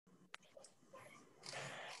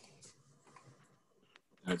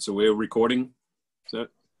right, so we're recording. Is that?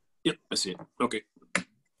 Yep, I see it. Okay.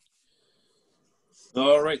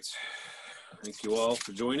 All right. Thank you all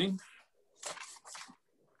for joining.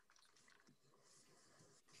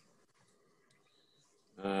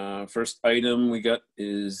 First item we got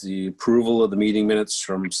is the approval of the meeting minutes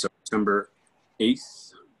from September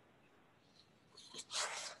 8th.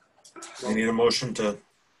 I need a motion to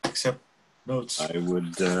accept notes. I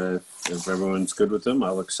would, if everyone's good with them,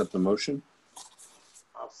 I'll accept the motion.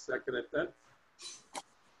 I'll second it then.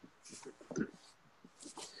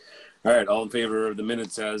 All right, all in favor of the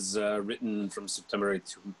minutes as written from September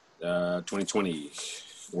 8th, 2020.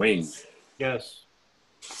 Wayne. Yes.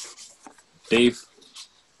 Dave.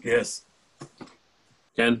 Yes.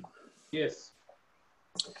 Ken. Yes.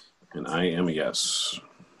 And I am a yes.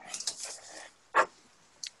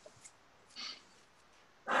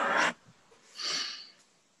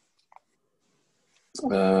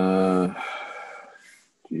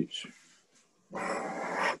 Geez.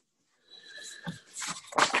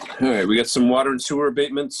 All right, we got some water and sewer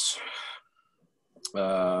abatements.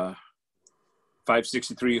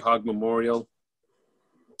 563 Hog Memorial,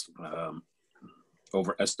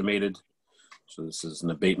 overestimated. So this is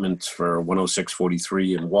an abatement for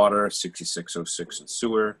 106.43 in water, 66.06 in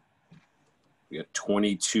sewer. We got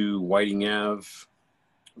 22 Whiting Ave,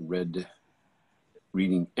 red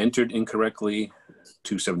reading entered incorrectly,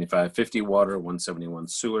 275.50 water, 171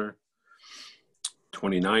 sewer.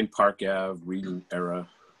 29 Park Ave, reading error,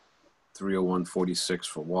 301.46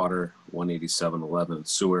 for water, 187.11 in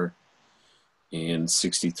sewer. And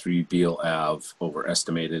 63 Beale Ave,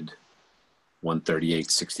 overestimated,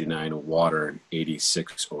 138.69 in water and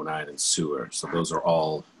 86.09 in sewer. So those are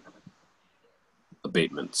all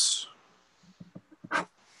abatements.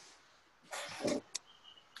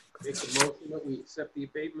 Make a motion that we accept the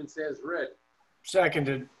abatements as read.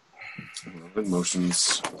 Seconded.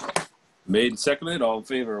 Motions made and seconded. All in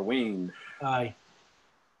favor, Wayne. Aye.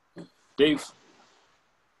 Dave.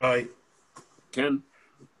 Aye. Ken.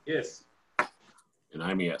 Yes. And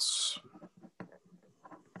I'm a yes.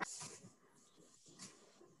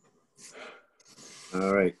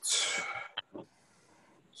 All right.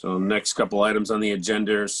 So next couple items on the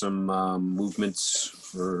agenda are some movements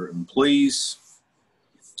for employees.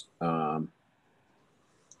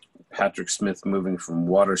 Patrick Smith moving from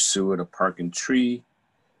water sewer to park and tree.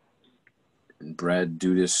 And Brad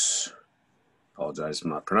Dudas, apologize if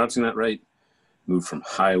I'm not pronouncing that right, moved from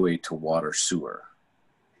highway to water sewer.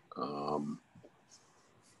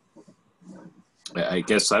 I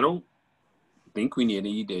guess I don't think we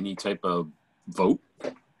need any type of vote.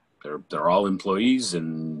 They're all employees,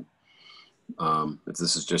 and if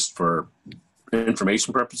this is just for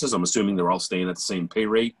information purposes, I'm assuming they're all staying at the same pay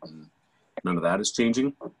rate and none of that is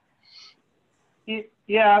changing.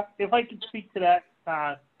 Yeah, if I could speak to that,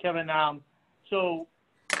 Kevin. So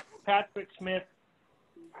Patrick Smith,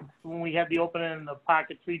 when we had the opening in the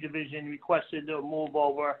Pocket 3 division, requested to move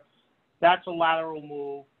over. That's a lateral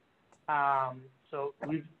move. So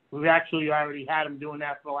we've actually already had him doing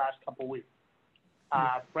that for the last couple of weeks.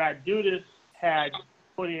 Brad Dudas had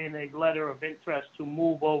put in a letter of interest to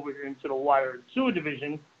move over into the water and sewer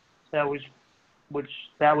division.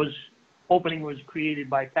 Opening was created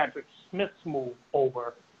by Patrick Smith's move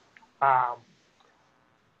over.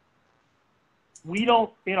 We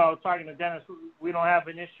don't, talking to Dennis, we don't have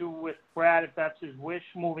an issue with Brad if that's his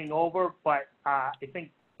wish moving over, but I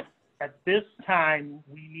think at this time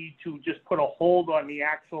we need to just put a hold on the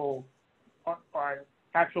actual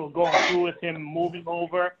going through with him moving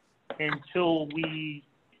over until we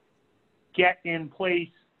get in place,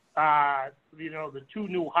 the two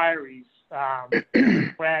new hirees.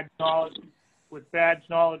 With Brad's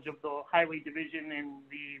knowledge of the highway division and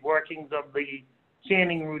the workings of the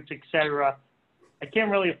sanding routes, et cetera, I can't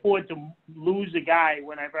really afford to lose a guy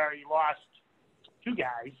when I've already lost two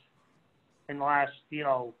guys in the last,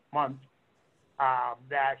 month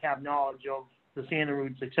that have knowledge of the sanding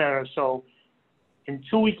routes, et cetera. So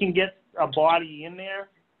until we can get a body in there,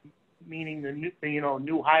 meaning the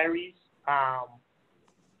new hirees,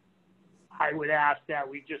 I would ask that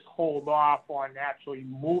we just hold off on actually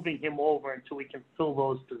moving him over until we can fill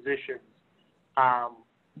those positions,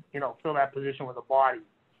 fill that position with a body.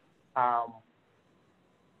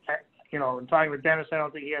 In talking with Dennis, I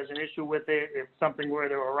don't think he has an issue with it. If something were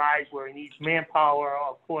to arise where he needs manpower,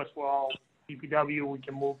 of course, we're all DPW, we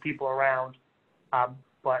can move people around.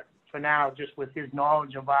 But for now, just with his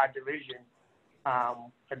knowledge of our division,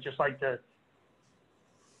 I'd just like to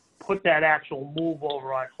put that actual move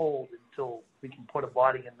over on hold until we can put a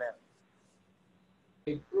body in there.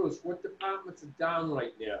 Hey, Bruce, what departments are down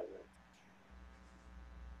right now?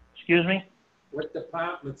 Excuse me? what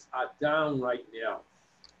departments are down right now?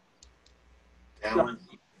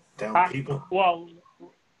 Down people? Well,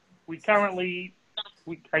 I currently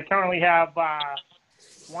have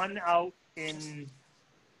one out in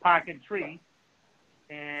Park and Tree,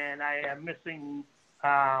 and I am missing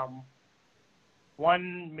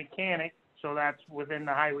one mechanic, so that's within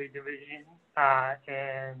the highway division.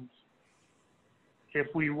 And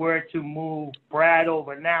if we were to move Brad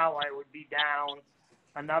over now, I would be down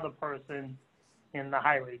another person in the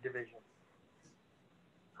highway division.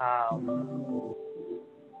 But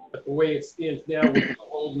the way it stands now, with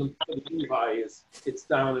holding them for the new hires, it's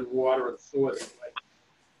down in water and sewer. Right?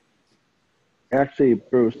 Actually,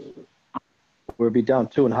 Bruce, we'll be down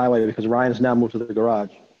 2 in highway because Ryan's now moved to the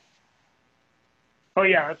garage. Oh,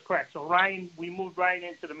 yeah, that's correct. So we moved Ryan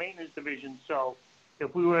into the maintenance division. So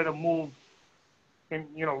if we were to move, and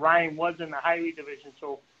Ryan was in the highway division.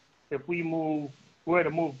 So if we were to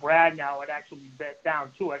move Brad now, it'd actually be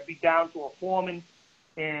down 2. I'd be down to a foreman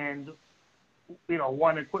and,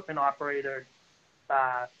 one equipment operator,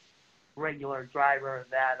 regular driver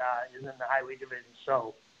that is in the highway division.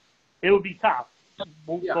 So it would be tough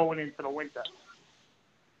going into the winter.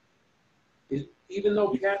 Even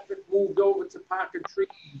though Patrick moved over to Park and Tree,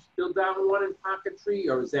 you still down one in Park and Tree,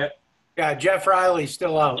 or is that? Yeah, Jeff Riley's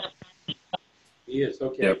still out. He is,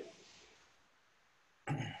 okay.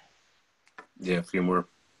 Yep. Yeah, a few more.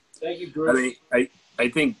 Thank you, Bruce. I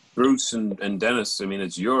think Bruce and Dennis,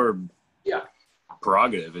 it's your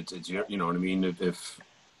prerogative. It's your, you know what I mean? If it's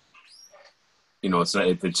not,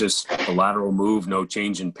 if it's just a lateral move, no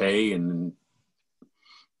change in pay, and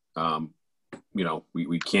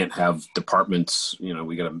we can't have departments,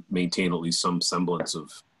 we got to maintain at least some semblance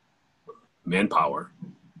of manpower.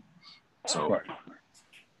 So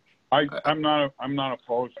I'm not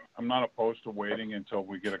opposed to waiting until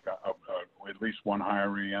we get at least one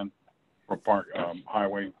hiree in for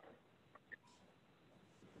highway.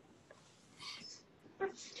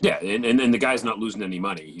 Yeah, and the guy's not losing any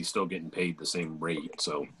money. He's still getting paid the same rate.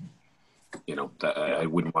 So, I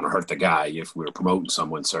wouldn't want to hurt the guy if we were promoting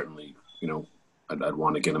someone. Certainly, I'd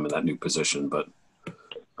want to get him in that new position. But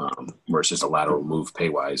where it's just a lateral move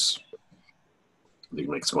pay-wise, I think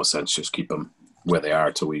it makes more sense just keep them where they are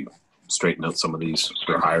until we straighten out some of these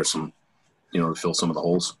or hire some, to fill some of the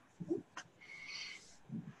holes.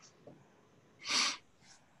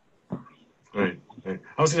 Right. I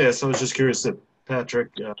was going to ask, I was just curious if Patrick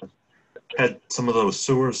had some of those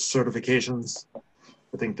sewer certifications.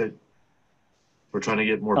 I think that we're trying to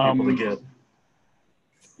get more people to get.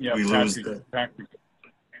 Yeah,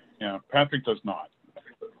 Patrick does not.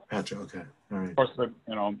 Patrick, okay. All right. Of course,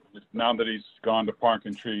 now that he's gone to Park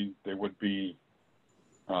and Tree, they would be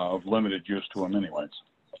of limited use to him anyways.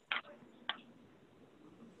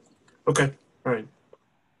 Okay. All right.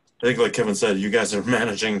 I think like Kevin said, you guys are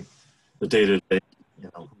managing the day-to-day,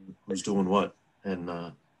 who's doing what.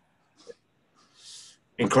 And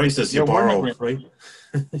in crisis, you borrow, right?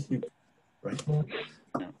 Right.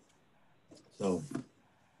 Yeah. So.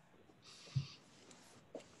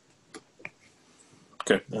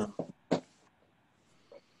 Okay.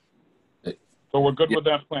 So we're good with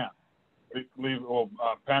that plan.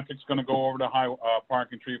 Patrick's going to go over to Park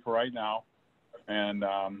and Tree for right now, and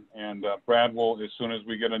Brad will, as soon as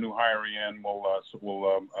we get a new hiree in, we'll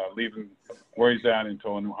leave him where he's at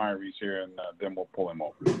until a new hiree's here, and then we'll pull him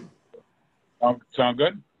over. Sound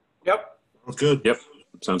good? Yep. Sounds good. Yep.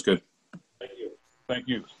 Sounds good. Thank you. Thank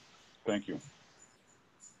you. Thank you.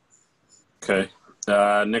 Okay.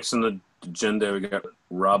 Next on the agenda, we got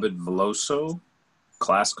Robert Veloso,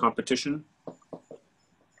 class competition.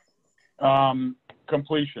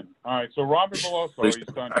 Completion. All right. So Robert Veloso, he's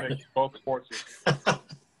going to take both courses.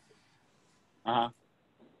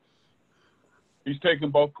 He's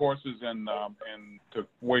taken both courses in to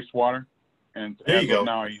wastewater, and as of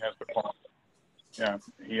now he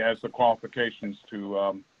has the qualifications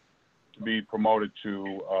to be promoted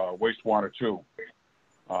to wastewater 2.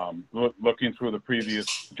 Looking through the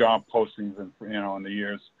previous job postings and in the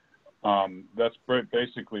years, that's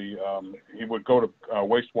basically he would go to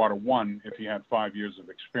wastewater 1 if he had 5 years of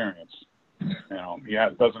experience. He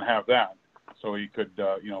doesn't have that, so he could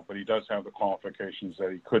but he does have the qualifications that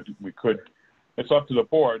we could. It's up to the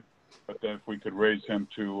board, but then if we could raise him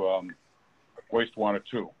to wastewater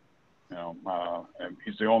 2, and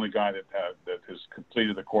he's the only guy that has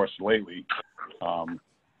completed the course lately.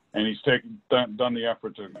 And he's done the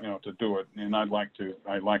effort to do it, and I'd like to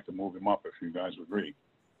move him up if you guys agree.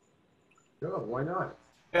 Sure, why not?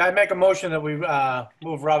 Yeah, I make a motion that we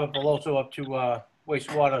move Robert Veloso up to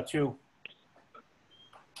wastewater 2.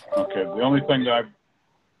 Okay. The only thing that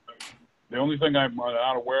The only thing I'm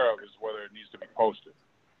not aware of is whether it needs to be posted.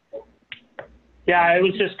 Yeah, I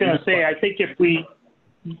was just gonna say, I think if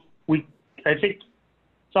I think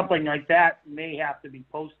something like that may have to be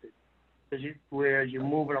posted, because where you're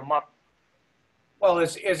moving them up. Well,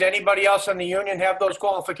 is anybody else in the union have those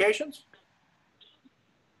qualifications?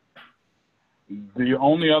 The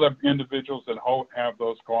only other individuals that have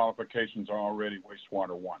those qualifications are already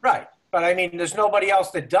wastewater one. Right, but I mean, there's nobody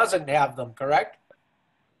else that doesn't have them, correct?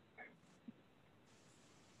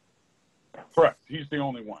 Correct. He's the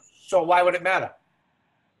only one. So why would it matter?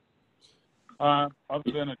 Other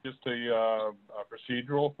than it's just a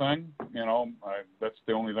procedural thing, you know, that's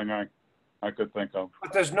the only thing I could think of.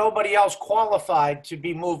 But there's nobody else qualified to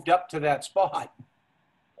be moved up to that spot.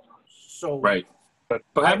 So Right. But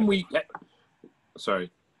haven't we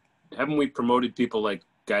promoted people, like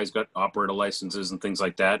guys got operator licenses and things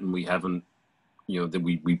like that, and we haven't, you know, that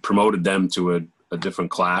we promoted them to a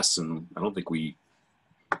different class, and I don't think we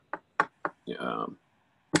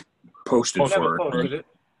posted for it. posted it.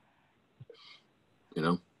 You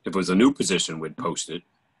know, if it was a new position, we'd post it,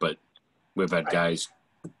 but we've had guys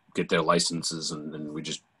get their licenses and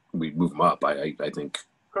we move them up. I think.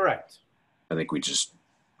 Correct. I think we just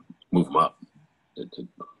move them up.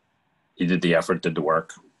 He did the effort, did the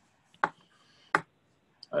work.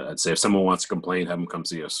 I'd say if someone wants to complain, have them come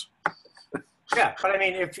see us. Yeah, but I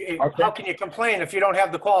mean, how can you complain if you don't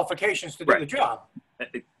have the qualifications to do the job?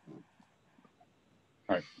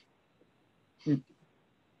 Right.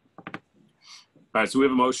 All right, so we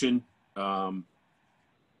have a motion.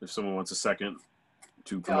 If someone wants a second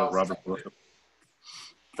to promote Robert. All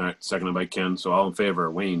right, seconded by Ken. So all in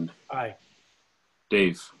favor, Wayne. Aye.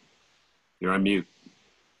 Dave, you're on mute.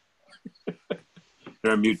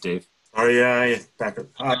 You're on mute, Dave. Yeah, back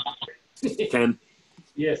up. Ken?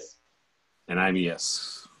 Yes. And I'm a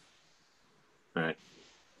yes. All right.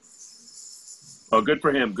 Well, good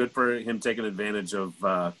for him. Good for him taking advantage of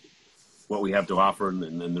what we have to offer and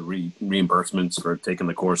the reimbursements for taking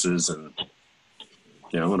the courses and,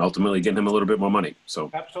 you know, and ultimately getting him a little bit more money. So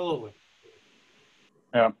Absolutely.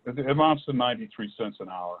 Yeah, it amounts to 93 cents an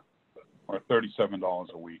hour, or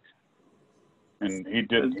 $37 a week. And he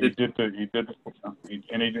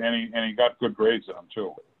got good grades on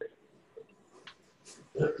too.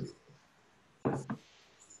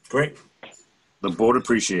 Great. the board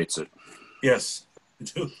appreciates it. Yes.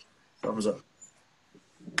 Thumbs up.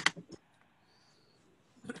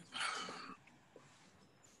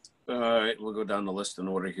 All right, we'll go down the list in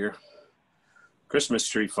order here. Christmas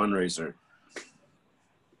tree fundraiser.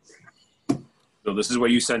 So this is what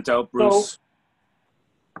you sent out, Bruce? So,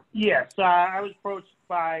 yes, I was approached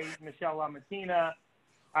by Michelle Lamartina.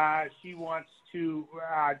 She wants to,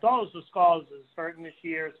 Dollars for Skulls is starting this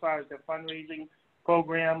year as far as their fundraising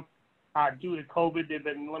program. Due to COVID, they've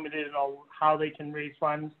been limited on how they can raise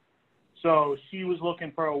funds. So she was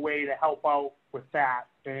looking for a way to help out with that.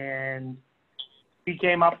 And she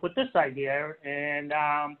came up with this idea. And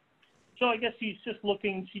so I guess she's just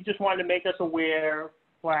looking, she just wanted to make us aware,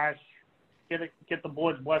 get the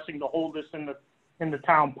board's blessing to hold this in the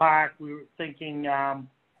town park. We were thinking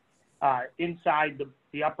inside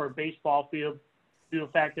the upper baseball field, due to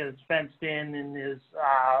the fact that it's fenced in and there's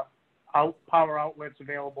power outlets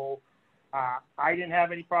available. I didn't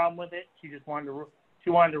have any problem with it. She just wanted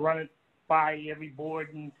to run it by every board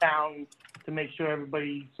in town to make sure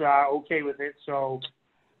everybody's okay with it. So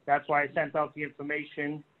that's why I sent out the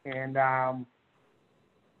information. And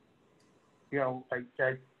you know,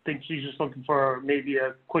 I think she's just looking for maybe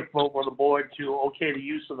a quick vote for the board to okay the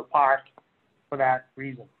use of the park for that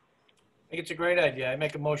reason. I think it's a great idea. I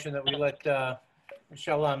make a motion that we let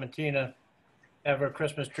Michelle Lamartina have her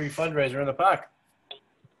Christmas tree fundraiser in the park.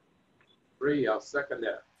 Agree, I'll second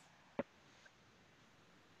that.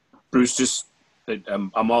 Bruce, just,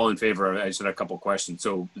 I'm all in favor. I just had a couple questions.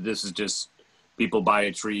 So this is just people buy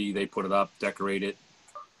a tree, they put it up, decorate it,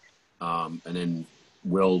 and then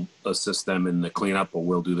we'll assist them in the cleanup, or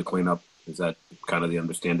we'll do the cleanup. Is that kind of the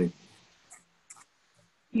understanding?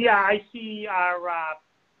 Yeah, I see our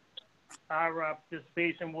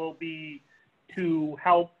participation will be to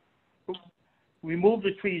help remove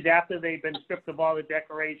the trees after they've been stripped of all the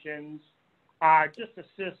decorations. Just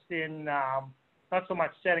assist in not so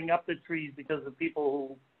much setting up the trees, because the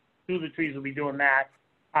people who do the trees will be doing that.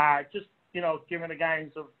 Just, you know, giving the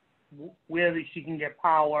guidance of where she can get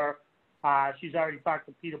power. She's already talked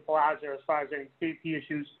to Peter Palazzo as far as any safety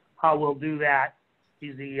issues, how we'll do that.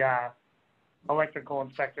 He's the electrical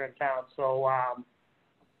inspector in town. So,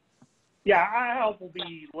 yeah, our help will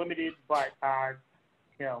be limited, but,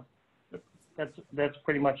 you know, that's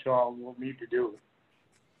pretty much all we'll need to do.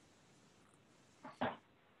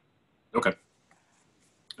 Okay.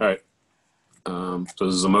 So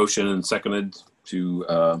there's a motion and seconded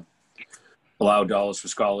to allow Dollars for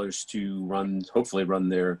Scholars to hopefully run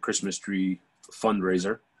their Christmas tree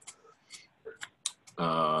fundraiser.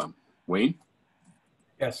 Wayne?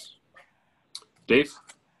 Yes. Dave?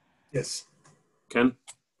 Yes. Ken?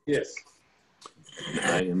 Yes.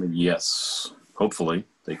 I am a yes. Hopefully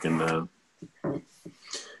they can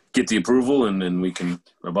get the approval, and then we can,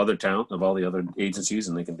 of all the other agencies,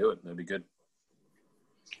 and they can do it. That'd be good.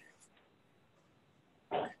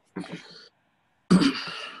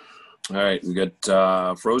 All right, we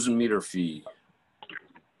got frozen meter fee.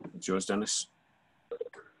 It's yours, Dennis.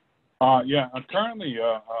 Yeah, currently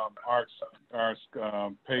our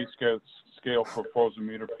pay scale for frozen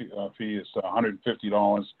meter fee is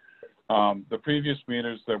 $150. The previous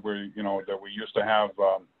meters that we used to have,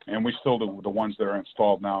 and we still do, the ones that are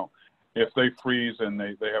installed now, if they freeze and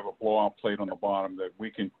they have a blowout plate on the bottom, that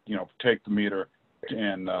we can take the meter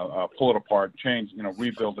and pull it apart,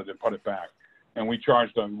 rebuild it and put it back. And we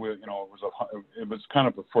charged them, it was kind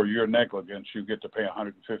of for your negligence, you get to pay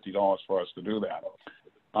 $150 for us to do that.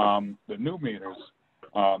 The new meters,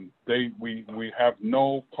 we have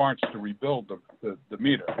no parts to rebuild the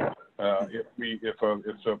meter. If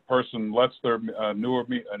a person lets their a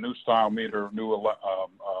new style meter,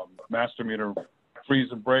 master meter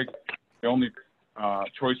freeze and break, the only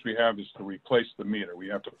choice we have is to replace the meter. We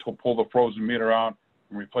have to pull the frozen meter out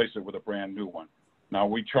and replace it with a brand new one. Now,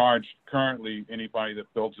 we charge currently anybody that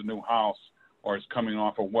builds a new house or is coming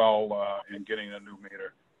off a well and getting a new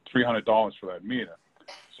meter, $300 for that meter.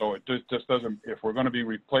 So it just doesn't, if we're going to be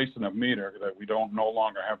replacing a meter that we no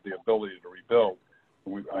longer have the ability to rebuild,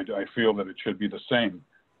 I feel that it should be the same.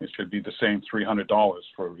 It should be the same $300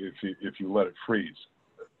 for if you let it freeze,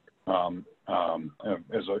 as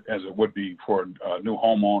it would be for a new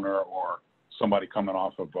homeowner or somebody coming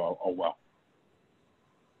off of a well.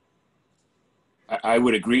 I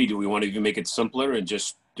would agree. Do we want to even make it simpler and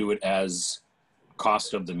just do it as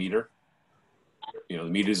cost of the meter? The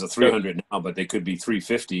meters are 300 now, but they could be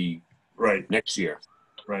 350 next year.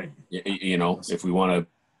 Right. If we want to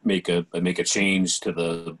make a change to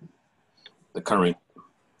the current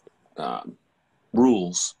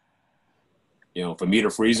rules, if a meter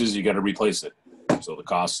freezes, you got to replace it. So the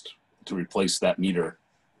cost to replace that meter,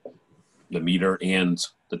 the meter and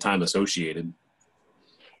the time associated,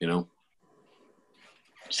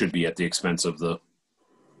 should be at the expense of the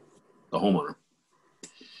homeowner.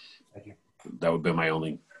 Thank you. That would be my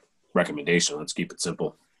only recommendation. Let's keep it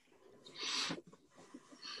simple.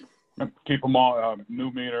 Keep them all,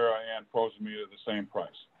 new meter and frozen meter, the same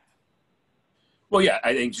price. Well, yeah,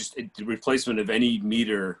 I think just the replacement of any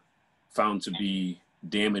meter found to be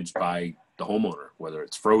damaged by the homeowner, whether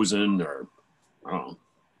it's frozen or I don't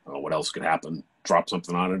know what else could happen. Drop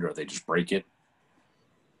something on it, or they just break it.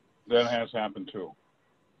 That has happened too.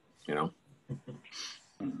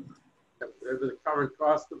 Whatever the current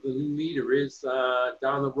cost of the new meter is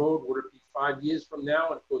down the road, would it be 5 years from now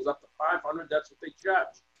and it goes up to 500? That's what they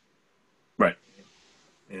charge. Right.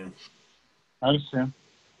 Yeah. I understand.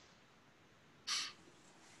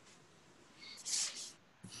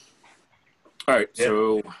 All right. Yeah.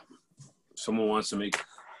 So someone wants to make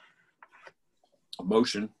a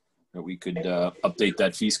motion that we could update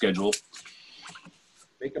that fee schedule.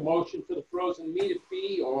 Make a motion for the frozen meter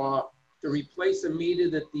fee or to replace a meter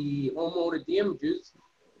that the homeowner damages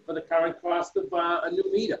for the current cost of a new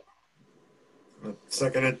meter.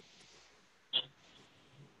 Seconded.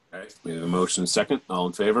 All right, we have a motion second. All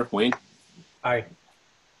in favor? Wayne? Aye.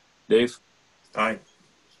 Dave? Aye.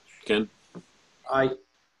 Ken? Aye.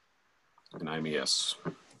 And I'm a yes.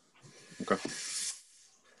 Okay.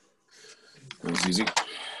 That was easy.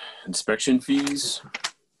 Inspection fees.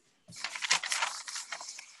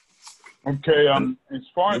 Okay. As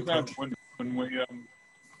far as that, when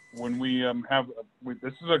we have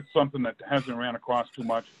this is something that hasn't ran across too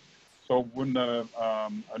much. So when a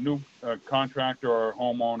new contractor or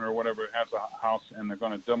homeowner or whatever has a house and they're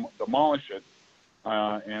going to demolish it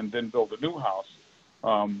and then build a new house,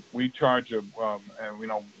 we charge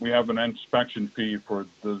we have an inspection fee for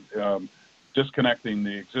the disconnecting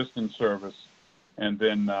the existing service and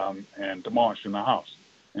then and demolishing the house.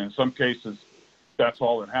 And in some cases, that's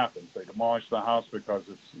all that happens. They demolish the house because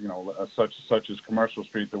it's such as Commercial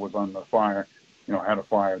Street that was on the fire, had a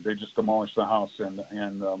fire. They just demolished the house and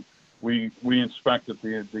we inspected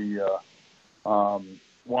the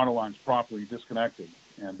water lines properly disconnected,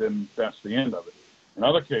 and then that's the end of it. In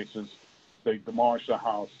other cases, they demolish the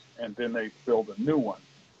house and then they build a new one,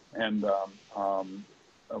 and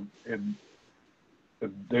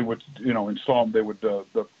they would install. They would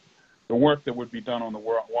the work that would be done on the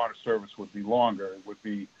water service would be longer. It would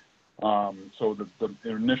be So the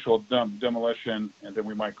initial demolition, and then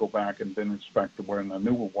we might go back and then inspect when the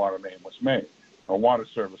new water main was made, or water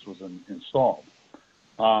service was installed.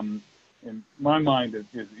 In my mind, I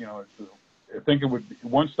think it would be,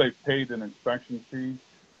 once they've paid an inspection fee,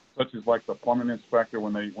 such as like the plumbing inspector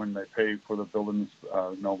when they pay for the buildings,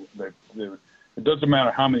 it doesn't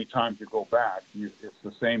matter how many times you go back, it's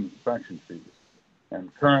the same inspection fees.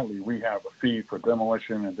 And currently, we have a fee for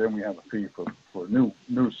demolition, and then we have a fee for new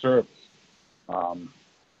service.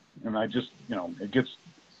 And I just, it gets.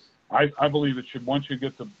 I believe it should, once you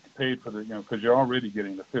get paid for the, because you're already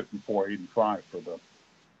getting the $54.85 for the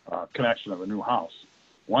connection of a new house.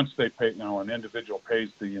 Once they pay, an individual pays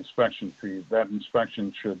the inspection fee, that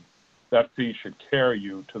fee should carry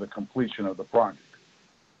you to the completion of the project.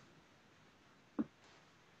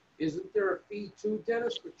 Isn't there a fee too,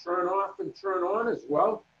 Dennis, for turn off and turn on as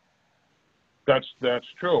well? That's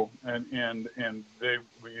true, and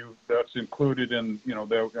that's included in,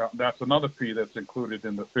 that's another fee that's included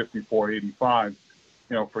in the $54.85,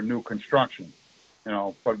 for new construction,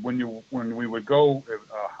 But when we would go,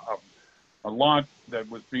 a lot that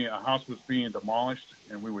was a house was being demolished,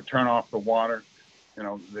 and we would turn off the water, we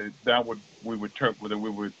would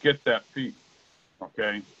get that fee,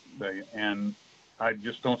 okay? And I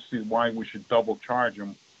just don't see why we should double charge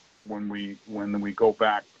them when we go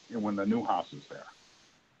back and when the new house is there.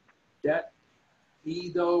 That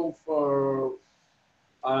fee though for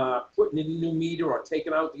putting in a new meter or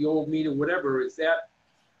taking out the old meter, whatever,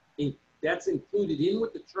 that's included in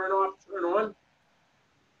with the turn off, turn on?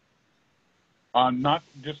 Not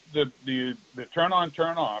just the turn on,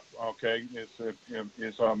 turn off. Okay, is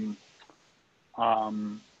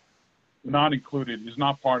not included. Is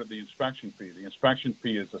not part of the inspection fee. The inspection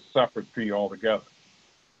fee is a separate fee altogether.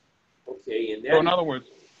 Okay, and so in other words,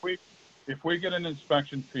 if we get an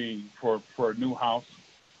inspection fee for a new house,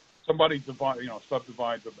 somebody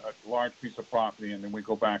subdivides a large piece of property, and then we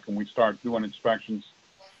go back and we start doing inspections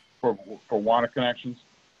for water connections.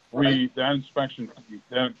 That inspection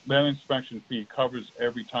fee covers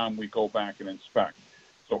every time we go back and inspect.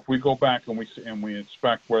 So if we go back and we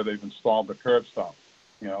inspect where they've installed the curb stop,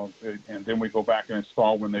 and then we go back and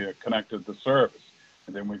install when they are connected to service,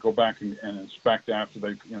 and then we go back and inspect after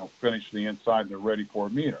they finish the inside and they're ready for a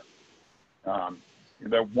meter.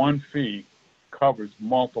 That one fee covers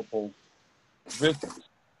multiple visits.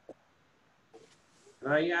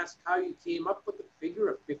 Can I ask how you came up with the figure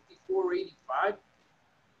of $54.85?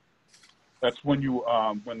 That's when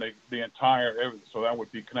the entire, so that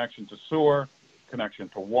would be connection to sewer, connection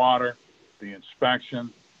to water, the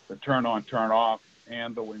inspection, the turn on, turn off,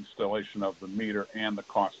 and the installation of the meter and the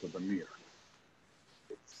cost of the meter.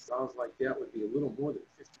 It sounds like that would be a little more than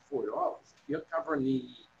 $54. You're covering the...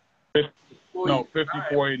 No,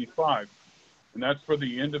 $54.85, and that's for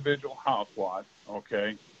the individual house lot,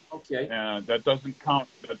 okay? Okay. And that doesn't count.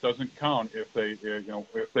 That doesn't count if they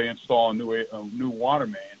install a new water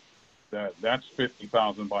main. That's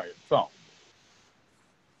 $50,000 by itself.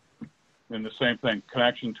 And the same thing,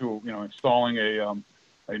 connection to installing a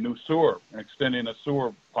new sewer, extending a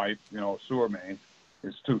sewer pipe, a sewer main,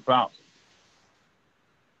 is $2,000.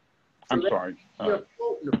 I'm sorry,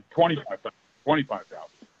 $25,000.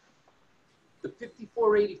 The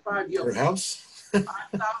 $54.85 per house.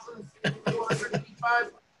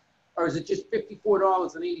 $5,485, or is it just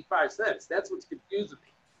 $54.85? That's what's confusing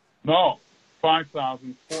me. No,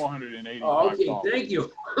 $5,485. Oh, okay, thank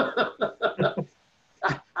you.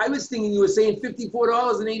 I was thinking you were saying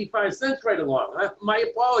 $54.85 right along. My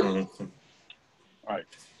apologies. All right.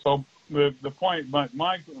 So the point,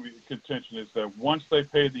 my contention is that once they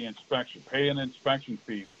pay an inspection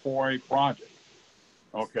fee for a project,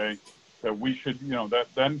 okay, that we should, that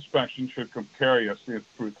inspection should carry us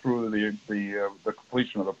through the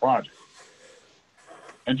completion of the project.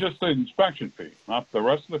 And just the inspection fee, not the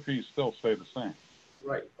rest of the fees still stay the same.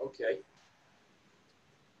 Right, okay.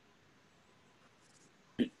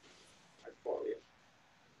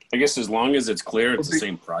 I guess as long as it's clear it's the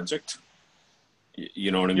same project,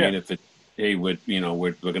 you know what I mean? If we're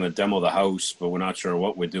going to demo the house, but we're not sure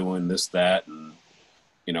what we're doing, this, that, and,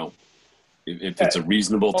 if it's a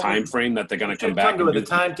reasonable time frame that they're going to come back and with do a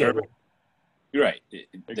timetable. You're right.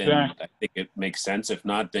 Exactly. Then I think it makes sense. If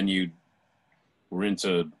not, then we're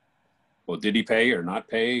into, well, did he pay or not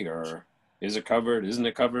pay, or is it covered? Isn't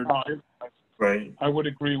it covered? Right. I would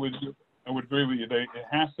agree with you. It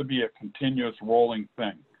has to be a continuous rolling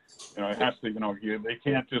thing. It has to, they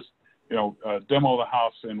can't just, demo the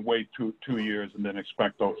house and wait two years and then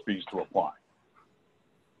expect those fees to apply.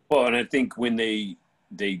 Well, and I think when they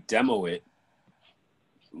demo it,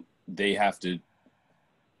 they have to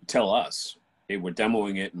tell us hey, we're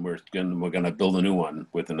demoing it and we're gonna build a new one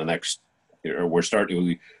within the next, or we're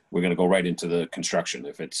gonna go right into the construction.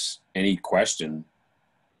 If it's any question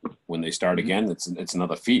when they start again, it's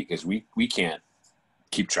another fee, because we can't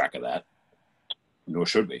keep track of that, nor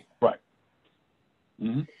should we. Right.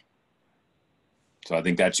 Mm-hmm. So I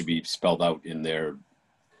think that should be spelled out in their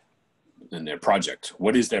project.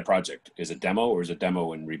 What is their project? Is it demo, or is it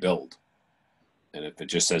demo and rebuild? And if it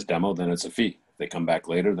just says demo, then it's a fee. If they come back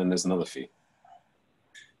later, then there's another fee.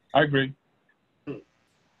 I agree.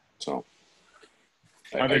 So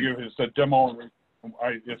I think if it's a demo,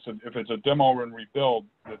 if it's a demo and rebuild,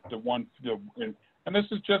 and this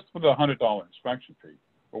is just for the $100 inspection fee.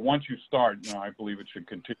 But once you start, I believe it should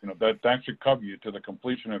continue. That should cover you to the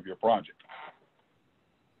completion of your project.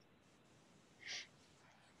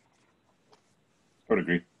 I would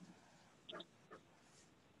agree.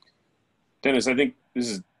 Dennis, I think this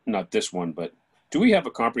is not this one, but do we have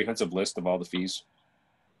a comprehensive list of all the fees?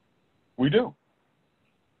 We do.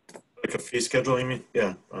 Like a fee schedule, you mean?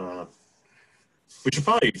 Yeah. We should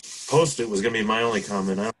probably post it, was going to be my only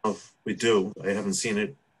comment. I don't know if we do. I haven't seen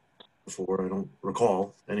it before. I don't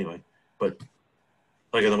recall anyway. But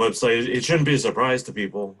like on the website, it shouldn't be a surprise to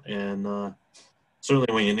people. And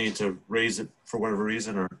certainly when you need to raise it for whatever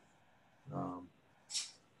reason, or,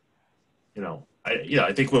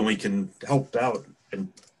 I think when we can help out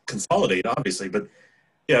and consolidate, obviously. But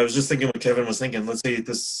yeah, I was just thinking what Kevin was thinking. Let's say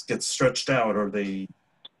this gets stretched out, or they,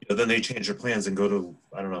 then they change their plans and go to,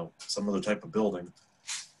 I don't know, some other type of building,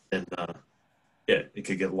 and it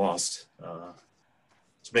could get lost. So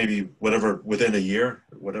maybe whatever, within a year,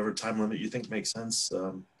 whatever time limit you think makes sense. 6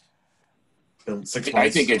 months. I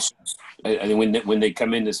think it's. I think when they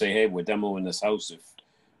come in to say, "Hey, we're demoing this house,"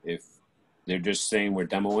 if they're just saying we're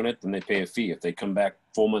demoing it, then they pay a fee. If they come back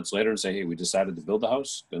 4 months later and say, "Hey, we decided to build the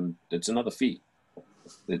house," then it's another fee.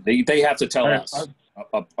 They have to tell us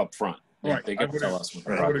up front. Right. They get to tell us what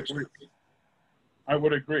the I would agree. I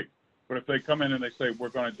would agree. But if they come in and they say we're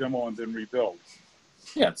going to demo and then rebuild,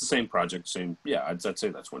 yeah, it's the same project, same. Yeah, I'd say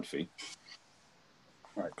that's one fee.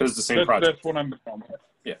 Right. Because it's the same project. That's what I'm.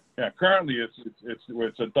 Yeah. Yeah. Currently,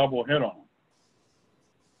 it's a double hit on them.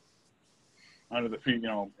 Under the fee,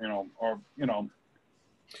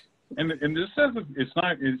 and this says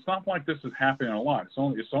it's not like this is happening a lot.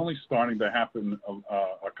 It's only starting to happen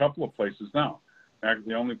a couple of places now. Actually,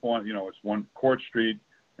 the only point, it's one Court Street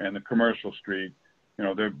and the Commercial Street. We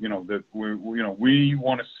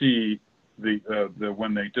want to see the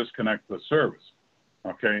when they disconnect the service,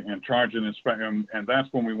 okay, and charge an inspection, and that's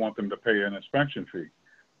when we want them to pay an inspection fee.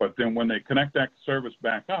 But then when they connect that service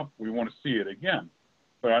back up, we want to see it again.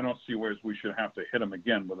 But I don't see where we should have to hit them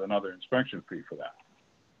again with another inspection fee for that.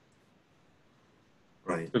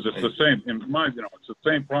 Right. Because it's the same, in my, it's the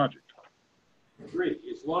same project. Agree.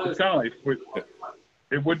 As long as it's kind of like,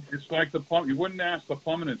 it's like the plumber. You wouldn't ask the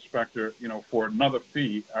plumbing inspector, for another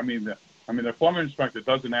fee. The plumbing inspector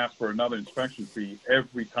doesn't ask for another inspection fee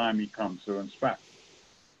every time he comes to inspect.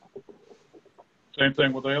 Same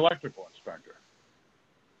thing with the electrical inspector.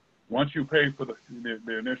 Once you pay for the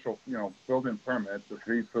initial, building permit, the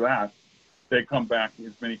fees for that, they come back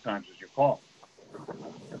as many times as you call.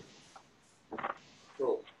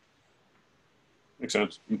 Cool. Makes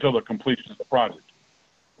sense. Until the completion of the project.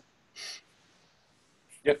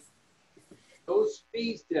 Yep. Those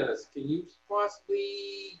fees, Dennis, can you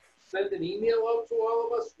possibly send an email out to all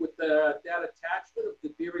of us with that attachment of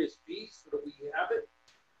the various fees so that we have it?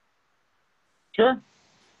 Sure.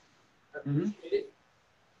 I appreciate it.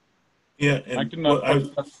 Yeah, and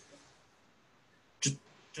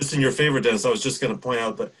just in your favor, Dennis, I was just going to point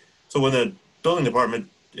out that so when the building department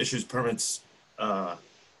issues permits, what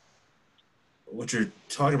you're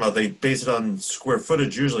talking about, they base it on square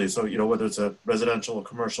footage usually. So whether it's a residential or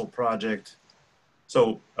commercial project,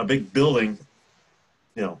 so a big building,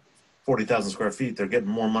 40,000 square feet, they're getting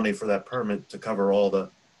more money for that permit to cover all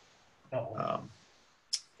the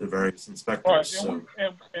various inspectors. All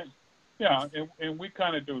right, and we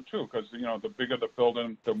kind of do too, because the bigger the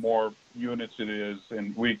building, the more units it is,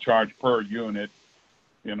 and we charge per unit.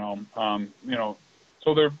 So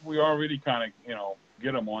we already kind of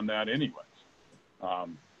get them on that anyways.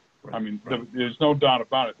 There's no doubt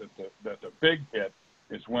about it that the big hit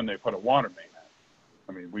is when they put a water main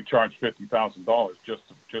in. We charge $50,000 just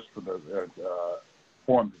for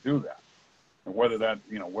for them to do that, and whether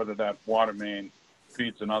that water main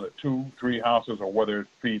feeds another 2-3 houses or whether it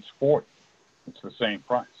feeds 40, it's the same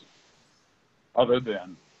price, other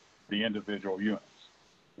than the individual units.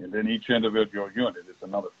 And then each individual unit is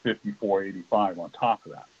another $54.85 on top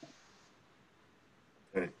of that.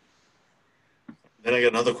 Okay. Then I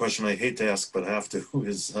got another question I hate to ask, but I have to,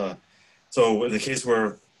 is So in the case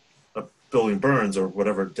where a building burns or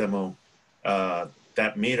whatever demo,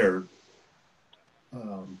 that meter,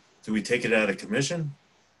 do we take it out of commission?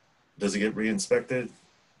 Does it get re-inspected?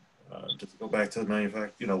 Does it go back to the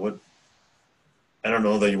manufacturer? You know what? I don't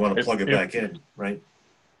know that you want to plug it back in, right?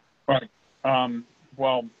 Right.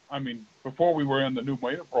 Well, I mean, before we were in the new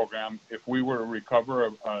meter program, if we were to recover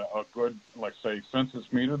a good, like say, census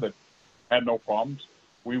meter that had no problems,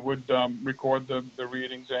 we would record the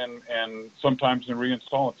readings and sometimes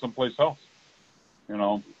reinstall it someplace else. You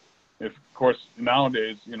know, if of course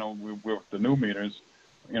nowadays, you know, with the new meters,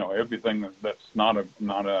 you know, everything that's not a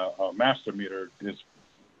master meter is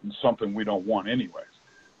something we don't want anyways.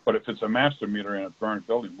 But if it's a master meter in a burned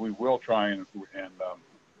building, we will try and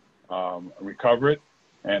recover it.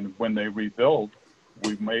 And when they rebuild,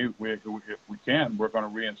 if we can, we're going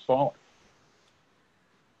to reinstall it.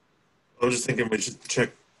 I was just thinking we should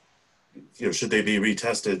check, you know, should they be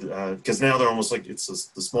retested? Because now they're almost like it's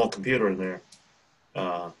the small computer in there.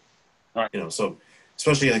 Right. You know, so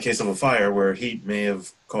especially in the case of a fire where heat may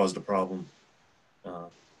have caused a problem.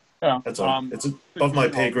 Yeah, that's all. It's above my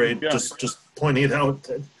pay grade. Yeah. Just pointing it out.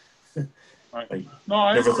 Right.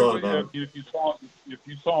 I never agree thought with about you. If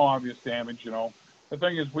you saw obvious damage, you know, the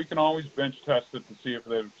thing is we can always bench test it to see if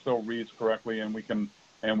it still reads correctly, and we can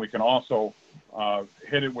also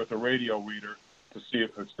hit it with a radio reader to see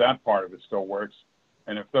if it's that part of it still works.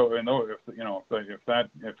 And if it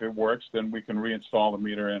works, then we can reinstall the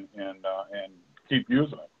meter and keep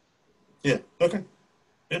using it. Yeah. Okay.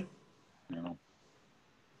 Yeah. You know.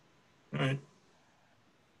 All right.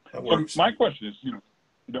 That So works. my question is, you know,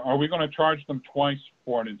 are we going to charge them twice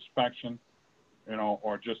for an inspection, you know,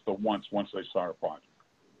 or just the once they start a project?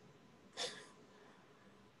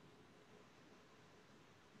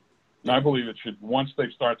 And I believe it should, once they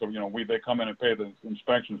start to, you know, they come in and pay the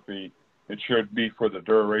inspection fee, it should be for the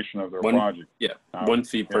duration of their project. Yeah, one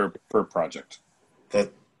fee per project. So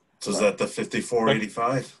is that the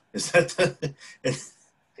 $54.85? Is that the?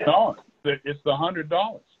 No, it's the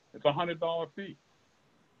 $100. It's $100 fee.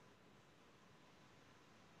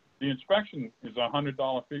 The inspection is a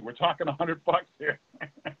 $100 fee. We're talking $100 here.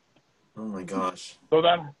 Oh my gosh. So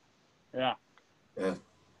that, yeah. Yeah.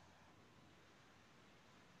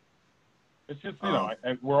 It's just, you know,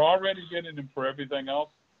 we're already getting them for everything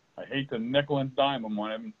else. I hate to nickel and dime them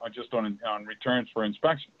on just on returns for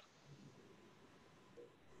inspections.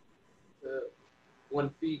 One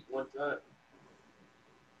fee, one time.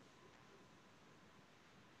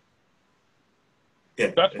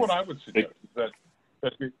 Yeah. That's what I would suggest. That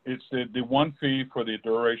it's the one fee for the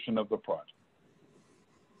duration of the project.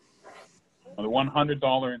 The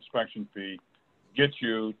 $100 inspection fee gets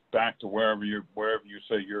you back to wherever you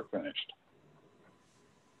say you're finished.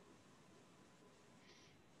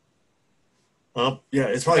 Well, yeah,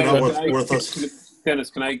 it's probably not worth us. Dennis,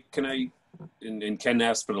 can I? And Ken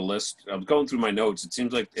asked for the list. I was going through my notes. It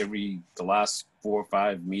seems like the last 4 or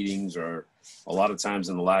 5 meetings, or a lot of times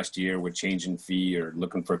in the last year, we're changing fee or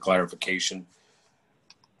looking for clarification.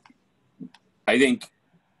 I think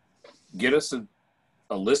get us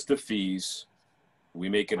a list of fees. We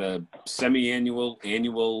make it a semi-annual,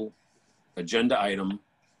 annual agenda item,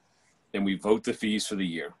 and we vote the fees for the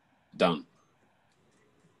year. Done.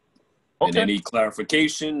 Okay. And any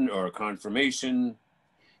clarification or confirmation,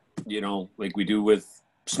 you know, like we do with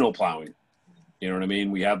snow plowing. You know what I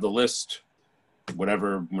mean? We have the list,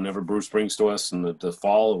 whenever Bruce brings to us in the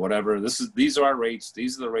fall or whatever. These are our rates.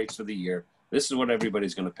 These are the rates for the year. This is what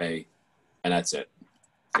everybody's going to pay, and that's it.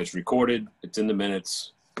 It's recorded. It's in the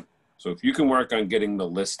minutes. So if you can work on getting the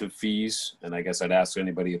list of fees, and I guess I'd ask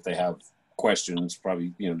anybody if they have questions,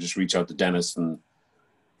 probably, you know, just reach out to Dennis and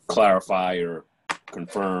clarify or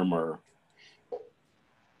confirm,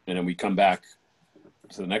 and then we come back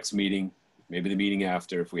to the next meeting, maybe the meeting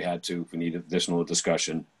after if we need additional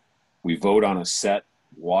discussion. We vote on a set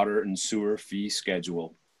water and sewer fee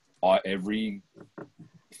schedule, every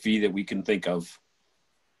fee that we can think of.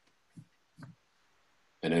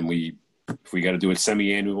 And then if we got to do it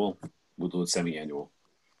semi-annual, we'll do it semi-annual.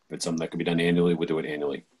 If it's something that can be done annually, we'll do it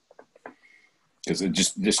annually. Because it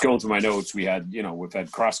just going through my notes, we've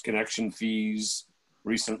had cross-connection fees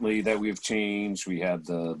recently that we've changed. We had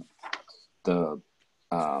the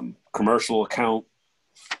commercial account,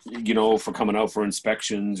 you know, for coming out for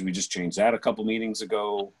inspections. We just changed that a couple meetings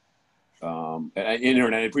ago. And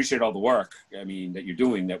I appreciate all the work, I mean, that you're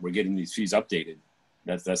doing, that we're getting these fees updated.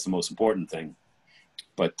 That's the most important thing.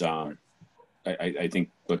 But I think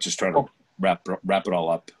let's just try to wrap it all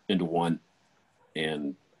up into one.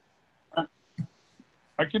 And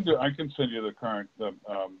I can send you the current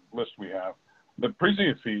list we have. the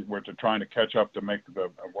previous fees were to trying to catch up to make the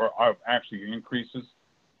were actually increases,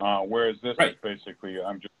 whereas this is basically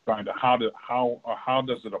I'm just trying to how does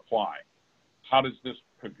it apply? How does this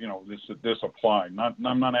this apply?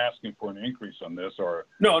 I'm not asking for an increase on this or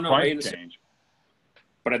price change.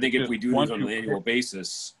 But I think if we do this on an annual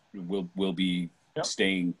basis, we'll be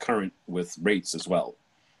staying current with rates as well.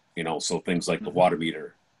 So things like the water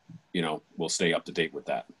meter, we'll stay up to date with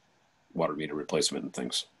that water meter replacement and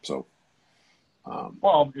things. So.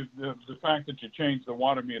 Well, the fact that you changed the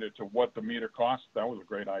water meter to what the meter costs, that was a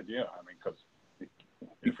great idea. I mean, because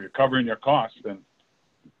if you're covering your costs, then,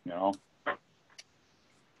 Well,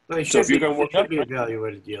 so if you're going to work, should be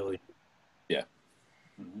evaluated yearly. Yeah.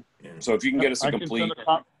 So if you can get us a complete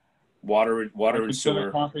water and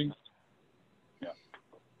sewer. Yeah.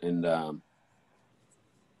 And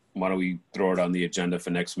why don't we throw it on the agenda for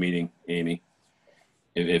next meeting, Amy?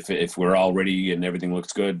 If we're all ready and everything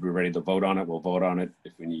looks good, we're ready to vote on it, we'll vote on it.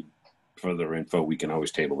 If we need further info, we can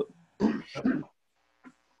always table it.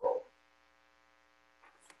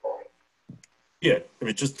 Yeah, I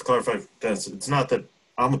mean, just to clarify, it's not that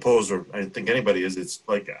I'm opposed or I think anybody is. It's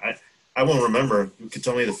like I won't remember. You could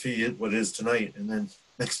tell me the fee, what it is tonight, and then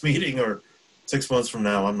next meeting or 6 months from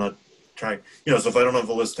now, I'm not trying. So if I don't have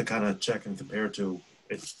a list to kind of check and compare to,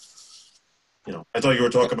 it's. I thought you were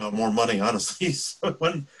talking about more money, honestly. So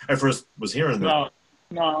when I first was hearing that.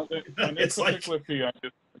 No. On this particular fee, I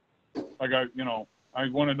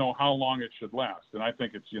want to know how long it should last, and I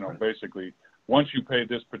think it's basically once you pay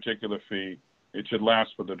this particular fee, it should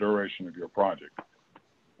last for the duration of your project.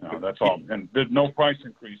 That's all, and there's no price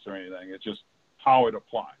increase or anything. It's just how it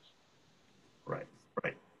applies. Right.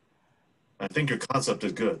 I think your concept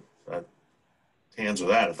is good. Hands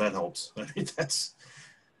with that if that helps. I mean that's.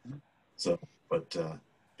 So, but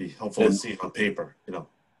be helpful to see it on paper,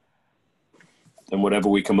 And whatever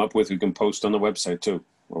we come up with, we can post on the website too,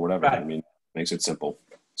 or whatever. Right. I mean, makes it simple,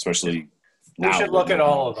 especially now. We should look at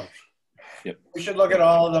all of them. Yep. We should look at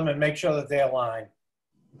all of them and make sure that they align.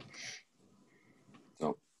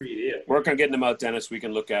 So, work on getting them out, Dennis. We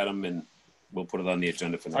can look at them and we'll put it on the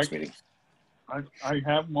agenda for next meeting. I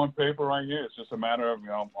have them on paper right here. It's just a matter of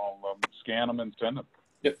I'll scan them and send them.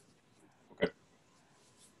 Yep. Okay.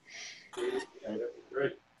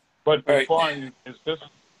 But as far as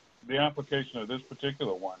the application of this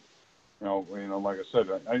particular one, like I said,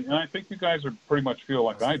 I think you guys are pretty much feel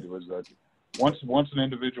like I do, is that once an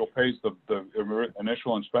individual pays the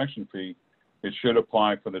initial inspection fee, it should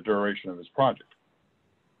apply for the duration of his project.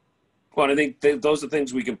 Well, I think those are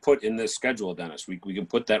things we can put in this schedule, Dennis. We can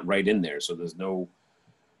put that right in there, so there's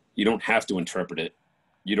you don't have to interpret it.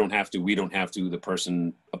 You don't have to. We don't have to. The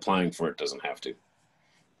person applying for it doesn't have to. I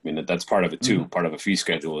mean, that's part of it too. Mm-hmm. Part of a fee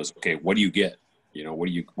schedule is, okay, what do you get? What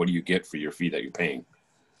do you get for your fee that you're paying?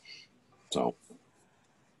 So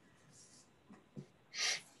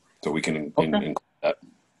we can include that.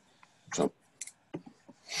 So,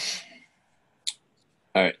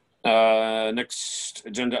 all right. Next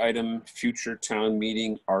agenda item: future town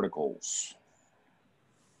meeting articles.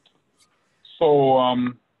 So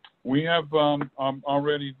we have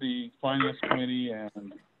already the finance committee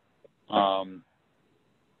and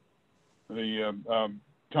the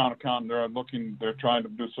town accountant, they're trying to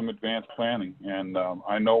do some advanced planning. And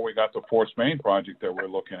I know we got the Force Main project that we're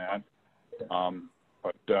looking at.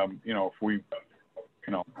 But if we,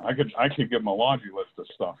 I could give them a laundry list of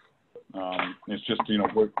stuff. It's just,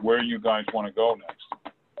 where you guys want to go next.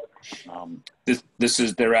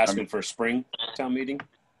 They're asking for a spring town meeting?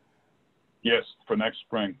 Yes, for next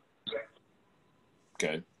spring.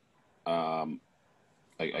 Okay.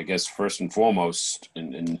 I guess first and foremost,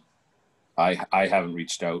 and I haven't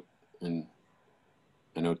reached out, and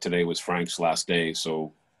I know today was Frank's last day,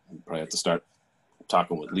 so we probably have to start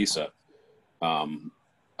talking with Lisa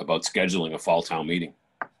about scheduling a fall town meeting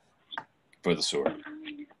for the sewer.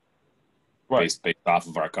 Right. Based off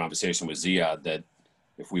of our conversation with Ziad, that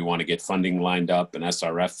if we want to get funding lined up and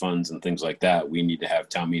SRF funds and things like that, we need to have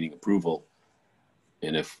town meeting approval.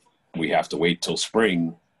 And if we have to wait till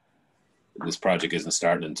spring, this project isn't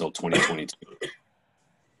starting until 2022.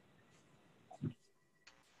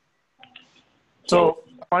 So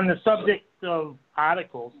on the subject of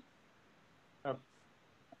articles,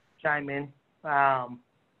 chime in. So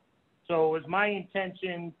it was my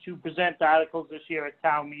intention to present articles this year at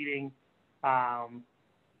town meeting.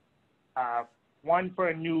 One for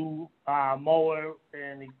a new mower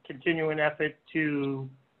and a continuing effort to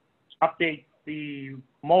update the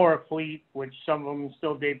mower fleet, which some of them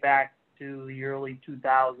still date back to the early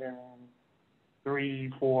 2003,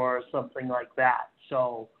 4, something like that.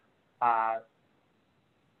 So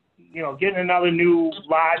getting another new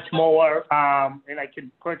large mower, and I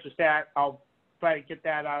can purchase that. I'll try to get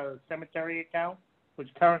that out of the cemetery account, which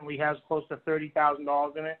currently has close to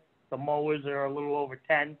 $30,000 in it. The mowers are a little over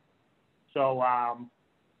 10. So,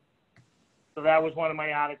 so that was one of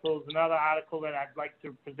my articles. Another article that I'd like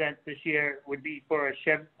to present this year would be for a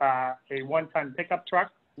one-ton pickup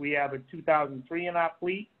truck. We have a 2003 in our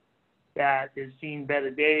fleet that has seen better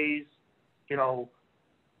days. I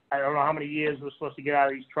don't know how many years we're supposed to get out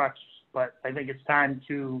of these trucks, but I think it's time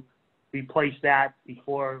to replace that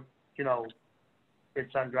before,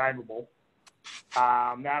 it's undrivable.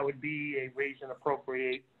 That would be a raise and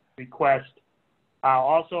appropriate request.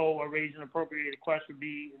 Also, a raise and appropriate request would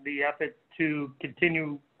be the effort to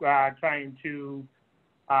continue trying to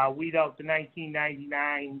weed out the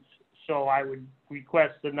 1999s. So I would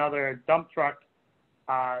request another dump truck.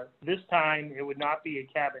 This time, it would not be a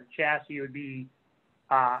cabin chassis. It would be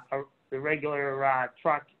the regular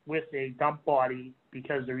truck with a dump body,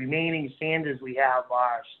 because the remaining Sanders we have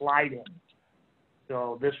are slide-in.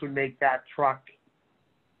 So this would make that truck,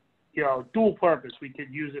 dual purpose. We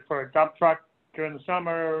could use it for a dump truck during the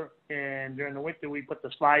summer, and during the winter we put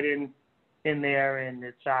the slide-in there, and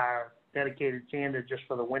it's our dedicated sander just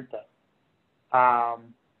for the winter.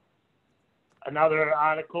 Another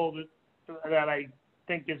article that I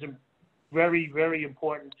think is very, very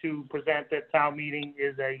important to present at town meeting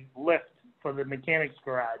is a lift for the mechanics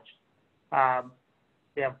garage.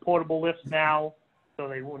 They have portable lifts now, so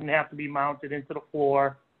they wouldn't have to be mounted into the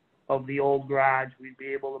floor of the old garage. We'd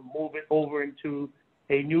be able to move it over into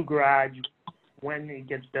a new garage when it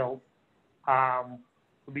gets built. It'll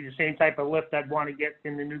be the same type of lift I'd want to get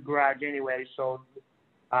in the new garage anyway. So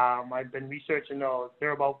I've been researching those.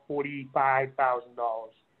 They're about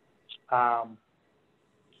 $45,000.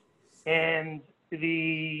 And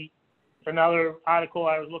another article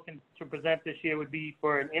I was looking to present this year would be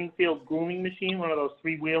for an infield grooming machine, one of those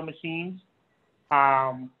 3-wheel machines.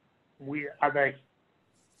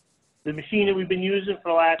 The machine that we've been using for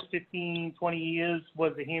the last 15, 20 years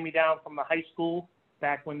was a hand-me-down from the high school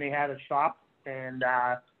back when they had a shop, and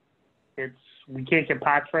we can't get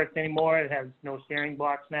parts for it anymore. It has no steering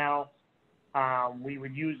blocks now. We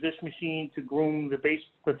would use this machine to groom the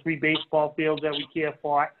 3 baseball fields that we care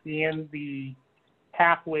for, and the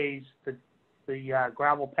pathways, the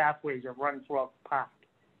gravel pathways that run throughout the park.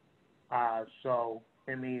 So,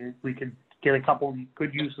 we could get a couple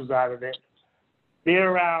good uses out of it.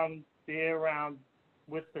 They're around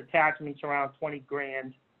with attachments around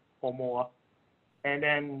 $20,000 or more. And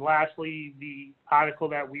then lastly, the article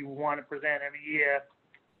that we want to present every year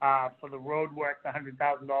for the road work,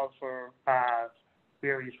 $100,000 for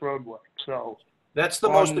various road work. So that's the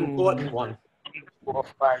most important one. 4,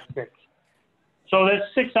 5, 6. So there's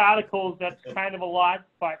 6 articles. That's kind of a lot,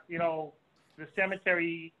 but the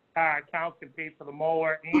cemetery account can pay for the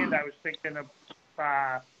mower, and I was thinking of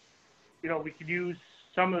we could use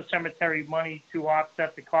some of the cemetery money to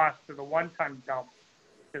offset the cost of the 1-ton dump,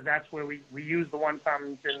 because that's where we use the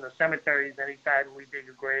 1-tons in the cemeteries anytime we dig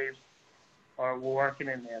a grave or we're working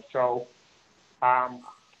in there. So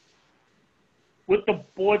with the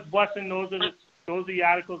board's blessing, those are the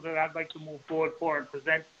articles that I'd like to move forward for and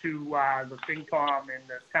present to the FinCom and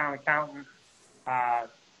the town accountant, at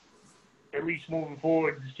least moving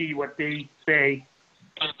forward, to see what they say.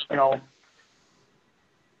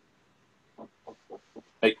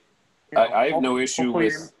 I have no issue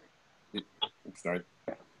with, I'm sorry,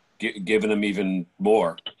 giving them even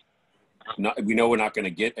more. We know we're not going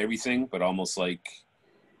to get everything, but almost like,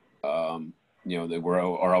 that we're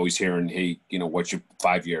always hearing, hey, what's your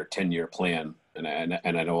 5-year, 10-year plan? And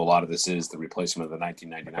I know a lot of this is the replacement of the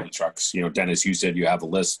 1999 trucks. Dennis, you said you have a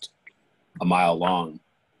list a mile long.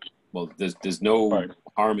 Well, there's no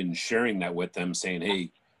harm in sharing that with them, saying,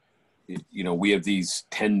 hey, we have these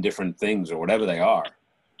 10 different things or whatever they are.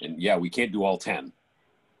 And yeah, we can't do all 10,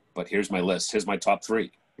 but here's my list. Here's my top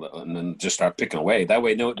 3. And then just start picking away. That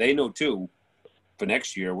way, they know too, for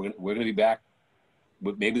next year, we're going to be back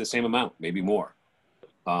with maybe the same amount, maybe more.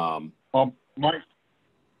 My problem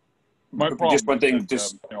just one thing,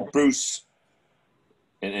 is, Bruce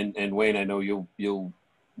and Wayne, I know you'll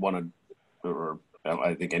want to, or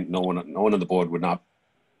I think no one on the board would not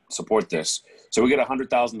support this. So we get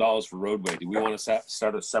 $100,000 for roadway. Do we want to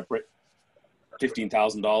start a separate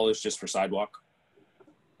 $15,000 just for sidewalk?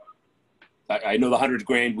 I know the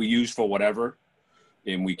 $100,000 we use for whatever,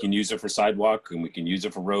 and we can use it for sidewalk, and we can use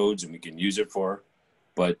it for roads, and we can use it for,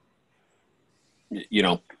 but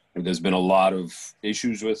there's been a lot of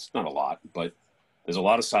issues with, not a lot, but there's a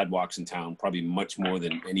lot of sidewalks in town, probably much more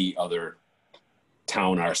than any other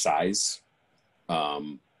town our size.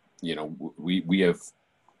 We have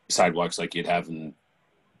sidewalks like you'd have in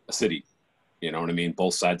a city. You know what I mean?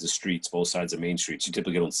 Both sides of streets, both sides of main streets. You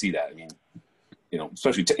typically don't see that. I mean,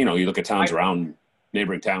 especially, you look at towns around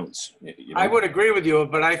neighboring towns. I would agree with you,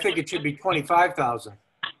 but I think it should be 25,000.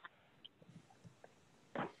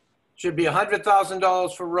 Should be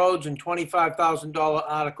 $100,000 for roads and $25,000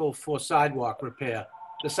 article for sidewalk repair.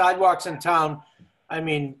 The sidewalks in town, I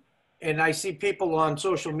mean, and I see people on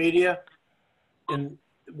social media, and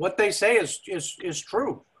what they say is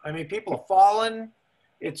true. I mean, people are falling.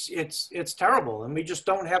 It's terrible, and we just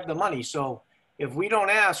don't have the money. So if we don't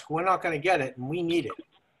ask, we're not going to get it, and we need it.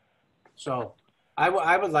 So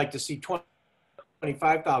I would like to see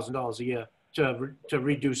 $25,000 a year to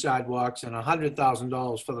redo sidewalks and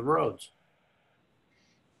 $100,000 for the roads.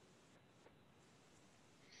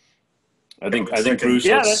 I think Bruce,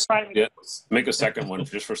 that's fine. Yeah, make a second one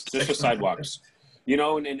just for sidewalks.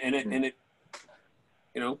 And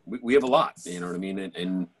we have a lot. You know what I mean?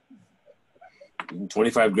 And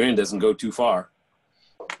 25 grand doesn't go too far.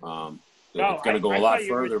 It's going to go a lot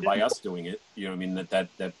further by us doing it. You know what I mean?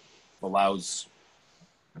 That allows,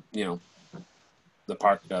 the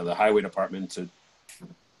highway department to,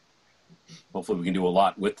 hopefully we can do a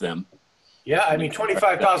lot with them. Yeah, I mean,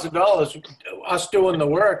 $25,000, us doing the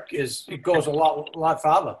work it goes a lot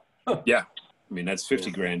farther. Yeah, I mean, that's 50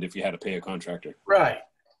 grand if you had to pay a contractor. Right.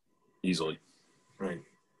 Easily. Right.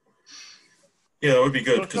 Yeah, that would be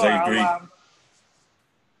good, because I agree.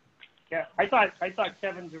 Yeah, I thought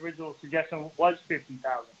Kevin's original suggestion was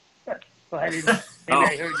 50,000. So I didn't. Maybe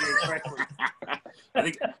I heard you correctly. I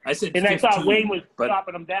think I said. And 15, I thought Wayne was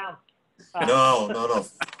chopping them down. No.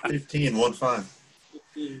 15, 1-5.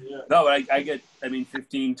 15, yeah. No, I get. I mean,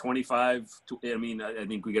 15, 25. I mean, I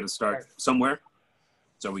think we got to start somewhere,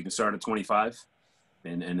 so we can start at 25,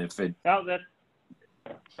 and if it. No, that.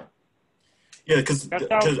 Yeah, because that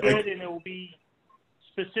sounds good, and it will be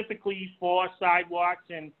specifically for sidewalks,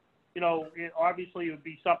 and obviously it would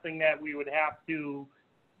be something that we would have to,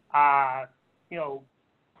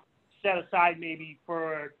 set aside maybe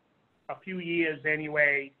for a few years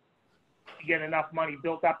anyway to get enough money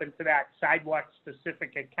built up into that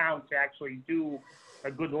sidewalk-specific account to actually do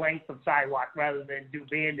a good length of sidewalk rather than do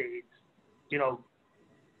Band-Aids,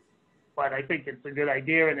 But I think it's a good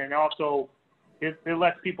idea, and then also it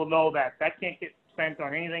lets people know that can't get spent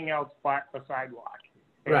on anything else but the sidewalk.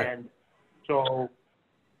 Right. And so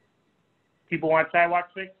people want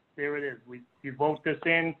sidewalks fixed, there it is. You vote this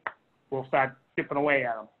in, we'll start chipping away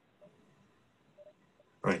at them.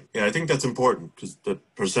 Right. Yeah, I think that's important, because the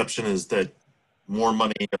perception is that more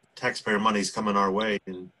money, taxpayer money, is coming our way,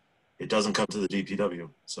 and it doesn't come to the DPW.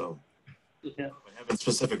 So Yeah. by having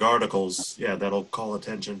specific articles, that'll call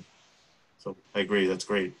attention. So I agree. That's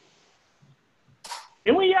great.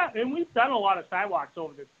 And we've done a lot of sidewalks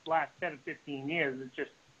over the last 10 or 15 years. It's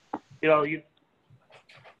just,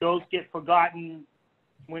 those get forgotten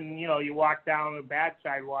when, you walk down a bad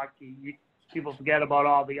sidewalk. People forget about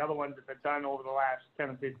all the other ones that have done over the last 10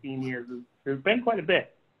 or 15 years. There's been quite a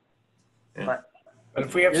bit. Yeah. But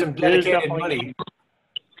if we have some dedicated money.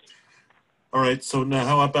 All right. So now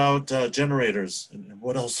how about generators? And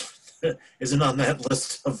what else isn't on that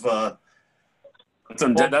list of... That's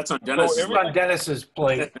on Dennis. It's on Dennis's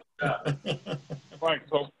plate. Right.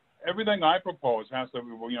 So everything I propose has to,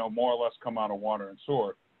 more or less come out of water and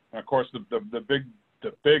sewer. And of course, the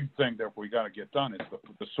big thing that we got to get done is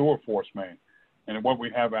the sewer force main. And what we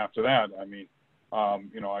have after that, I mean, I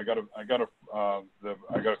got a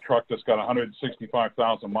truck that's got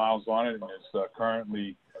 165,000 miles on it, and it's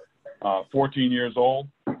currently 14 years old.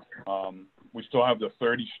 We still have the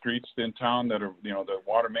 30 streets in town that are, the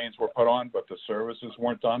water mains were put on, but the services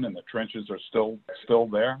weren't done, and the trenches are still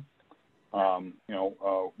there.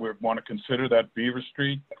 We want to consider that Beaver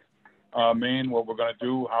Street main, what we're going to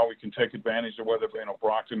do, how we can take advantage of whether,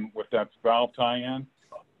 Brockton with that valve tie-in.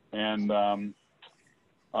 And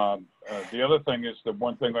the other thing is, the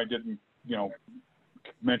one thing I didn't,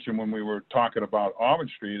 mention when we were talking about Auburn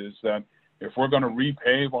Street is that if we're going to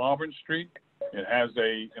repave Auburn Street, it has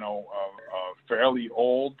a fairly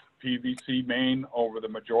old PVC main over the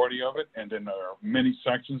majority of it, and then there are many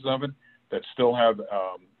sections of it that still have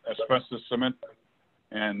asbestos cement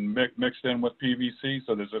and mixed in with PVC.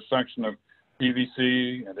 So there's a section of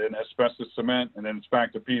PVC and then asbestos cement, and then it's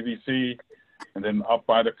back to PVC, and then up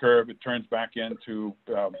by the curb it turns back into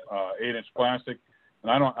 8-inch plastic.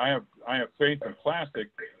 And I have faith in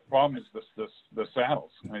plastic. The problem is the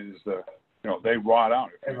saddles. They rot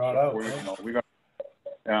out. They rot out.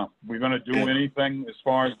 We're going to do anything as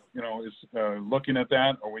far as looking at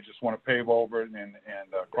that, or we just want to pave over it and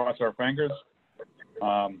cross our fingers.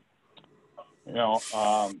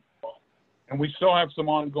 And we still have some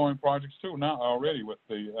ongoing projects too now already with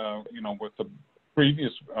the, with the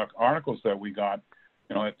previous articles that we got.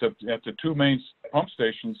 At the two main pump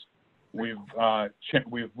stations, we've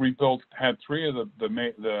rebuilt, had three of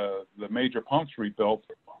the major pumps rebuilt.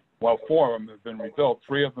 Well, four of them have been rebuilt.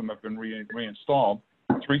 Three of them have been reinstalled.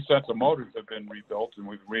 3 sets of motors have been rebuilt and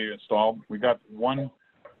we've reinstalled. We got one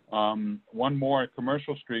more at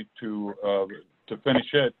Commercial Street to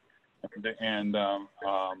finish it, and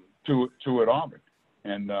two at Auburn.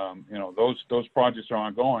 And those projects are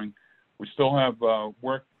ongoing. We still have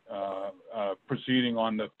work proceeding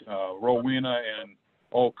on the Rowena and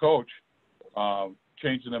Old Coach,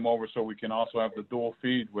 changing them over so we can also have the dual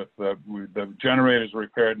feed with the generators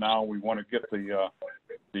repaired now. We want to get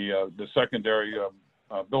the secondary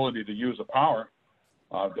ability to use the power,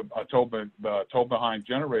 a tow behind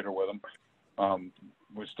generator with them.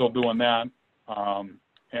 We're still doing that.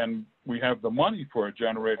 And we have the money for a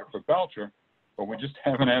generator for Belcher, but we just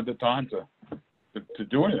haven't had the time to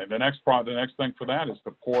do anything. The next thing for that is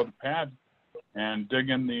to pour the pad and dig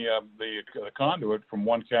in the conduit from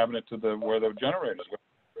one cabinet to where the generators go.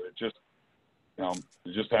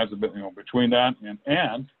 It just hasn't been, between that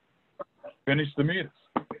and finish the meters.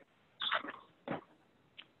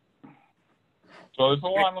 So there's a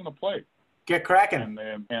lot on the plate. Get cracking.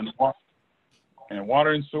 And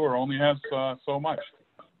water and sewer only has so much.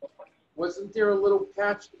 Wasn't there a little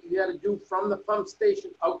patch that you had to do from the pump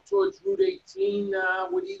station out towards Route 18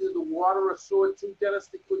 with either the water or sewer too, Dennis,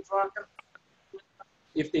 that you were talking?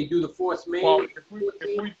 If they do the force main? Well, if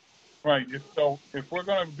we're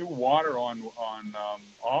going to do water on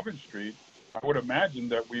Auburn Street, I would imagine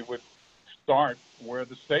that we would start where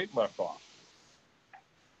the state left off.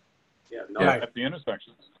 At the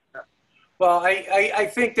intersections. Well, I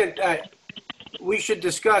think that we should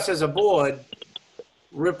discuss as a board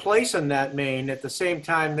replacing that main at the same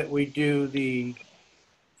time that we do the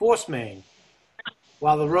force main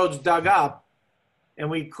while the road's dug up, and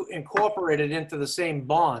we incorporate it into the same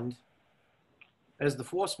bond as the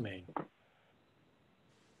force main,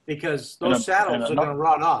 because those saddles are going to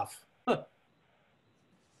rot off.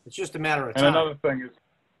 It's just a matter of time. And another thing is,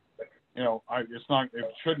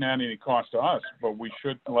 it shouldn't add any cost to us, but we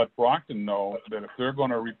should let Brockton know that if they're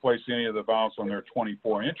going to replace any of the valves on their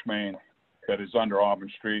 24-inch main that is under Auburn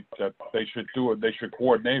Street, that they should do it. They should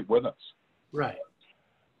coordinate with us. Right.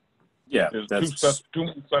 Yeah. There's two sets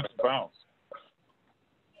of valves.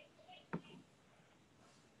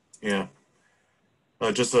 Yeah.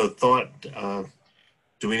 Just a thought.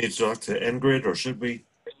 Do we need to talk to N-Grid, or should we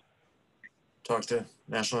talk to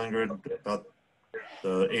National N-Grid about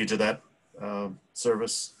the age of that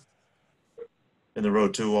service in the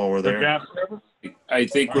road too while we're there? The gas service? I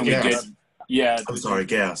think when we get, I'm sorry,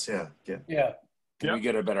 gas, yeah. Can we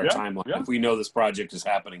get a better timeline? If we know this project is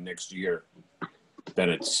happening next year, then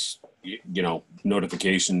it's,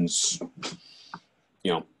 notifications,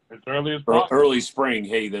 as early as possible. Early spring,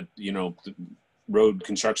 hey, the road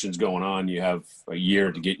construction's going on, you have a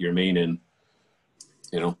year to get your main in,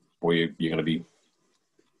 or you're going to be.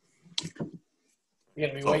 You're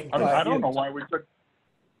going to be waiting. I don't know why we could.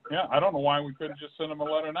 Yeah, I don't know why we couldn't just send them a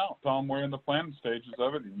letter now. Tell them we're in the planning stages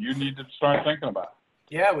of it, and you need to start thinking about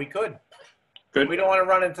it. Yeah, we could. Good. We don't want to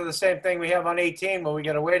run into the same thing we have on 18, where we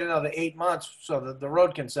got to wait another 8 months so that the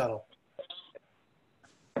road can settle.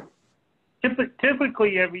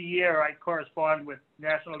 Typically, every year I correspond with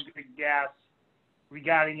National Grid Gas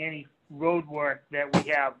regarding any road work that we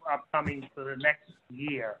have upcoming for the next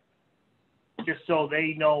year, just so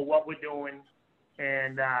they know what we're doing,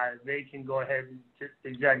 and they can go ahead and just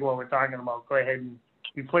exactly what we're talking about. Go ahead and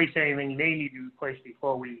replace anything they need to replace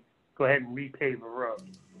before we go ahead and repave the road.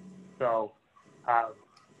 So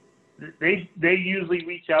they usually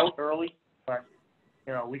reach out early, but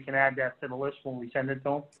we can add that to the list when we send it to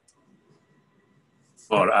them.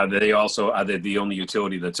 Well, are they the only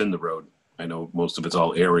utility that's in the road? I know most of it's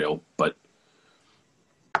all aerial, but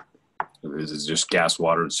is it just gas,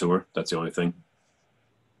 water, and sewer? That's the only thing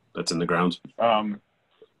that's in the ground? And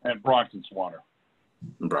Brockton's water.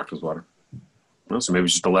 And Brockton's water. Well, so maybe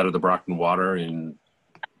it's just a letter to Brockton Water and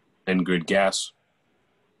N-Grid Gas.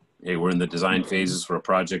 Hey, we're in the design phases for a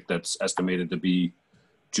project that's estimated to be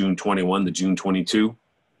June 21 to June 22,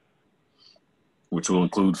 which will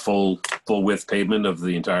include full width pavement of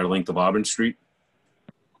the entire length of Auburn Street.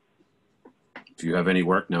 If you have any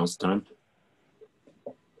work, now's the time.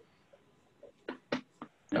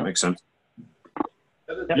 That makes sense.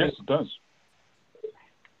 Yes, it does.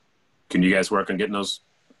 Can you guys work on getting those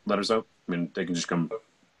letters out? I mean, they can just come.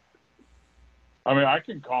 I mean, I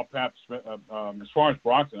can call Pat Smith. As far as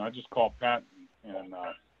Brockton, I just call Pat and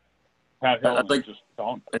Pat Hill and just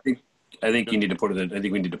tell him. you need to put it in, I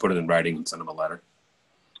think we need to put it in writing and send them a letter.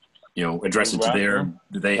 You know, address it to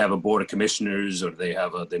do they have a board of commissioners, or they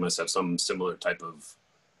must have some similar type of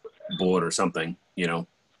board or something, you know,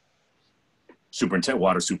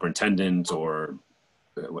 water superintendent, or,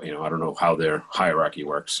 you know, I don't know how their hierarchy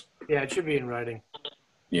works. Yeah, it should be in writing.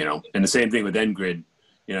 You know, and the same thing with NGrid.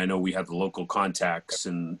 You know, I know we have the local contacts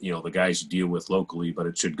and, you know, the guys you deal with locally, but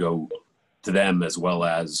it should go to them as well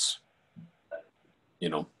as, you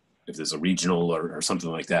know, if there's a regional or something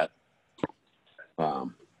like that.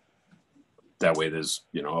 That way there's,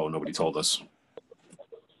 you know, oh, nobody told us.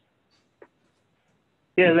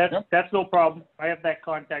 Yeah, that's no problem. I have that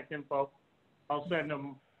contact info. I'll send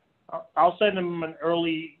them an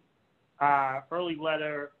early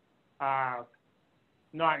letter,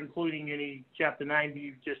 not including any Chapter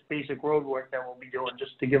 90, just basic road work that we'll be doing,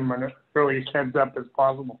 just to give them an earliest heads up as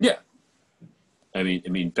possible. Yeah. I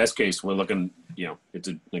mean, best case, we're looking, you know, it's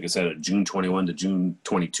like I said, a June 21 to June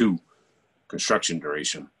 22 construction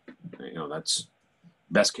duration. You know, that's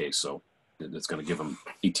best case. So it's going to give them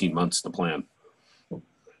 18 months to plan.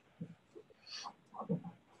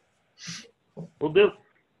 Will do.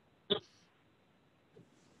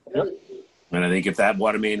 Yep. And I think if that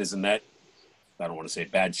water main is in that, I don't want to say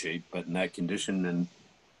bad shape, but in that condition, then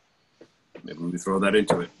maybe we throw that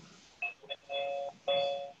into it.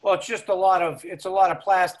 Well, it's just a lot of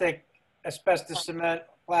plastic, asbestos cement,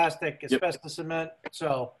 cement.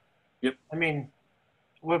 So, yep. I mean,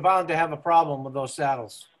 we're bound to have a problem with those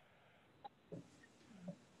saddles.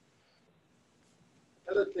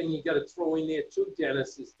 Other thing you got to throw in there too,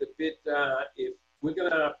 Dennis, is the bit, if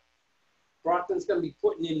Brockton's gonna be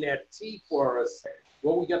putting in that T for us,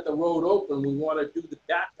 well, we got the road open, we want to do the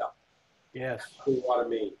backup. Yes. For water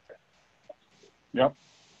main. Yep.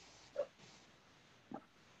 So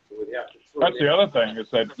we'd have to That's the other thing is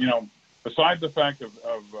that, you know, besides the fact of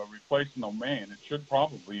replacing the main, it should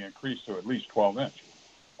probably increase to at least 12 inch.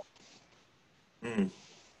 Mm.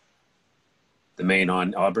 The main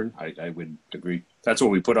on Auburn, I would agree. That's what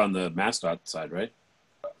we put on the MassDOT side, right?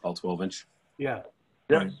 All 12 inch. Yeah.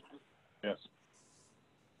 Yes. Yes.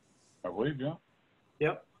 I believe, yeah.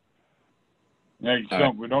 Yep. Yeah,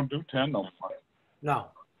 we don't do 10 no more. No.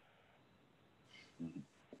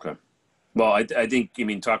 Okay. Well, I think, I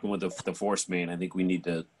mean, talking with the force main, I think we need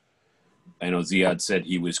to, I know Ziad said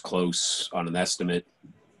he was close on an estimate.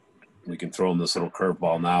 We can throw him this little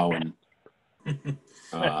curveball now and,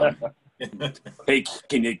 hey,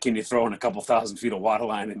 can you throw in a couple thousand feet of water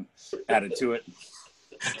line and add it to it?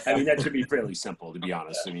 I mean, that should be fairly simple, to be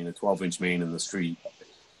honest. I mean, a 12-inch main in the street,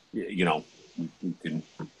 you know,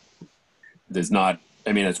 there's not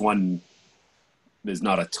a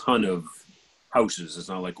ton of houses. It's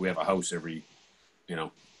not like we have a house every, you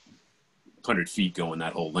know, 100 feet going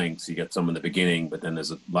that whole length. So you got some in the beginning, but then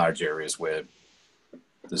there's large areas where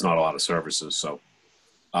there's not a lot of services. So,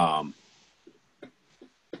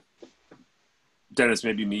 Dennis,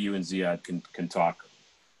 maybe me, you, and Ziad can talk,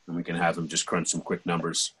 and we can have him just crunch some quick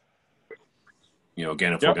numbers. You know,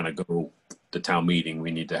 again, if we're going to go to town meeting,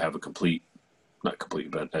 we need to have not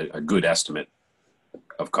complete, but a good estimate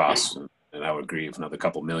of costs. And I would agree, if another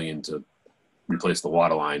couple million to replace the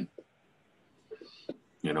water line,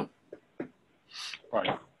 you know.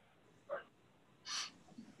 Right.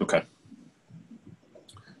 Okay.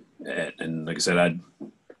 And like I said, I'd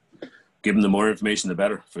give them the more information, the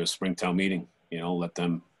better for a spring town meeting. You know, let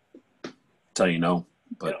them tell you no.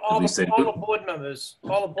 But all at least the board members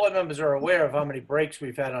are aware of how many breaks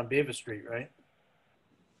we've had on Beaver Street, right?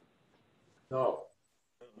 No.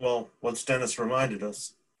 Well, once Dennis reminded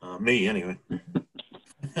us, me anyway.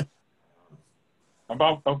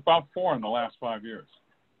 About 4 in the last 5 years.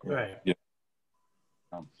 Right. Yeah.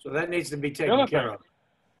 So that needs to be taken care of.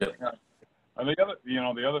 Yeah. And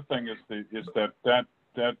the other thing is that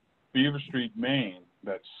Beaver Street main,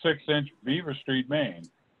 that 6-inch Beaver Street main,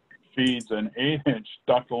 feeds an 8-inch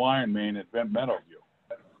ductile iron main at Bent Meadowview.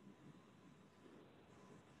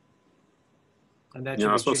 And you're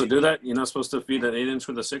not supposed to do that? You're not supposed to feed an 8-inch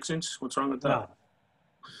with a 6-inch? What's wrong with that?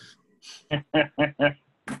 No.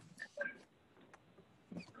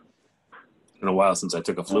 It's been a while since I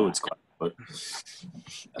took a fluids class, but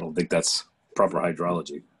I don't think that's proper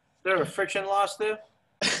hydrology. Is there a friction loss there?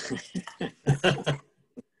 A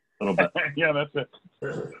little bit. Yeah, that's it.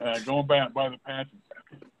 Going back by the patches.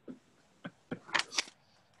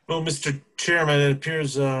 Well, Mr. Chairman, it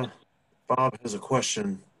appears Bob has a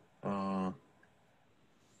question. How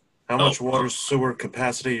much water sewer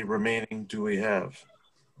capacity remaining do we have?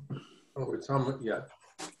 Oh, it's how much? Yeah.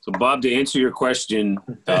 So, Bob, to answer your question,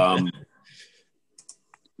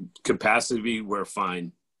 capacity, we're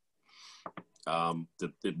fine.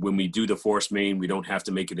 when we do the force main, we don't have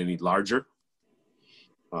to make it any larger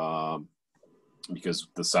because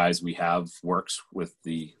the size we have works with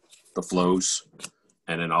the flows.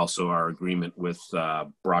 And then also our agreement with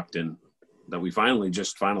Brockton that we finally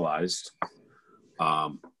just finalized.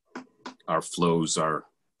 Our flows are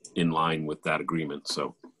in line with that agreement.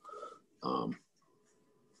 So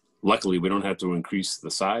luckily we don't have to increase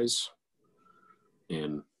the size,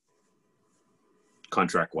 and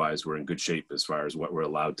contract wise, we're in good shape as far as what we're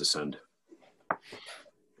allowed to send.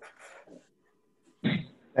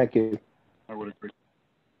 Thank you. I would agree.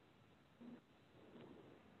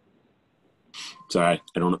 Sorry,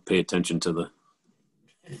 I don't pay attention to the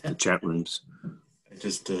chat rooms. I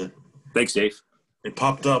just Thanks, Dave. it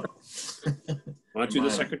popped up. Aren't you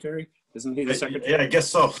the secretary? Isn't he the secretary? Yeah, I guess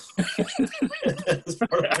so.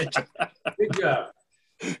 Good job.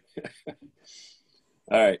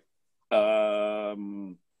 All right.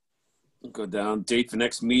 Go down. Date for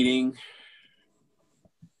next meeting.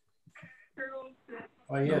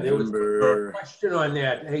 Oh, yeah, there was a November. question on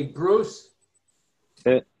that. Hey, Bruce?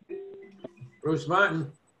 Bruce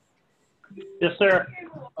Martin? Yes, sir.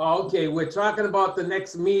 Oh, okay, we're talking about the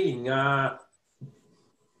next meeting.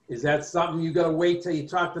 Is that something you gotta wait till you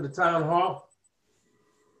talk to the town hall?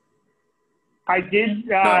 I did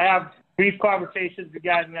have brief conversations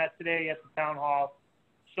regarding that today at the town hall.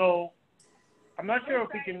 So I'm not sure if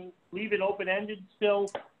we can leave it open-ended still,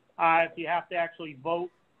 if you have to actually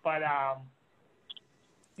vote, but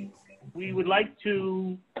we would like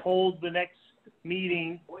to hold the next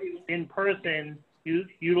meeting in person,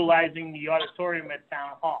 utilizing the auditorium at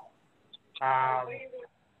town hall.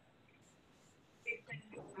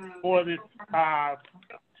 For this,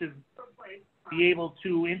 to be able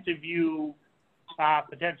to interview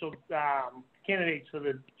potential candidates for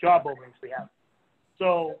the job openings we have.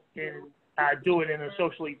 So, and do it in a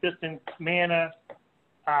socially distant manner.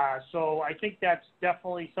 So I think that's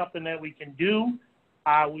definitely something that we can do.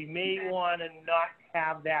 We may want to not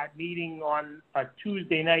have that meeting on a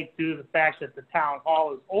Tuesday night due to the fact that the town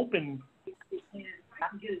hall is open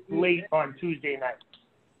late on Tuesday night.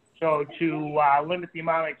 So to limit the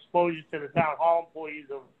amount of exposure to the town hall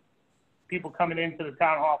employees of people coming into the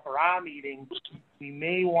town hall for our meeting, we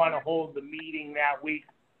may want to hold the meeting that week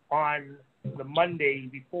on the Monday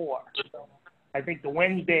before. I think the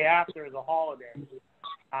Wednesday after is a holiday.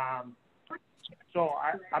 So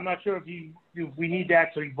I'm not sure if we need to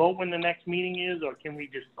actually vote when the next meeting is, or can we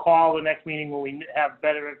just call the next meeting when we have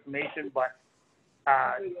better information? But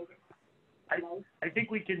I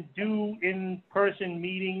think we can do in-person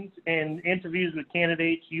meetings and interviews with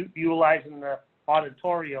candidates utilizing the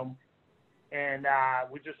auditorium, and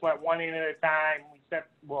we just let one in at a time.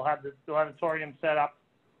 We'll have the auditorium set up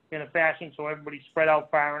in a fashion so everybody's spread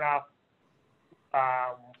out far enough.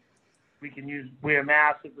 We can wear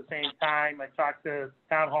masks at the same time. I talked to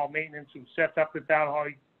town hall maintenance who sets up the town hall.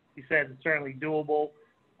 He said it's certainly doable.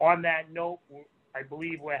 On that note, I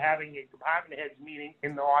believe we're having a department heads meeting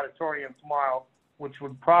in the auditorium tomorrow, which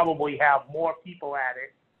would probably have more people at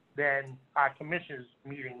it than our commissioners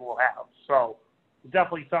meeting will have. So it's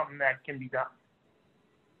definitely something that can be done.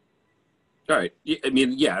 All right. I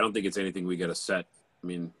mean, yeah, I don't think it's anything we got to set. I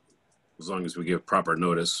mean, as long as we give proper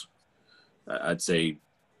notice, I'd say,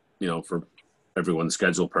 for everyone's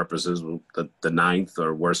schedule purposes, the 9th,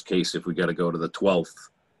 or worst case, if we got to go to the 12th,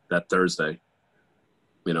 that Thursday,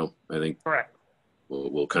 I think correct.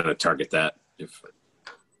 We'll kind of target that. If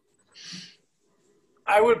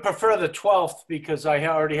I would prefer the 12th because I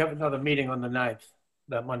already have another meeting on the 9th,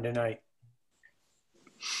 that Monday night.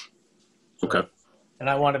 Okay. And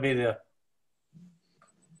I want to be there.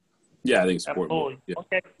 Yeah, I think it's important. Absolutely. Yeah,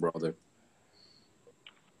 okay. we're all there.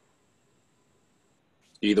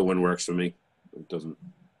 Either one works for me. It doesn't.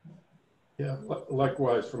 Yeah,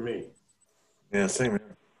 likewise for me. Yeah, same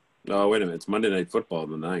here. Oh, wait a minute. It's Monday Night Football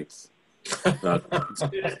on the 9th.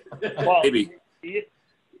 Well, Maybe.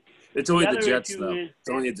 It's only the Jets, though. It's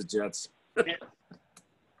only the Jets.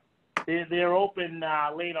 They're open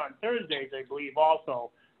late on Thursdays, I believe,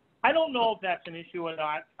 also. I don't know if that's an issue or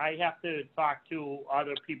not. I have to talk to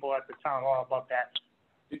other people at the town hall about that.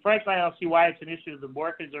 Frankly, I don't see why it's an issue. The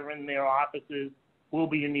workers are in their offices. We'll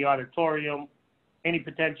be in the auditorium. Any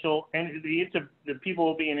potential, and the people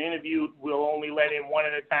will be interviewed. We'll only let in one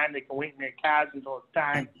at a time. They can wait in their cars until it's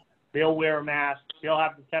time. They'll wear a mask. They'll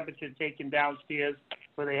have the temperature taken downstairs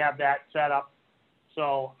where they have that set up.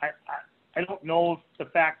 So I don't know if the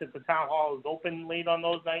fact that the town hall is open late on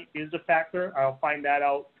those nights is a factor. I'll find that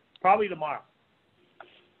out probably tomorrow.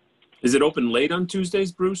 Is it open late on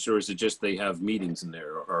Tuesdays, Bruce, or is it just they have meetings in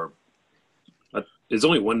there? Or there's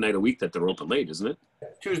only one night a week that they're open late, isn't it?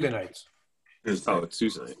 Tuesday nights. Oh, it's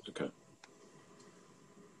Tuesday night. Okay.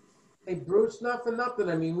 Hey, Bruce, not for nothing.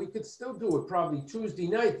 I mean, we could still do it probably Tuesday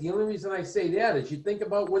night. The only reason I say that is you think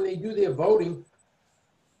about when they do their voting.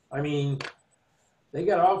 I mean, they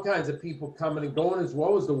got all kinds of people coming and going as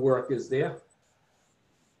well as the workers there.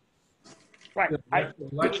 Right. It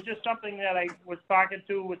was just something that I was talking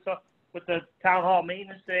to with the town hall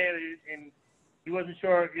maintenance there, and he wasn't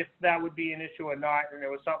sure if that would be an issue or not, and it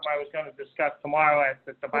was something I was going to discuss tomorrow at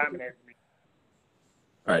the department head meeting.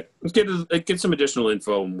 All right, let's get some additional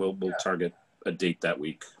info, and we'll target a date that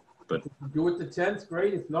week. But do it the 10th,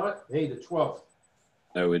 great. If not, hey, the 12th.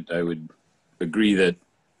 I would agree that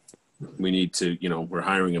we need to, we're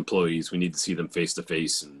hiring employees. We need to see them face to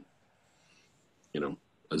face, and a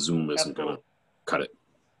Zoom isn't going to cut it.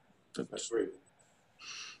 That's great.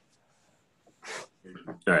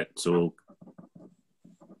 All right, so we'll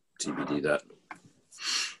TBD that.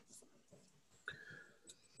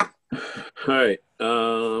 All right.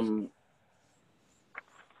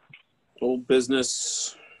 Old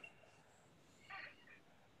business.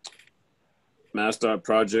 MassDOT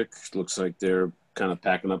project looks like they're kind of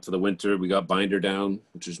packing up for the winter. We got binder down,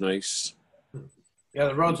 which is nice. Yeah,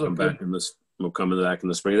 the roads look good. We'll come back in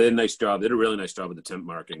the spring. They did a nice job. They did a really nice job with the temp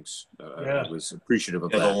markings. Yeah. I was appreciative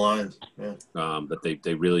of the that. lines. Yeah. But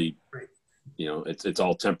they really, it's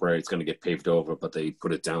all temporary. It's going to get paved over, but they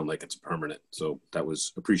put it down like it's permanent. So that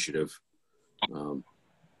was appreciative. And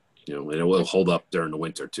it will hold up during the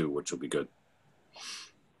winter too, which will be good.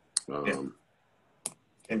 Came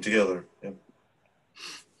together. Yeah.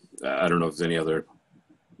 I don't know if there's any other.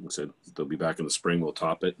 Like I said, they'll be back in the spring. We'll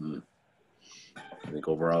top it, and I think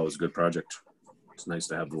overall it was a good project. It's nice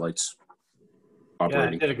to have the lights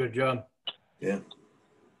operating. Yeah, did a good job. Yeah.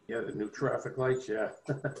 Yeah, the new traffic lights. Yeah.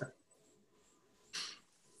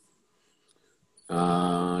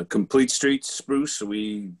 Complete streets, Bruce. Do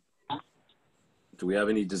we have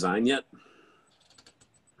any design yet?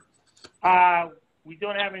 We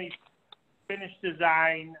don't have any finished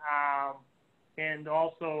design. And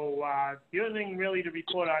also, the other thing really to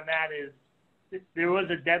report on that is there was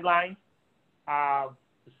a deadline,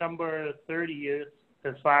 December 30th,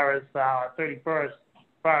 as far as 31st, as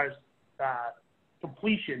far as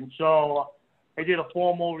completion. So I did a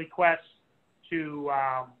formal request to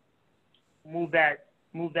move that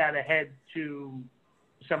ahead to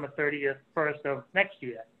December 30th, 1st of next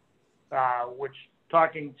year, which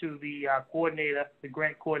talking to the coordinator, the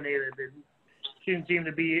grant coordinator, there shouldn't seem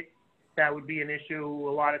to be that would be an issue.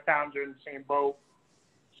 A lot of towns are in the same boat.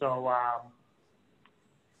 So,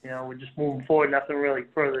 we're just moving forward. Nothing really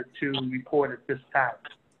further to report at this time.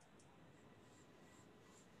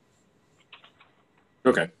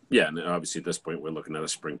 Okay. Yeah, and obviously at this point we're looking at a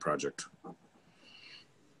spring project.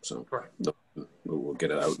 So we'll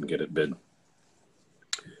get it out and get it bid.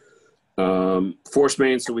 Force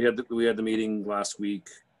main. So we had the meeting last week.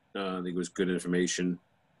 I think it was good information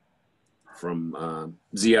from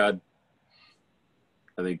Ziad.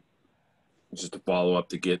 I think just a follow up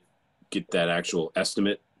to get that actual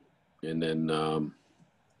estimate, and then I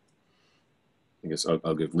guess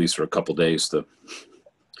I'll give Lisa a couple days to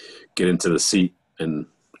get into the seat and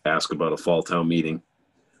ask about a fall town meeting.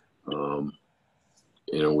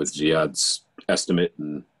 With Ziad's estimate,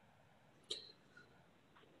 and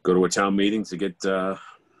go to a town meeting to get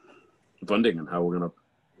funding and how we're going to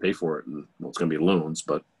pay for it. And well, it's going to be loans,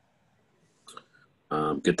 but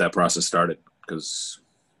get that process started, because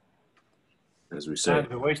as we said,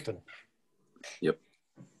 Time wasted. Yep.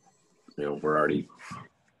 We're already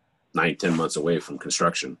 9-10 months away from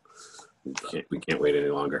construction. We can't wait any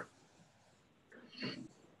longer.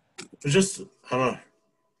 Just, I don't know.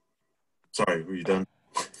 Sorry, were you done?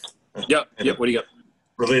 Yep. What do you got?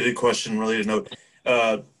 Related question, related note.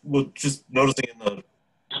 Well, just noticing in the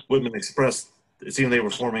Whitman Express, it seemed they were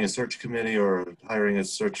forming a search committee or hiring a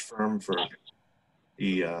search firm for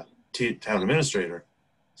the town administrator.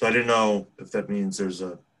 So I didn't know if that means there's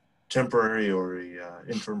a temporary or a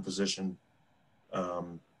interim position. But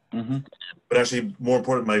actually, more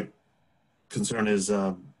important, my concern is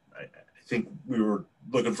I think we were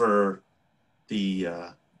looking for the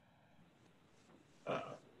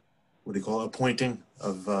what do you call it? Appointing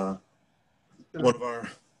of one of our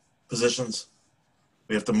positions.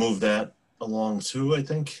 We have to move that along too, I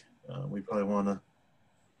think. We probably want to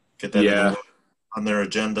get that on their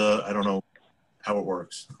agenda. I don't know how it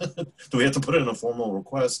works. Do we have to put in a formal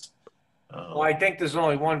request? Well, I think there's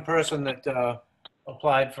only one person that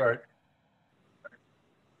applied for it.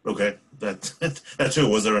 Okay, that too.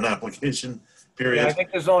 Was there an application period? Yeah, I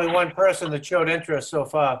think there's only one person that showed interest so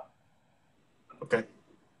far. Okay.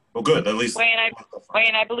 Well, good. At least.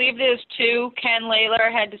 Wayne, I believe there's two. Ken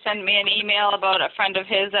Layler had to send me an email about a friend of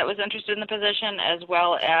his that was interested in the position, as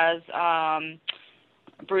well as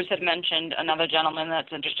Bruce had mentioned another gentleman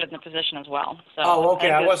that's interested in the position as well. So. Oh,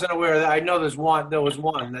 okay. I wasn't aware of that. I know there was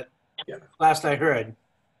one that Yeah. last I heard.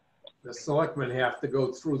 The selectmen have to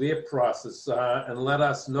go through their process and let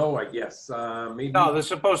us know, I guess. Maybe. No, there's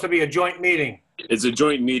supposed to be a joint meeting. It's a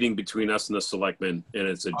joint meeting between us and the selectmen, and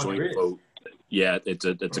it's a Oh, joint there is? vote. Yeah, it's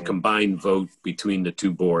a combined vote between the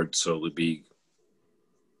two boards, so it would be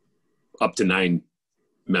up to nine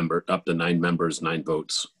members, 9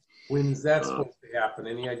 votes. When's that supposed to happen?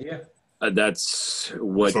 Any idea? That's That's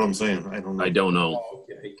what I'm saying. I don't know. Oh,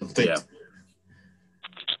 okay. I think Yeah.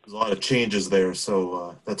 there's a lot of changes there,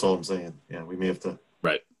 so that's all I'm saying. Yeah, we may have to.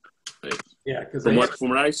 Right. Yeah, because From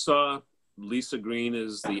what I saw, Lisa Green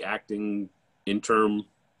is the acting interim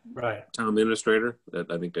Right. town administrator.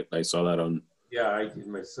 I think that I saw that on yeah, I did the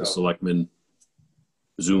myself. selectmen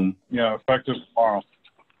Zoom. Yeah, effective tomorrow.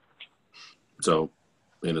 So,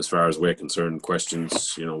 and as far as we're concerned,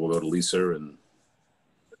 questions, we'll go to Lisa and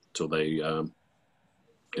until they,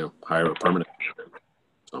 hire a permanent.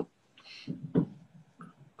 So.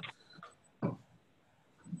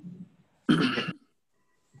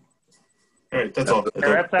 All right, that's all.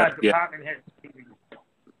 That's our Yeah. department head meeting.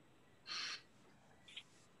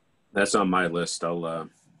 That's on my list. I'll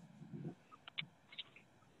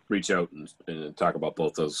reach out and talk about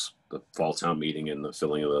both those, the fall town meeting and the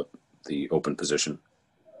filling of the open position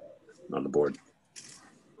on the board.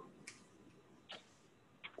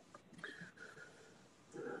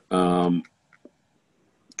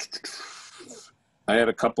 I had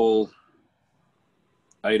a couple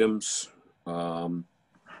items.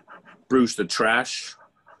 Bruce, the trash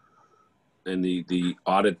and the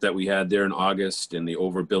audit that we had there in August and the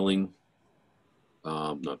overbilling,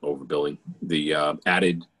 not overbilling, the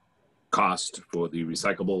added cost for the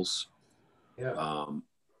recyclables. Yeah.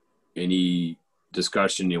 Any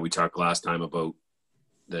discussion, we talked last time about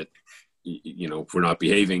that, if we're not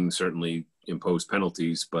behaving, certainly impose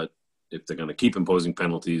penalties, but if they're going to keep imposing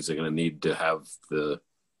penalties, they're going to need to have the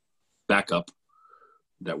backup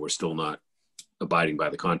that we're still not abiding by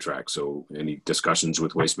the contract. So any discussions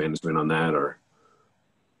with Waste Management on that or?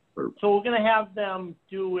 So we're gonna have them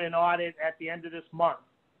do an audit at the end of this month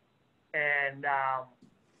and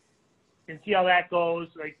see how that goes.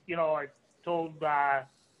 Like, I told my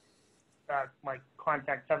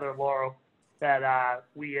contact Heather Laurel that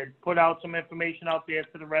we had put out some information out there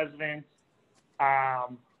to the residents,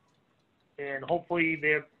 and hopefully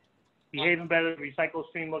they're behaving better. The recycle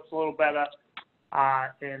stream looks a little better.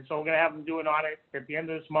 And so we're going to have them do an audit at the end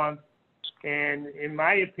of this month. And in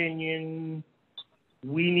my opinion,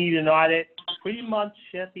 we need an audit pretty much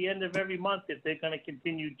at the end of every month if they're going to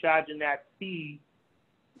continue charging that fee,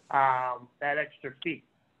 that extra fee.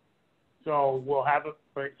 So we'll have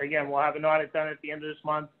an audit done at the end of this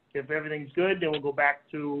month. If everything's good, then we'll go back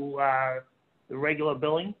to the regular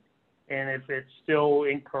billing. And if it's still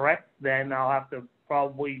incorrect, then I'll have to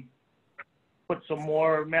probably put some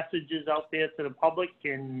more messages out there to the public,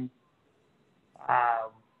 and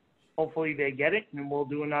hopefully they get it, and we'll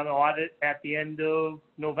do another audit at the end of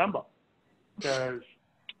November. Because,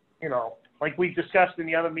 like we discussed in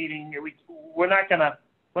the other meeting, we're not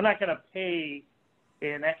gonna pay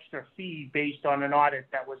an extra fee based on an audit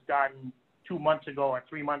that was done 2 months ago or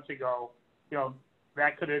 3 months ago.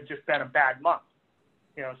 That could have just been a bad month.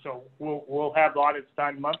 So we'll have audits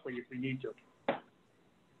done monthly if we need to.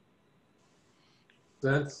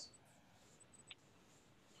 Sense?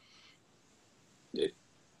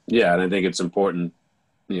 Yeah, and I think it's important,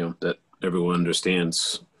 that everyone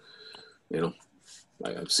understands,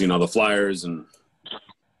 I've seen all the flyers and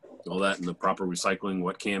all that and the proper recycling,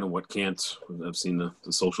 what can and what can't. I've seen the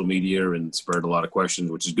social media and spurred a lot of questions,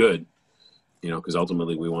 which is good, because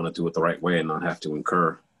ultimately we want to do it the right way and not have to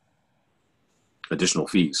incur additional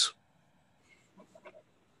fees.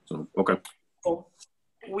 So, okay. Well,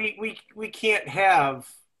 we can't have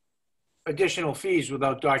additional fees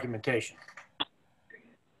without documentation.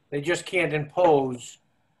 They just can't impose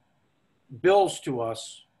bills to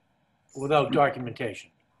us without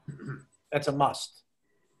documentation. That's a must.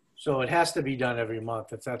 So it has to be done every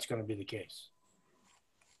month if that's going to be the case.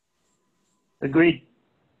 Agreed.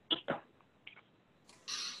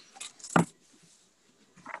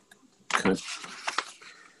 Okay.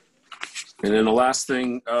 And then the last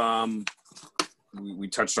thing, we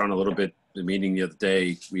touched on a little bit the meeting the other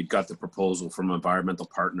day. We got the proposal from environmental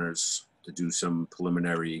partners to do some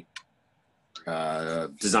preliminary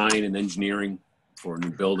design and engineering for a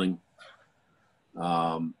new building.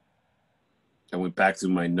 I went back through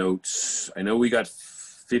my notes. I know we got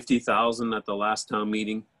 $50,000 at the last town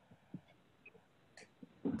meeting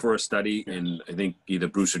for a study, and I think either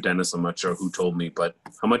Bruce or Dennis, I'm not sure who told me, but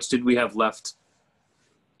how much did we have left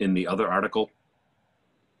in the other article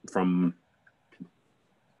from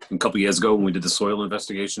a couple years ago when we did the soil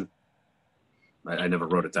investigation? I never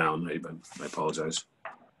wrote it down. I apologize.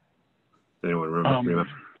 Does anyone remember?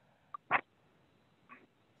 If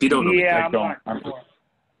you don't know, Yeah, I don't. I'm not sure.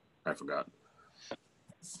 I forgot.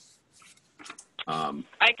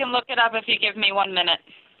 I can look it up if you give me 1 minute.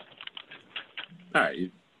 All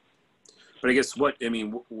right. But I guess what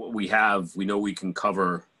we have, we know we can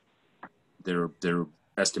cover their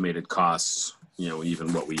estimated costs,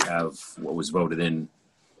 even what we have, what was voted in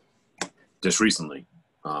just recently.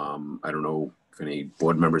 I don't know if any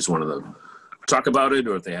board members wanted to talk about it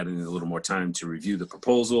or if they had a little more time to review the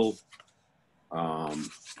proposal. I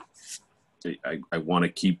want to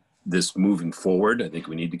keep this moving forward. I think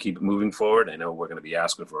we need to keep it moving forward. I know we're going to be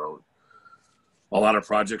asking for a lot of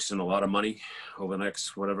projects and a lot of money over the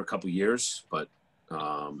next couple of years, but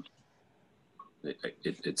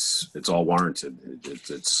it's all warranted.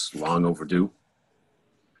 It's long overdue.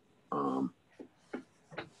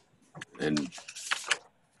 And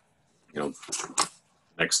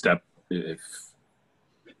next step, if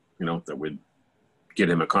that would get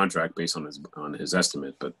him a contract based on his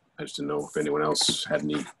estimate. But I just didn't know if anyone else had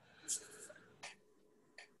any.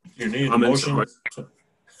 You need a motion.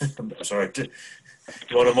 I'm sorry.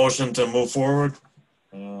 You want a motion to move forward?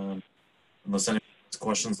 Unless anyone has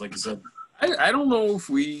questions, like you said. I don't know if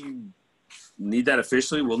we need that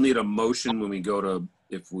officially. We'll need a motion when we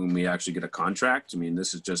actually get a contract. I mean,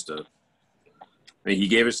 this is just he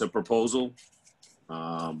gave us a proposal.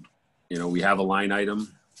 We have a line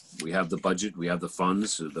item. We have the budget. We have the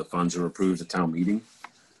funds. The funds are approved at town meeting.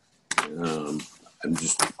 I'm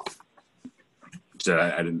just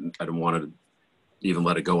I didn't want to even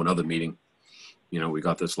let it go another meeting. We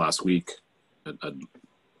got this last week. I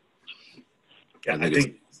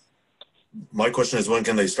think my question is, when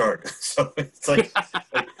can they start? So it's like,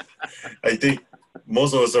 I think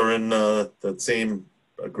most of us are in the same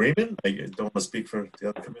agreement. I don't want to speak for the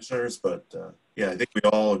other commissioners, but I think we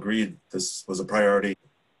all agreed this was a priority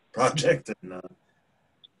project. And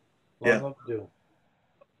Long overdue.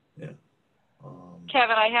 Yeah.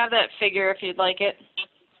 Kevin, I have that figure if you'd like it.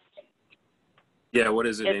 Yeah, what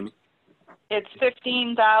is it, Amy? It's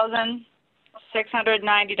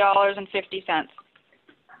 $15,690.50.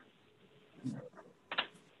 All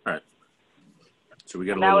right. So we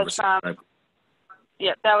got a That little was over.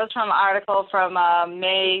 Yep, that was from article from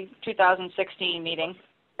May 2016 meeting.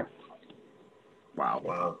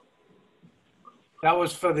 Wow. That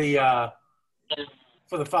was for the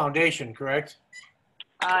foundation, correct?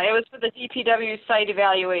 It was for the DPW site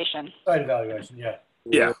evaluation. Site evaluation, yeah.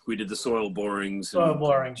 Yeah, we did the soil borings. Soil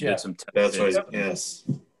borings, yeah. Did some That's testing. right. Yes.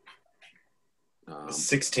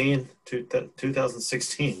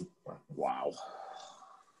 2016. Wow.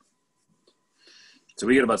 So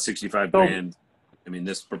we get about 65 grand. I mean,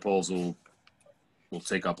 this proposal will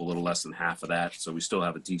take up a little less than half of that. So we still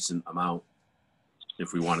have a decent amount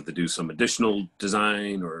if we wanted to do some additional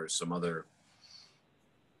design or some other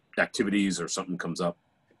activities or something comes up.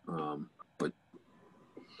 But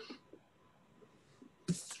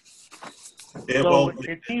yeah, So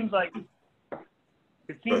it seems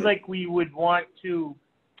like we would want to,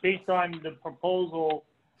 based on the proposal,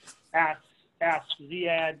 ask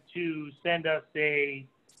Ziad to send us a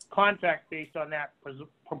contract based on that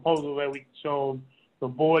proposal so the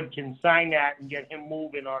board can sign that and get him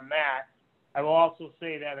moving on that. I will also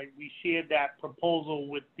say that we shared that proposal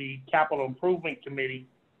with the Capital Improvement Committee,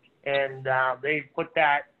 and they put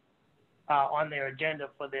that on their agenda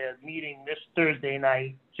for their meeting this Thursday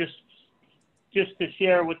night, just to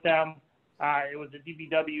share with them. It was a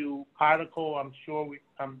DPW article. I'm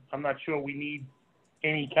not sure we need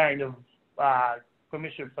any kind of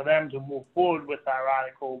permission for them to move forward with our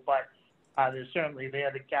article, but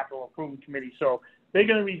they're the Capital Improvement Committee. So they're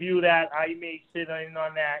going to review that. I may sit in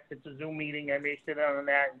on that. It's a Zoom meeting. I may sit in on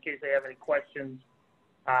that in case they have any questions.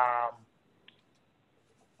 But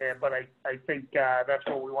I think that's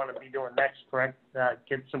what we want to be doing next, correct?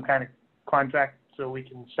 Get some kind of contract so we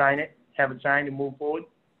can sign it, have it signed, and move forward.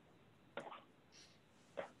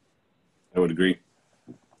 I would agree.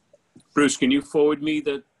 Bruce, can you forward me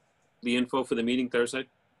the info for the meeting Thursday,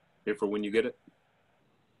 for when you get it?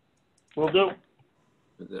 Will do.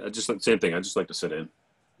 Same thing. I just like to sit in.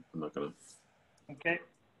 I'm not gonna. Okay.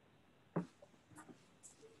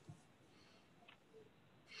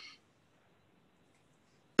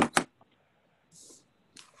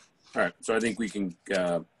 All right. So I think we can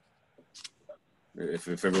if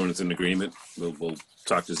everyone is in agreement, we'll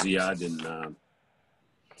talk to Ziad and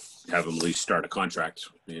have him at least start a contract,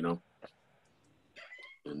 you know,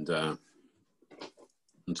 and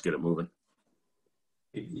let's get it moving.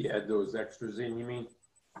 You add those extras in, you mean?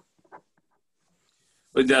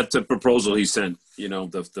 But that's a proposal he sent, you know,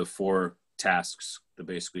 the 4 tasks to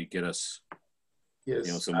basically get us, Yes.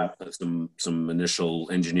 you know, some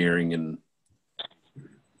initial engineering and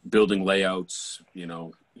building layouts. You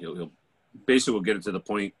know, he'll basically we'll get it to the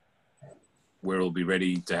point where we'll be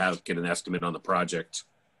ready to get an estimate on the project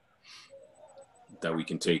that we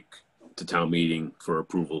can take to town meeting for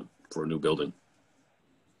approval for a new building.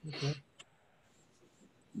 Okay.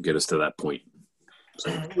 Get us to that point.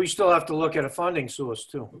 So, We still have to look at a funding source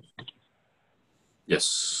too.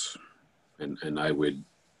 yes, and I would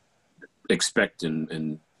expect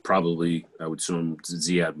and probably I would assume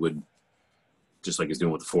Ziad would, just like he's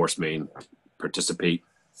doing with the force main, participate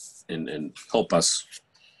and help us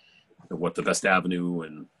in what the best avenue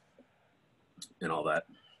and all that.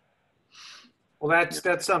 Well,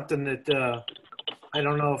 that's something that I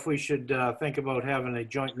don't know if we should think about having a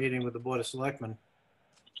joint meeting with the Board of Selectmen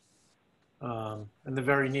in the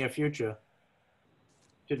very near future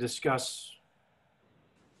to discuss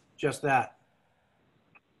just that.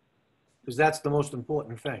 Because that's the most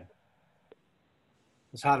important thing.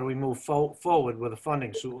 Is how do we move forward with the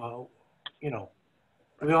funding? So, you know,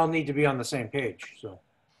 we all need to be on the same page. So,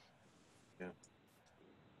 Yeah.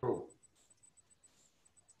 Cool.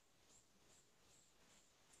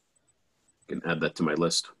 Can add that to my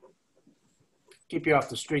list. keep you off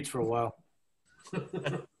the streets for a while.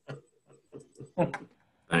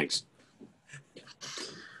 Thanks.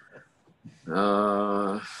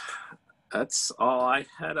 That's all I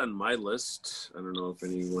had on my list. I don't know if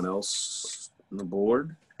anyone else on the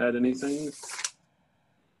board had anything.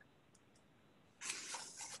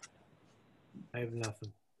 I have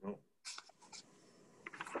nothing.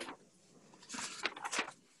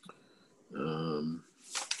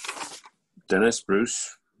 Dennis,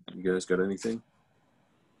 Bruce, you guys got anything?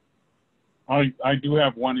 I do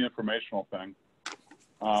have one informational thing.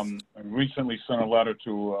 I recently sent a letter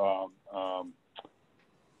to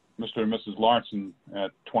Mr. and Mrs. Larson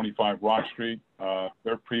at 25 Rock Street.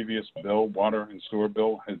 Their previous bill, water and sewer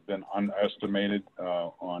bill, has been underestimated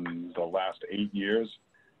on the last 8 years,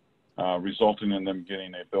 resulting in them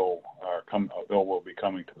getting a bill. A bill will be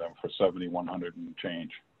coming to them for $7,100 and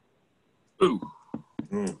change. Ooh.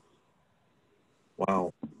 Mm.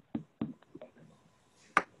 Wow.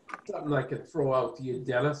 Something I could throw out to you,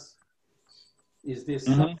 Dennis. Is there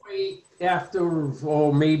some way after,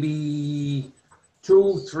 or maybe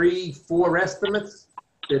 2, 3, 4 estimates,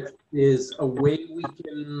 that is a way we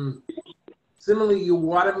can, similarly your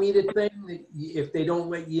water meter thing, that if they don't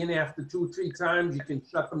let you in after 2 or 3 times, you can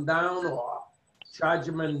shut them down or charge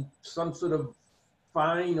them in some sort of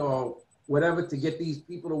fine or whatever to get these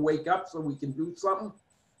people to wake up so we can do something?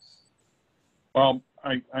 Well,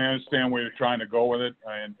 I understand where you're trying to go with it,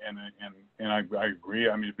 and I agree.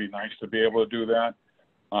 I mean, it'd be nice to be able to do that.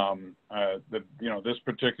 This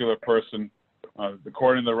particular person,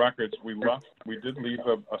 according to the records, we did leave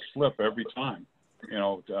a slip every time.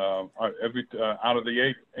 Out of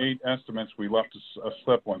the eight estimates, we left a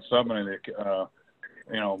slip on 7,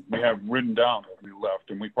 and we have written down that we left,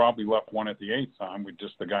 and we probably left one at the 8th time.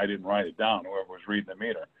 The guy didn't write it down, whoever was reading the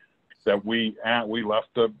meter. That we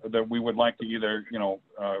left that we would like to either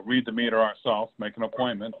read the meter ourselves, make an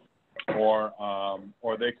appointment, or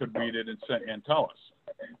they could read it and tell us,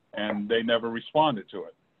 and they never responded to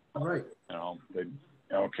it. All right.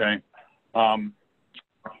 Okay.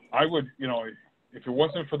 I would, if it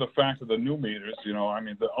wasn't for the fact of the new meters,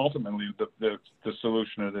 ultimately the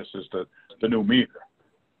solution to this is the new meter.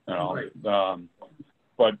 Right.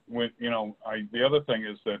 But when the other thing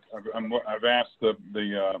is that I've asked the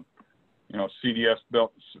CDS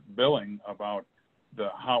billing about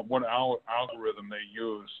what algorithm they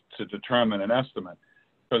use to determine an estimate,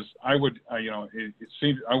 because I would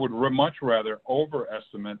much rather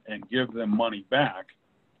overestimate and give them money back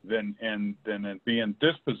than be in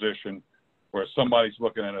this position where somebody's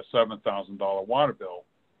looking at a $7,000 water bill,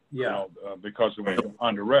 because it was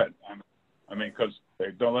underread. I mean, because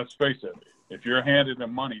let's face it, if you're handing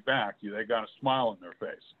them money back, they got a smile on their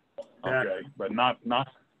face, okay, but not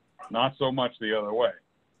so much the other way.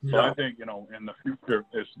 So I think, in the future,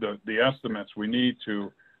 it's the estimates we need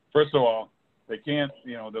to, first of all, they can't,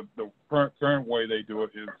 the current way they do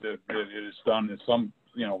it is that it is done is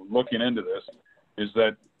looking into this, is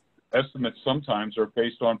that estimates sometimes are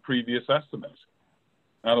based on previous estimates.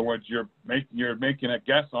 In other words, you're making a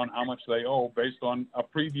guess on how much they owe based on a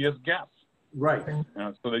previous guess. Right.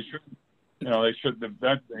 So they you know, they should,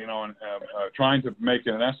 that, you know, trying to make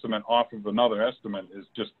an estimate off of another estimate is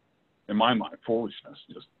just, in my mind, foolishness.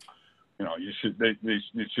 Just, you know, it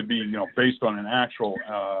should be, you know, based on an actual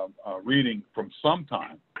reading from some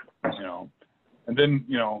time, you know. And then,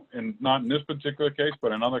 you know, and not in this particular case,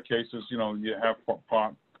 but in other cases, you know, you have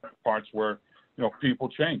parts where, you know, people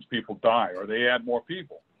change, people die, or they add more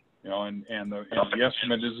people, you know, and the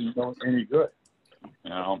estimate isn't any good, you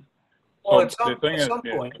know. Well, So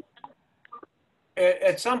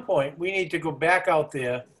at some point, we need to go back out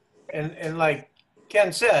there, and like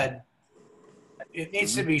Ken said, it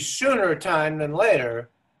needs to be sooner time than later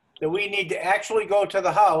that we need to actually go to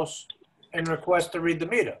the house and request to read the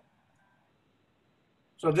meter.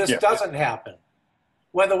 So this doesn't happen.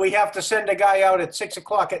 Whether we have to send a guy out at 6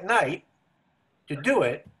 o'clock at night to do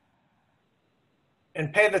it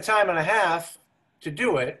and pay the time and a half to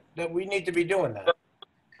do it, that we need to be doing that.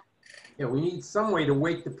 Yeah, we need some way to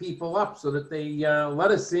wake the people up so that they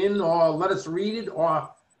let us in or let us read it, or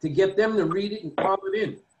to get them to read it and call it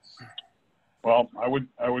in. Well, I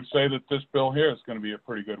would say that this bill here is going to be a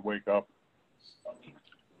pretty good wake up.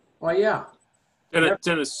 Well, yeah.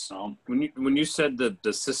 Dennis, when you said that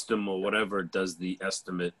the system or whatever does the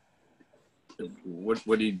estimate, what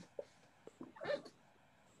do you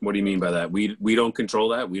mean by that? We don't control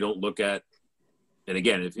that. We don't look at. And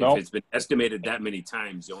again, if it's been estimated that many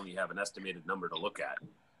times, you only have an estimated number to look at.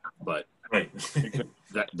 But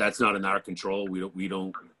that's not in our control. We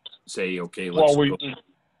don't say, okay, let's go.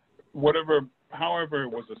 However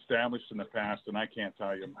it was established in the past, and I can't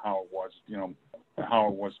tell you how it was, you know,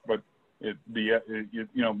 but you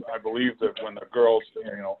know, I believe that when the girls,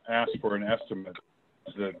 you know, ask for an estimate,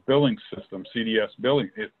 the billing system, CDS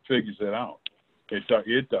billing, it figures it out. It does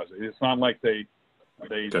it. It's not like they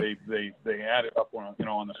add it up on, you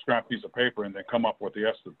know, on the scrap piece of paper and they come up with the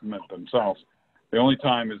estimate themselves. The only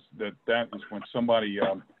time is that is when somebody,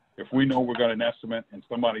 if we know we've got an estimate and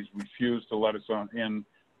somebody's refused to let us in,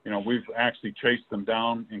 you know, we've actually chased them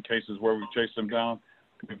down. In cases where we've chased them down,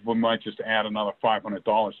 we might just add another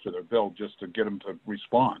 $500 to their bill just to get them to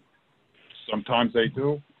respond. Sometimes they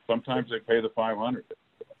do. Sometimes they pay the $500.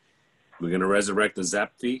 We're going to resurrect the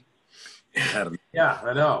ZAP fee? Yeah,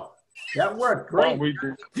 I know. That worked great. Well, we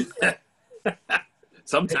did.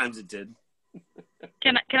 Sometimes it did.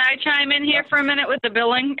 Can I chime in here for a minute with the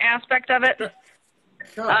billing aspect of it?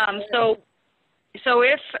 Sure. So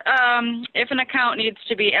if an account needs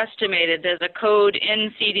to be estimated, there's a code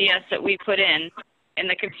in CDS that we put in, and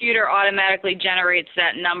the computer automatically generates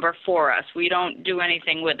that number for us. We don't do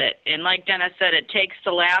anything with it. And like Dennis said, it takes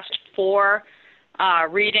the last 4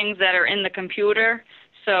 readings that are in the computer.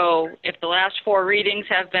 So if the last 4 readings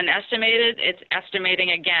have been estimated, it's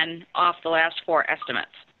estimating again off the last 4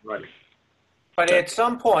 estimates. Right. But at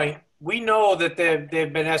some point, we know that they've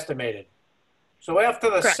been estimated. So after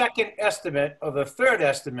the Correct. second estimate or the third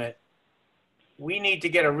estimate, we need to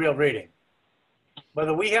get a real reading.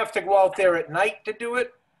 Whether we have to go out there at night to do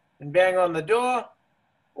it and bang on the door,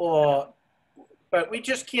 but we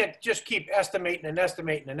just can't just keep estimating and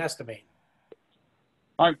estimating and estimating.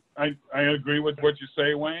 I agree with what you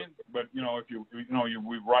say, Wayne. But you know,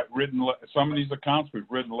 we've written some of these accounts. We've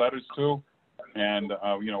written letters to, and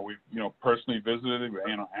you know, we've personally visited.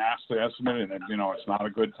 Asked to estimate it, and it's not a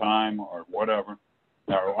good time or whatever.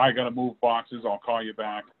 Or I got to move boxes. I'll call you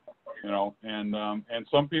back. And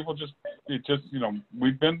some people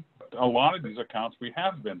we've been a lot of these accounts we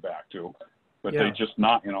have been back to, but they just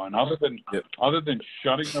not. And other than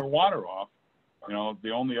shutting their water off. The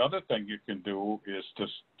only other thing you can do is to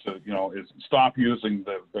stop using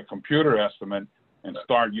the computer estimate and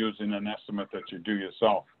start using an estimate that you do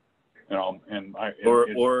yourself.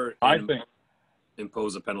 I think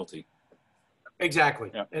impose a penalty. Exactly,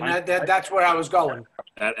 yeah, and that's where I was going.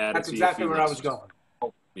 That's exactly where I was going.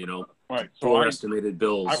 Right. So four estimated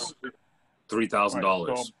bills,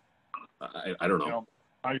 $3,000. I don't know.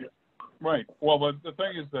 Right. Well, but the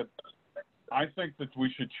thing is that I think that we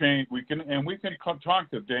should change. We can talk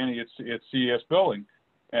to Danny at CES Billing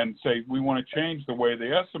and say we want to change the way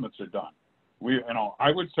the estimates are done.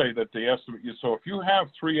 I would say that the estimate. So if you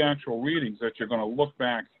have 3 actual readings that you're going to look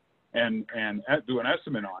back and do an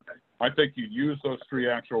estimate on, I think you'd use those 3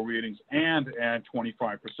 actual readings and add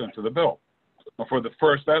 25% to the bill for the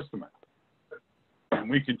first estimate. And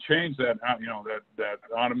we can change that. That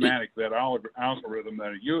automatic algorithm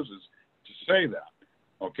that it uses to say that.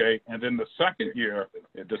 Okay, and then the second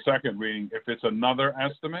reading, if it's another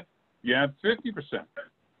estimate, you add 50%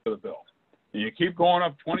 to the bill. And you keep going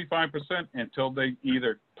up 25% until they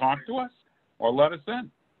either talk to us or let us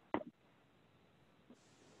in.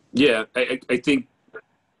 Yeah, I think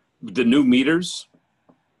the new meters,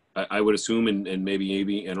 I would assume, and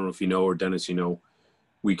maybe, I don't know if you know, or Dennis, you know,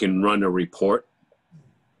 we can run a report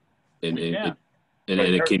and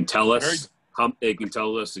it can tell us it can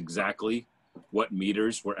tell us exactly what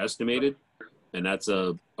meters were estimated. And that's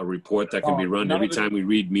a report that can be run every time we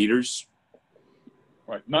read meters.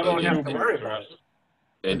 Right. None of the new meters are estimated.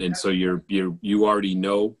 And so you already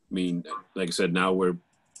know. I mean, like I said, now we're,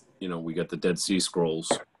 you know, we got the Dead Sea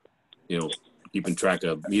Scrolls, you know, keeping track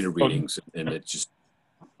of meter readings, and it's just,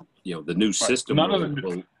 you know, the new system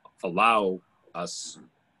will allow us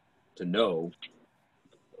to know.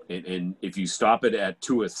 And if you stop it at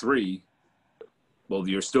 2 or 3, well,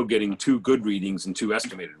 you're still getting 2 good readings and 2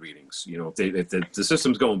 estimated readings. You know, if the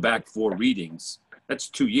system's going back 4 readings, that's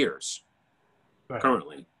 2 years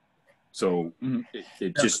currently. So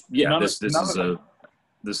it just,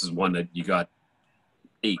 this is one that you got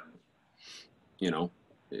 8. You know,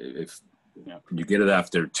 if you get it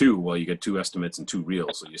after 2, well, you get 2 estimates and 2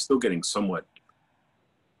 reals, so you're still getting somewhat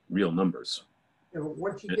real numbers. Yeah, but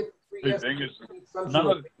once you get 3 estimates,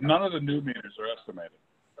 none of the new meters are estimated.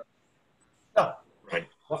 No. Right.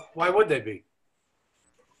 Why would they be?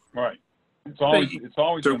 Right. It's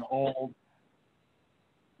always been old.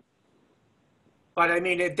 But I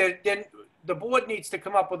mean, then the board needs to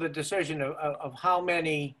come up with a decision of how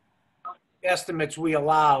many estimates we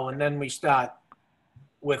allow, and then we start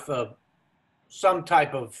with some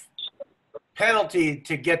type of penalty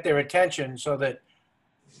to get their attention so that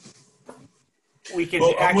we can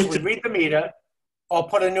actually read the meter or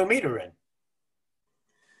put a new meter in.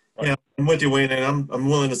 Yeah, I'm with you, Wayne, and I'm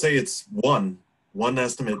willing to say it's one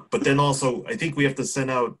estimate, but then also I think we have to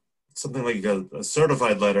send out something like a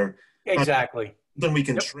certified letter. Exactly. Then we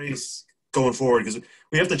can trace going forward, because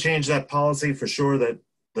we have to change that policy for sure, that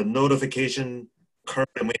the notification occurred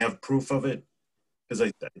and we have proof of it. Because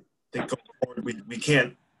I think going forward we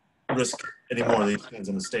can't risk any more of these kinds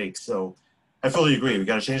of mistakes. So I fully agree. We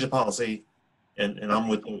got to change the policy, and I'm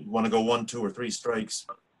with want to go 1, 2, or 3 strikes.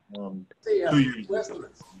 2 years.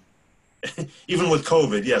 Even with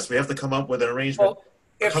COVID, yes, we have to come up with an arrangement. Well,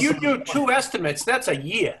 if you do 2 estimates, that's a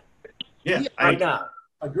year. Yeah, right now.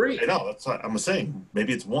 Agree. I know. That's what I'm saying.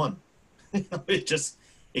 Maybe it's 1.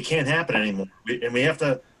 It can't happen anymore. And we have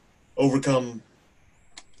to overcome.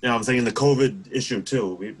 You know, I'm saying the COVID issue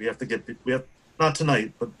too. We have not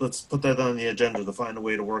tonight, but let's put that on the agenda to find a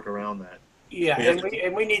way to work around that. Yeah,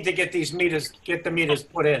 and we need to get the meters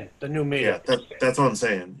put in, the new meter. Yeah, that's what I'm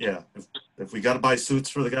saying. Yeah, if we got to buy suits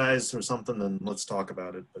for the guys or something, then let's talk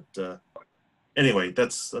about it. But anyway,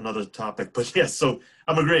 that's another topic. But yes, so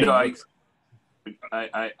I'm agreeing. You know,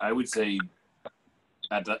 I would say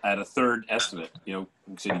at a third estimate, you know,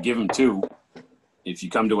 so you give them 2. If you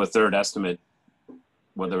come to a third estimate,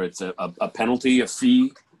 whether it's a penalty, a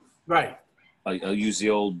fee, right? I'll use the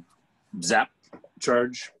old ZAP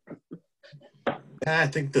charge. I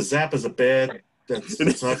think the ZAP is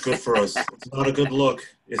that's not good for us. It's not a good look.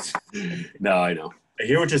 No, I know. I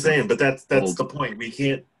hear what you're saying, but that's the point. We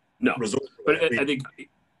can't resort to but I think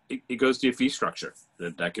it goes to your fee structure.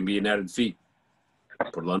 That can be an added fee.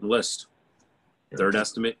 Put it on the list. Third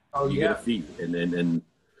estimate, you get a fee, and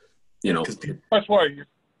you know. That's why,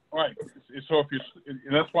 right? So if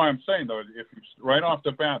that's why I'm saying though, if you right off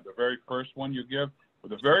the bat, the very first one you give, or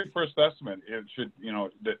the very first estimate, it should, you know,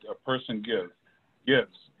 that a person it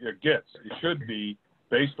should be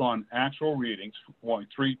based on actual readings,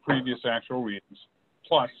 3 previous actual readings,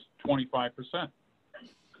 plus 25%.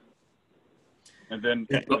 And then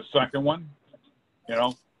the second one, you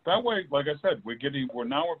know, that way, like I said, we're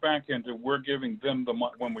back into, we're giving them the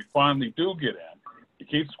money when we finally do get in. You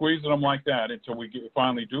keep squeezing them like that until we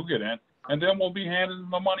finally do get in, and then we'll be handing them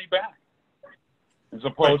the money back. As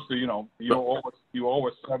opposed to, you know, you owe us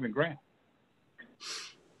 $7,000.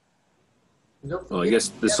 Well, I guess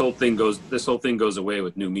this whole thing goes away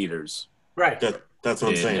with new meters. Right. That's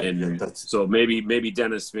what I'm saying. And so maybe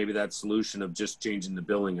Dennis, maybe that solution of just changing the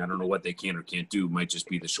billing, I don't know what they can or can't do, might just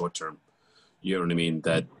be the short term. You know what I mean?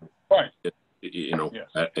 That, right. You know,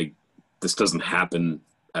 yes. This doesn't happen,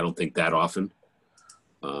 I don't think, that often.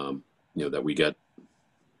 You know, that we get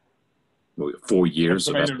 4 years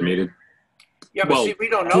of estimated. Yeah, but see, we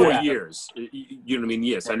don't know 4 years. You know what I mean?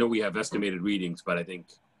 Yes, I know we have estimated readings, but I think,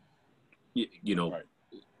 you know,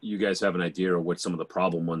 you guys have an idea of what some of the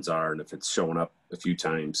problem ones are, and if it's showing up a few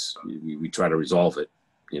times, we try to resolve it,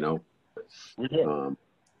 you know? We do.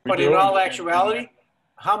 But in all actuality,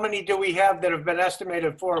 how many do we have that have been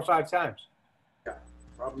estimated 4 or 5 times? Yeah,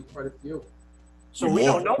 probably quite a few. So we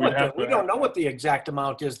don't know what the exact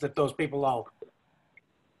amount is that those people owe.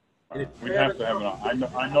 We have to have it.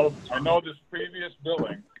 I know this previous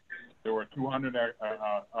billing, there were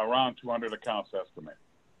around 200 accounts estimated.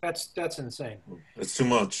 That's insane. It's too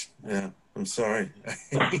much. Yeah, I'm sorry.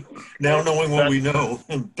 Now knowing what we know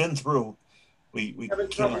and been through, we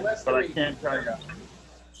can't. But I can't tell you.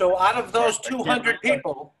 So out of those 200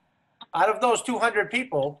 people,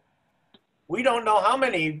 we don't know how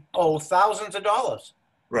many owe thousands of dollars.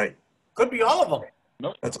 Right. Could be all of them.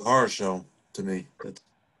 Nope. That's a horror show to me.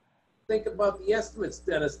 Think about the estimates,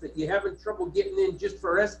 Dennis, that you're having trouble getting in just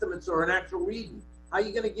for estimates or an actual reading. How are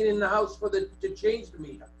you gonna get in the house to change the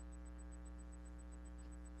meter?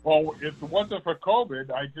 Well, if it wasn't for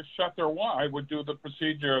COVID, I just shut their water. I would do the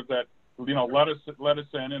procedure that, let us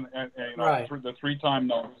in and Right. through the 3-time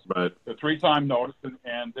notice. Right. The 3-time notice,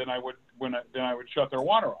 and then I would shut their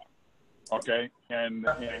water off. Okay, and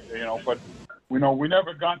but we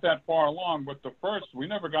never got that far along with the first. We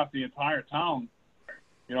never got the entire town,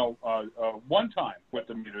 one time with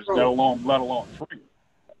the meters, let alone 3.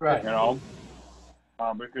 Right.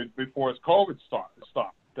 Before COVID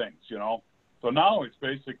stopped things. So now it's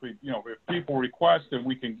basically, if people request and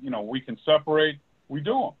we can separate, we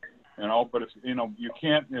do them. But if you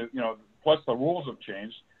can't, plus the rules have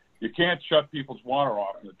changed. You can't shut people's water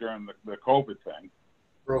off during the COVID thing.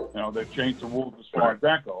 They've changed the rules as far as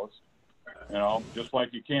that goes. Just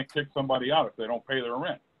like you can't kick somebody out if they don't pay their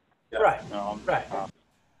rent. Right. Right.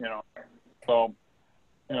 So,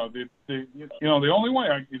 the only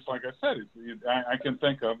way it's like I said, I can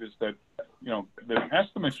think of is that, the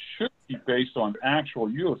estimates should be based on actual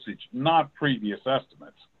usage, not previous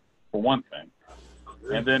estimates, for one thing.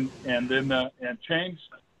 And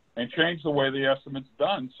change the way the estimate's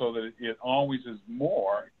done so that it always is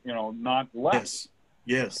more, not less.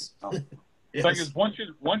 Yes. The thing is, once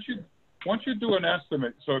you do an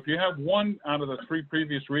estimate, so if you have one out of the 3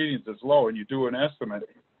 previous readings that's low, and you do an estimate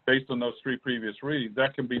based on those 3 previous readings,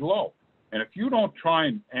 that can be low. And if you don't try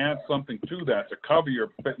and add something to that to cover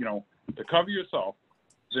yourself,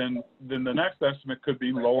 then the next estimate could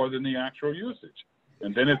be lower than the actual usage,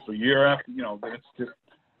 and then it's a year after, then it's just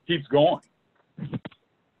keeps going.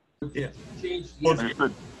 Yeah. So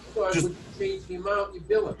I would change the amount you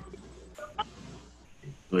bill it.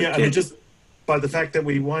 Yeah, I mean, just by the fact that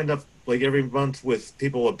we wind up like every month with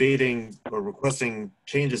people abating or requesting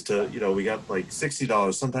changes to, we got like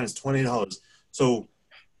 $60, sometimes $20. So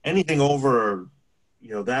anything over,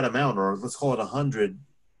 that amount, or let's call it 100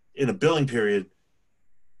 in a billing period,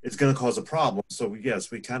 it's going to cause a problem. So yes,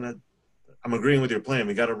 I'm agreeing with your plan.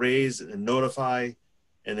 We got to raise and notify,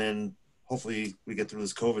 and then hopefully we get through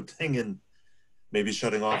this COVID thing and maybe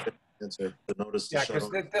shutting off the notice. Yeah, because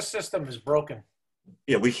this system is broken.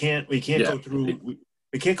 Yeah, we can't go through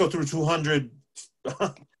we can't go through 200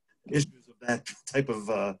 issues of that type of.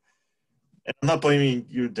 And I'm not blaming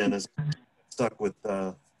you, Dennis. Stuck with.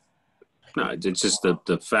 No, it's just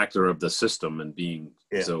the factor of the system and being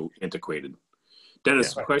so antiquated.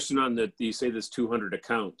 Dennis, question on that. You say there's 200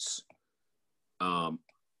 accounts.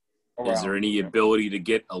 Is there any ability to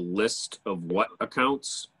get a list of what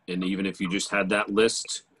accounts? And even if you just had that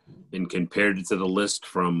list and compared it to the list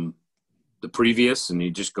from the previous, and you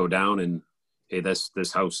just go down and, hey, this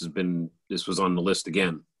house this was on the list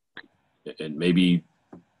again, and maybe,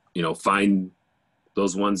 find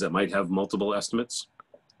those ones that might have multiple estimates,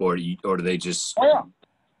 or do they just?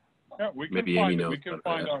 We can maybe find Amy it. We knows can about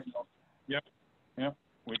find that. out.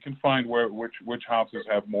 We can find which houses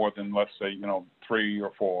have more than, let's say, 3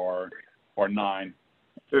 or 4 or 9.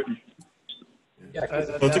 Well,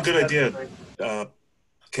 it's a good idea,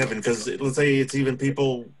 Kevin, because let's say it's even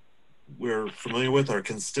people we're familiar with, our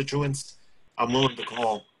constituents. I'm willing to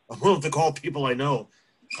call people I know.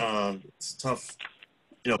 It's tough,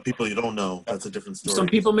 people you don't know. That's a different story. Some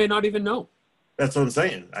people may not even know. That's what I'm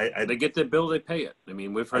saying. They get their bill, they pay it. I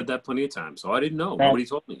mean, we've heard that plenty of times. So I didn't know. Nobody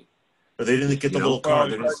told me. Or they didn't get the little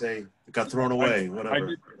card. They didn't say it got thrown away.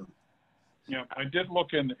 Whatever. I did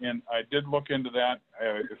look into that.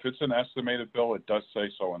 If it's an estimated bill, it does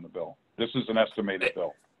say so in the bill. This is an estimated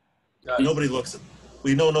bill. Nobody looks at.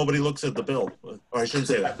 We know nobody looks at the bill. Or I shouldn't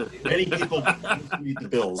say that. Many people read the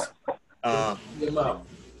bills.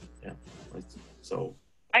 So.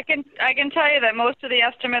 I can tell you that most of the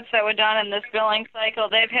estimates that were done in this billing cycle,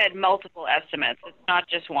 they've had multiple estimates. It's not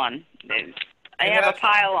just one. I have a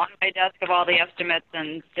pile on my desk of all the estimates,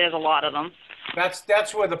 and there's a lot of them.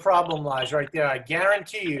 That's where the problem lies, right there. I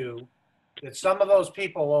guarantee you that some of those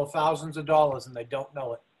people owe thousands of dollars and they don't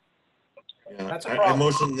know it. Yeah, that's a problem. I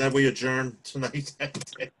motion that we adjourn tonight.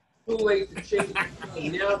 Too late to change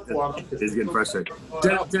now for them. He's getting frustrated.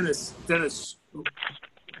 Dennis,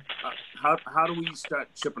 how do we start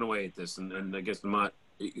chipping away at this? And I guess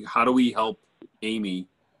how do we help Amy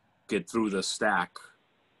get through the stack?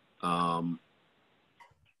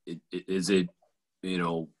 Is it you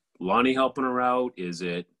know, Lonnie helping her out? Is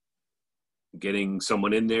it getting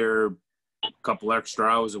someone in there a couple extra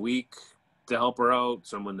hours a week to help her out?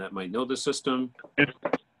 Someone that might know the system?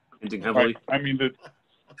 Hinting heavily. I mean,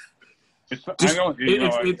 Just, I don't,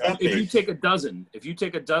 if you take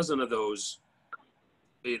a dozen of those,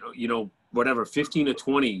 you know, whatever, 15 to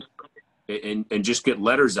 20, and just get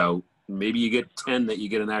letters out, maybe you get 10 that you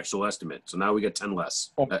get an actual estimate. So now we get 10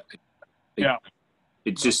 less. Yeah.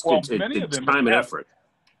 It's just, well, it's time and effort.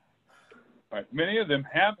 Right. Many of them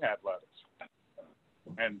have had letters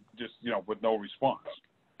and just, you know, with no response.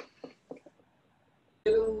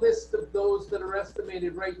 Get a list of those that are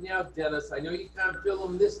estimated right now, Dennis. I know you can't fill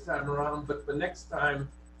them this time around, but for next time,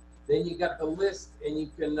 then you got the list and you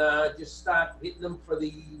can just start hitting them for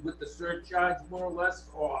with the surcharge more or less,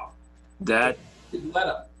 or that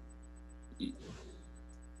letter.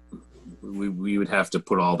 We would have to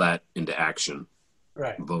put all that into action,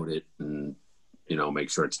 Right. Vote it, and, you know, make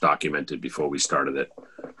sure it's documented before we started it.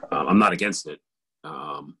 I'm not against it.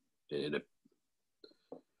 And it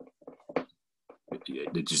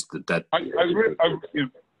just that.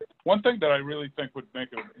 One thing that I really think would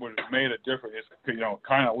have made it different is, you know,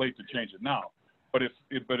 kind of late to change it now. But if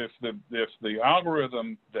the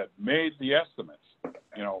algorithm that made the estimates,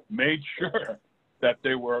 you know, made sure that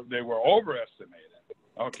they were overestimated,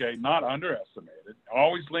 okay, not underestimated,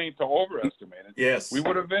 always leaned to overestimated. Yes. We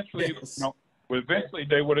would eventually, you know,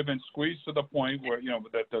 they would have been squeezed to the point where, you know,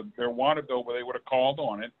 that their water bill, where they would have called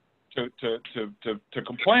on it to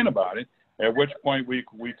complain about it. At which point we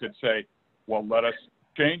could say, well, let us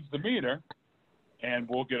change the meter, and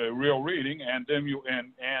we'll get a real reading, and then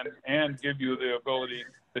and give you the ability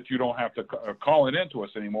that you don't have to call it into us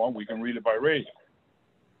anymore. We can read it by radio.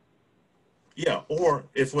 Yeah, or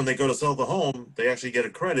if when they go to sell the home, they actually get a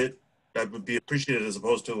credit, that would be appreciated as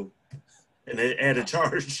opposed to an added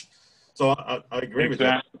charge. So I agree with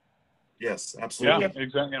that. Yes, absolutely. Yeah,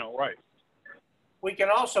 exactly. You know, right. We can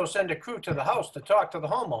also send a crew to the house to talk to the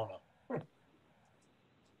homeowner.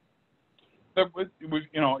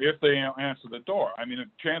 You know, if they answer the door. I mean,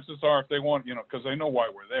 chances are, if they want, you know, because they know why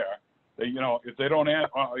we're there. They, you know, if they don't,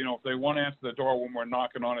 you know, if they want to answer the door when we're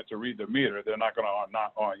knocking on it to read the meter, they're not going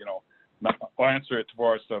to you know, not answer it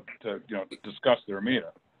for us to you know, discuss their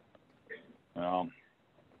meter.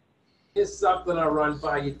 Here's something I'll run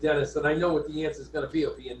by you, Dennis, and I know what the answer is going to be.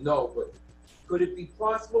 It'll be a no, but could it be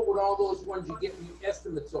possible with all those ones you get new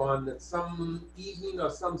estimates on that some evening or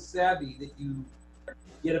some Saturday that you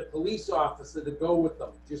get a police officer to go with them?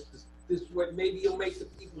 Just this way, maybe you'll make the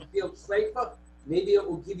people feel safer. Maybe it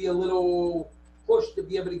will give you a little push to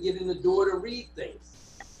be able to get in the door to read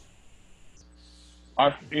things.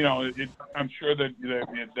 You know, I'm sure that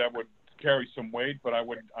would carry some weight, but I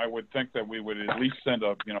would think that we would at least send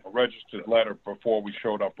a, you know, a registered letter before we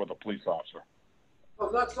showed up with a police officer.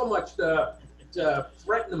 Well, not so much to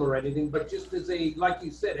threaten them or anything, but just as a, like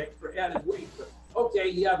you said, extra added weight. But, okay,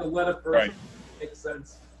 yeah, the letter person. Right. Makes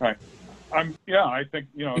sense. Right. Yeah, I think,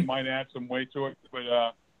 you know, it might add some weight to it,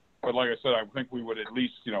 but like I said, I think we would at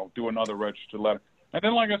least, you know, do another registered letter. And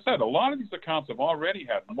then, like I said, a lot of these accounts have already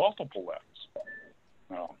had multiple letters.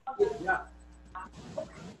 Yeah.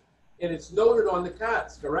 And it's noted on the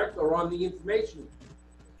cards, correct, or on the information?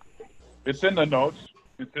 It's in the notes.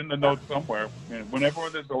 It's in the notes somewhere. And whenever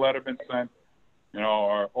there's a letter been sent, you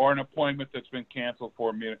know, or an appointment that's been canceled for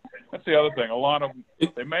a meeting. That's the other thing. A lot of them,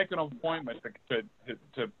 they make an appointment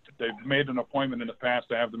they've made an appointment in the past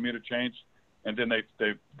to have the meter changed, and then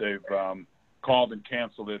they've called and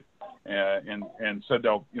canceled it, and said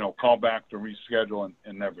they'll, you know, call back to reschedule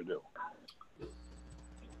and never do.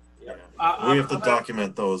 Yeah. We have to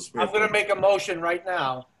document those. I'm going to make a motion right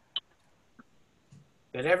now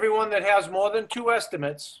that everyone that has more than 2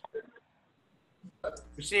 estimates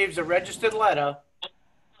receives a registered letter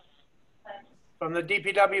from the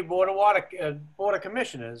DPW Board of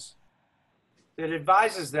Commissioners that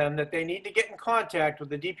advises them that they need to get in contact with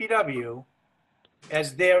the DPW,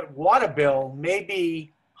 as their water bill may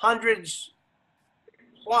be hundreds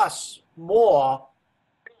plus more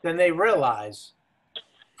than they realize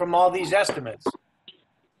from all these estimates.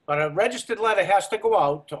 But a registered letter has to go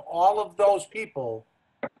out to all of those people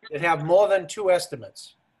that have more than 2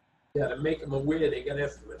 estimates. Yeah, to make them aware they got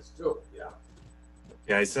estimates too. Yeah.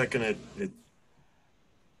 Yeah, I second it.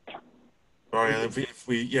 All right, if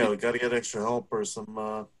we we got to get extra help or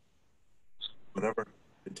some whatever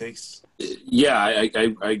it takes. Yeah,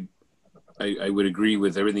 I would agree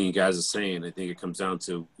with everything you guys are saying. I think it comes down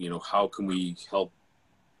to, you know, how can we help,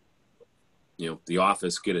 you know, the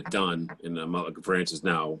office get it done. And I'm not looking for answers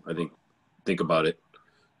now. I think about it,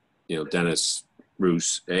 you know, Dennis,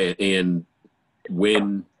 Bruce, and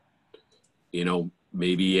when you know,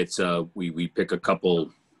 maybe it's we pick a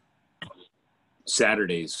couple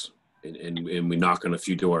Saturdays and we knock on a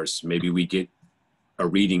few doors. Maybe we get a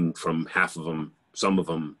reading from half of them, some of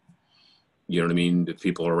them, you know what I mean? The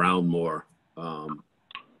people are around more.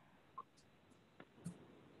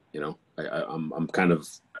 You know, I'm kind of,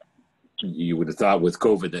 you would have thought with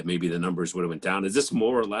COVID that maybe the numbers would have went down. Is this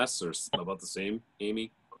more or less or about the same,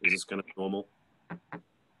 Amy? Is this kind of normal?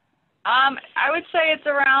 I would say it's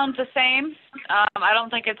around the same. I don't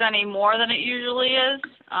think it's any more than it usually is.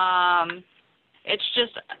 It's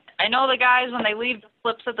just, I know the guys, when they leave the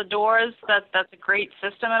slips at the doors, that's a great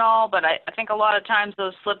system and all, but I think a lot of times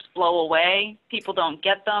those slips blow away. People don't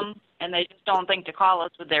get them, and they just don't think to call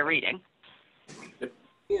us with their reading.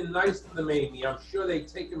 Being nice to them, Amy, I'm sure they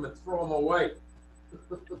take them and throw them away.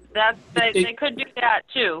 They could do that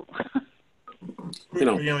too. You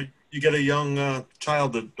know, you get a young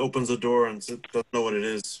child that opens the door and doesn't know what it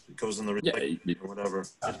is. It goes in the recycling or whatever.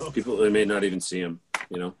 You know? People, they may not even see them,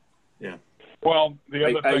 you know? Yeah. Well, the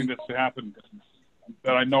other thing that's happened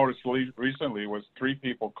that I noticed recently was 3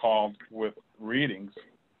 people called with readings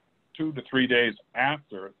 2 to 3 days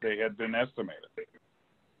after they had been estimated.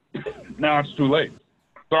 Now it's too late.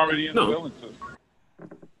 It's already in the billing system.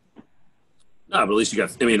 No, but at least you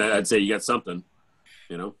got, I mean, I'd say you got something,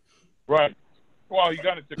 you know? Right. Well, you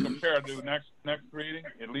got it to compare to the next reading.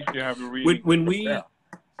 At least you have a reading.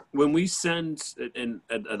 When we send, and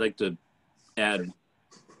I'd like to add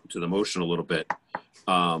to the motion a little bit,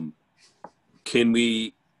 can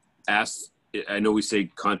we ask, I know we say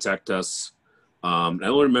contact us. I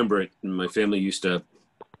don't remember it. My family used to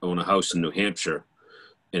own a house in New Hampshire,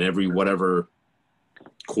 and every whatever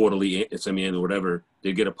quarterly, semi-annual, whatever,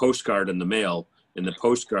 they'd get a postcard in the mail, and the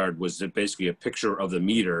postcard was basically a picture of the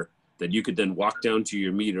meter that you could then walk down to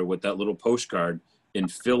your meter with that little postcard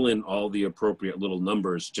and fill in all the appropriate little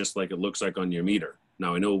numbers, just like it looks like on your meter.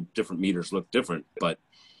 Now, I know different meters look different, but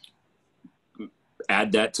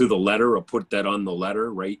add that to the letter or put that on the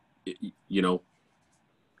letter, right? You know,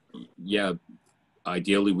 yeah,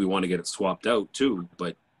 ideally we want to get it swapped out too,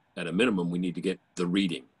 but at a minimum, we need to get the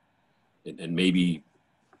reading and maybe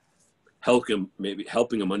helping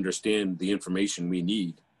them understand the information we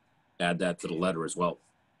need. Add that to the letter as well.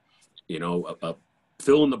 You know,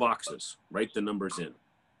 fill in the boxes, write the numbers in,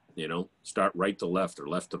 you know, start right to left or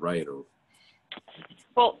left to right. Or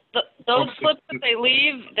well, those slips that they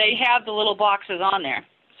leave, they have the little boxes on there.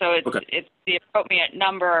 So it's the appropriate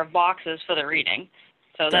number of boxes for the reading.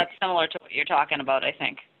 So that's similar to what you're talking about, I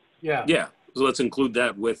think. Yeah. Yeah. So let's include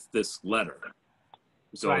that with this letter.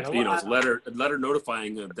 So, right. You know, it's a letter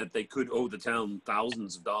notifying that they could owe the town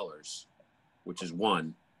thousands of dollars, which is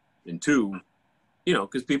 1. And 2, you know,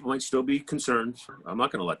 because people might still be concerned. I'm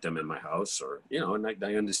not going to let them in my house, or, you know, and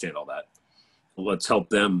I understand all that. Let's help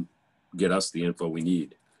them get us the info we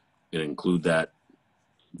need and include that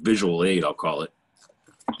visual aid, I'll call it.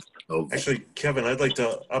 Actually, Kevin, I'd like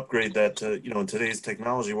to upgrade that to, you know, in today's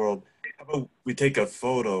technology world, how about we take a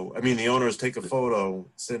photo? I mean, the owners take a photo,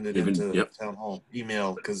 send it into town hall,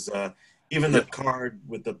 email, because even the card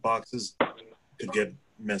with the boxes could get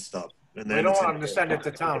messed up. And then we don't want them to send it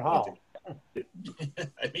to town hall. I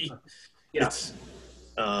mean, it's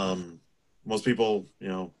most people, you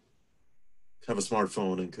know, have a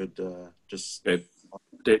smartphone and could just.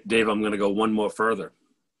 Dave, I'm going to go one more further.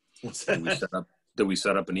 What's that? Did we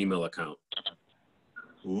set up an email account?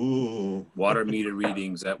 Ooh. Water meter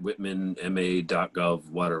readings at whitmanma.gov,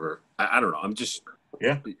 whatever. I don't know. I'm just.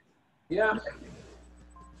 Yeah. Yeah.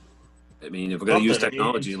 I mean, if we're going to use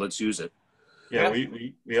technology, let's use it. Yeah,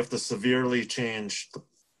 we have to severely change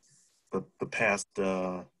the past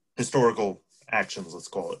historical actions, let's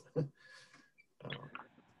call it.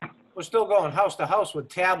 We're still going house to house with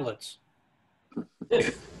tablets.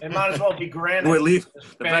 It might as well be granted. The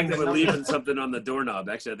fact that we're leaving something on the doorknob.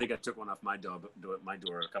 Actually, I think I took one off my door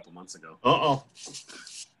a couple months ago. Uh-oh.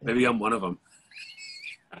 Maybe I'm one of them.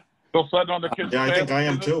 Still sitting on the kitchen. Yeah, I think I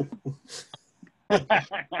am too.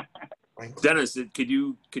 Dennis, could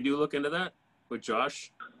you look into that with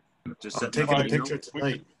Josh? Just taking a picture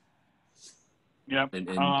tonight. Yeah.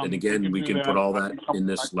 And again, we can put all that in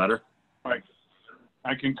this letter. Right.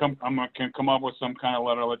 I can come up with some kind of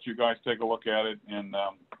letter, let you guys take a look at it, and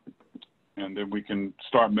then we can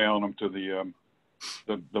start mailing them to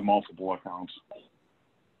the multiple accounts.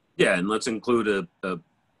 Yeah, and let's include a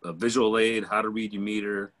visual aid, how to read your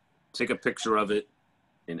meter, take a picture of it,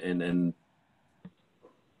 and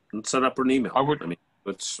set up an email.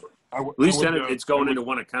 At least it's going into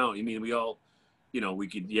one account. I mean, we all, you know, we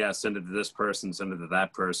could send it to this person, send it to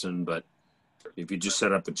that person, but if you just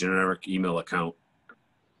set up a generic email account.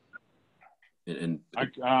 And I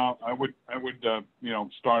would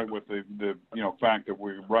start with the fact that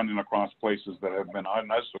we're running across places that have been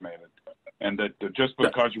underestimated, and that just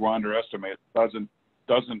because you underestimate doesn't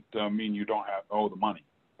mean you don't owe the money.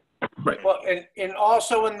 Right. Well, and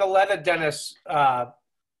also in the letter, Dennis,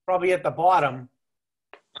 probably at the bottom,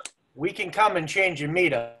 we can come and change your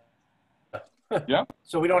meter. Yeah.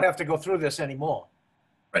 So we don't have to go through this anymore.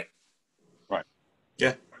 Right. Right.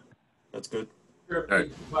 Yeah, that's good.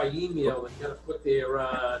 Right. By email, they gotta put their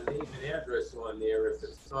name and address on there. If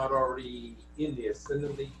it's not already in there, send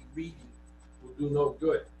them the reading. Will do no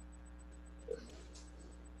good.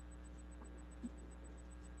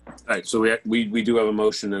 All right, so we do have a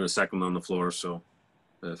motion and a second on the floor. So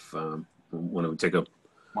if want to take a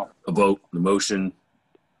vote, the motion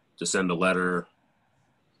to send a letter,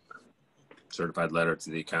 certified letter to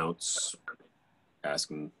the accounts,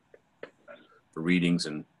 asking for readings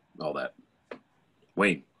and all that.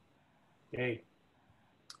 Wayne. Hey.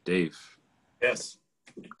 Dave. Yes.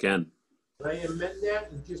 Ken. Can I amend that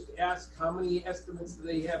and just ask how many estimates do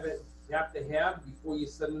they have to have before you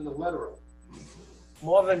send them the letter out?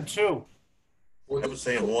 More than two. I was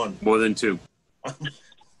saying one. More than two.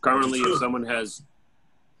 Currently, if someone has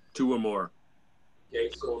two or more. Okay,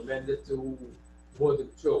 so amend it to more than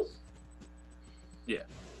two. Yeah.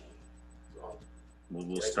 So,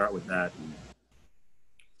 We'll start with that. And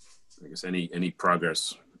I guess any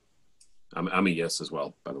progress. I'm a yes as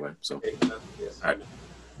well, by the way. So. okay, yes. All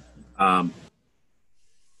right.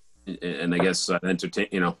 And I guess entertain.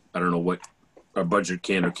 I don't know what our budget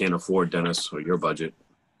can or can't afford, Dennis, or your budget.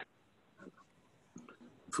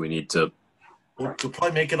 If we need to. We'll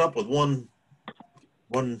probably make it up with one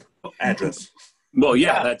address. Well,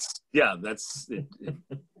 yeah, that's it.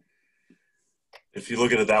 If you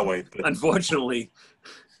look at it that way. But Unfortunately,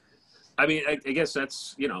 I mean, I guess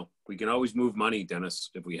that's, we can always move money, Dennis,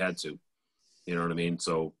 if we had to. You know what I mean?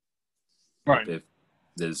 So Right. if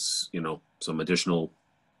there's, some additional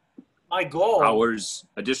My goal.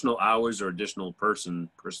 additional hours or additional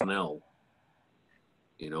personnel,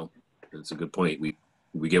 that's a good point.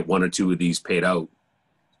 We get one or two of these paid out,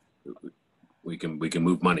 we can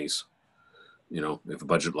move monies. If a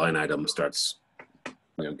budget line item starts,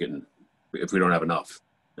 getting, if we don't have enough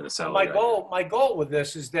in a salary. My goal with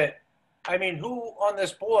this is that, who on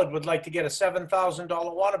this board would like to get a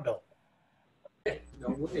 $7,000 water bill? No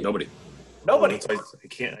way. Nobody. Nobody. I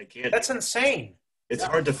can't. That's insane. It's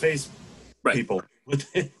hard to face people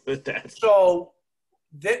with that. So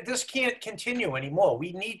this can't continue anymore.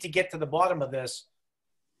 We need to get to the bottom of this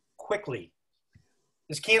quickly.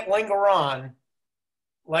 This can't linger on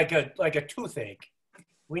like a toothache.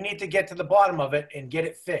 We need to get to the bottom of it and get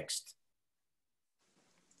it fixed.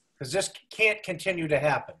 Because this can't continue to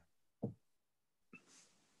happen.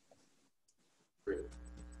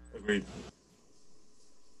 Agreed.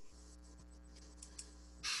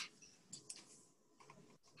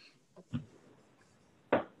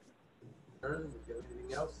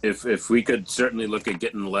 If we could certainly look at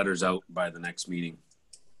getting the letters out by the next meeting,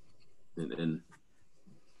 and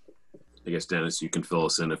I guess Dennis, you can fill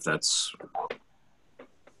us in if that's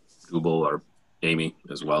doable, or Amy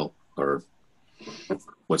as well, or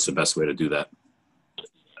what's the best way to do that?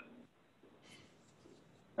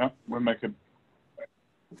 Yeah, we'll make it.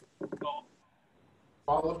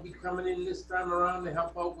 Paul will be coming in this time around to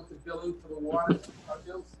help out with the billing for the water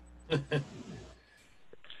bills.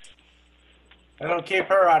 That'll keep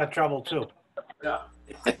her out of trouble too. Yeah.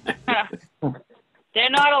 They're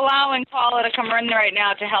not allowing Paula to come in right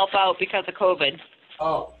now to help out because of COVID.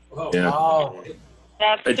 Oh. Yeah. Oh.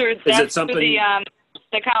 That's through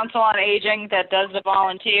the Council on Aging that does the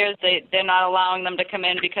volunteers. They're not allowing them to come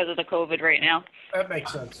in because of the COVID right now. That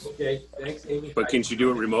makes sense. Okay, thanks, Amy. But can she do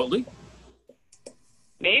it remotely?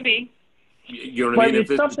 Maybe. You know what I mean? But If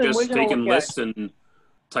it's it's something we're just gonna taking look at. lists and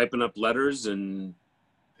typing up letters and,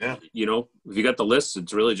 Yeah. if you got the lists,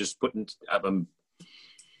 it's really just putting, That's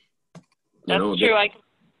true.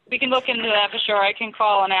 We can look into that for sure. I can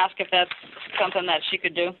call and ask if that's something that she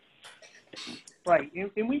could do. Right,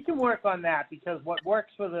 and we can work on that, because what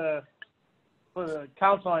works for the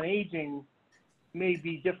Council on Aging may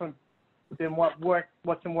be different than what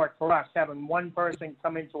can work for us. Having one person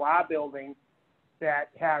come into our building that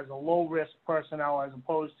has a low risk personnel, as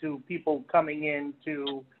opposed to people coming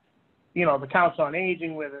into, the Council on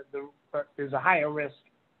Aging where there's a higher risk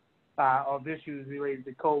of issues related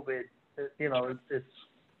to COVID. It's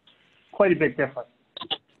quite a bit different.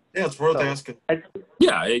 Yeah, it's worth asking. I'd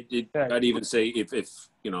even say if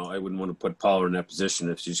I wouldn't want to put Paula in that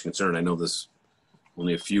position if she's concerned. I know there's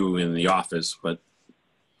only a few in the office, but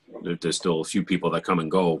there's still a few people that come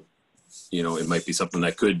and go. It might be something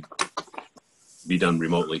that could be done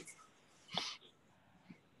remotely.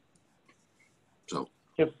 So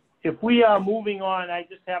If we are moving on, I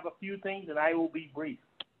just have a few things, and I will be brief.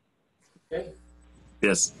 Okay,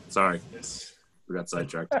 yes, sorry, Yes. we got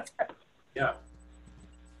sidetracked. yeah.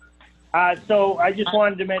 So I just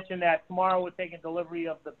wanted to mention that tomorrow we're taking delivery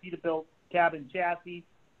of the Peterbilt cabin chassis.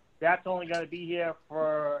 That's only going to be here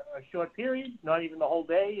for a short period, not even the whole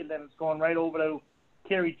day, and then it's going right over to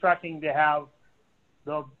Kerry Trucking to have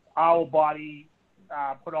the owl body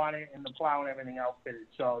put on it and the plow and everything outfitted.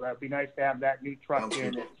 So that'd be nice to have that new truck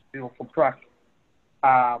in. It's a beautiful truck.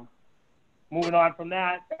 Moving on from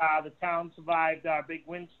that, the town survived our big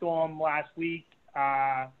windstorm last week.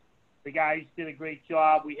 The guys did a great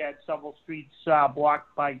job. We had several streets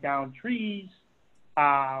blocked by downed trees.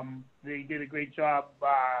 They did a great job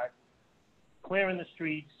clearing the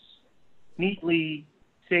streets neatly,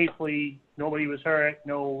 safely. Nobody was hurt.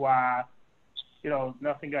 No,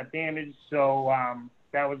 nothing got damaged. So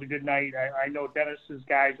that was a good night. I know Dennis's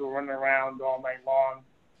guys were running around all night long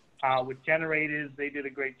with generators. They did a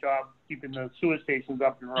great job keeping the sewer stations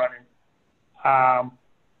up and running.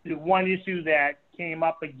 The one issue that came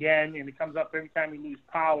up again, and it comes up every time we lose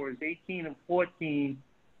power, is 18 and 14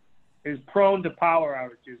 is prone to power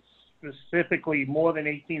outages, specifically more than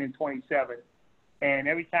 18 and 27. And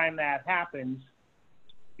every time that happens,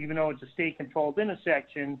 even though it's a state-controlled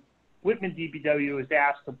intersection, Whitman DPW is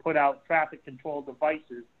asked to put out traffic control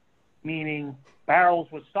devices, meaning barrels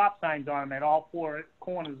with stop signs on them at all four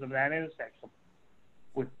corners of that intersection.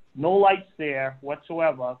 With no lights there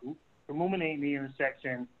whatsoever, illuminating the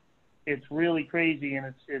intersection, it's really crazy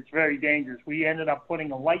and it's very dangerous. We ended up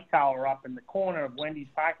putting a light tower up in the corner of Wendy's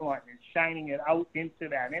parking lot and shining it out into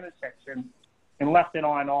that intersection and left it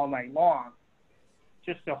on all night long,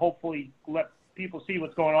 just to hopefully let people see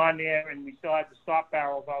what's going on there. And we still had the stop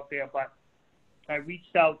barrels out there, but I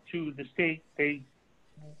reached out to the state. They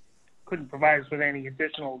couldn't provide us with any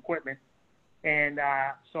additional equipment. And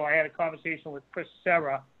so I had a conversation with Chris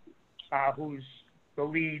Serra, who's the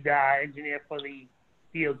lead engineer for the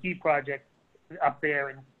DOT project up there,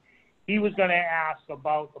 and he was going to ask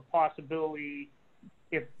about the possibility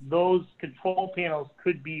if those control panels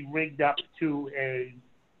could be rigged up to a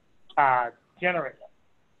generator,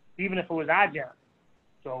 even if it was our generator.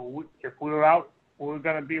 So if we were out, we were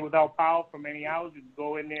going to be without power for many hours, we could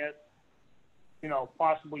go in there,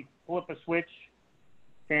 possibly flip a switch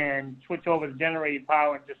and switch over to generated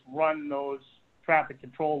power and just run those traffic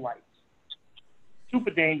control lights.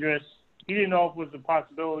 Super dangerous. He didn't know if it was a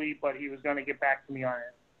possibility, but he was going to get back to me on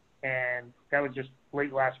it. And that was just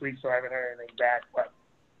late last week, so I haven't heard anything back. But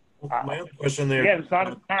my other question there. Yeah, it's not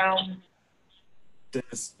a town.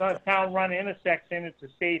 It's not a town-run intersection. It's a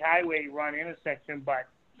state highway-run intersection. But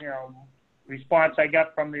response I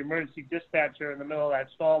got from the emergency dispatcher in the middle of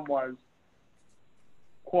that storm was,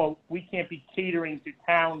 quote, "We can't be catering to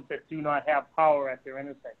towns that do not have power at their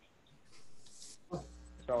intersections."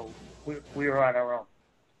 So we were on our own.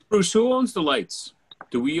 Bruce, who owns the lights?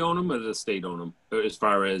 Do we own them or does the state own them? As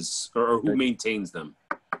far as, or who maintains them?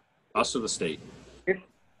 Us or the state? It's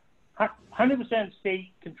 100%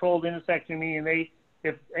 state-controlled intersection, meaning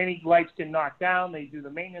if any lights get knocked down, they do the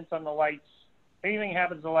maintenance on the lights. Anything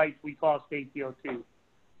happens to the lights, we call state DOT.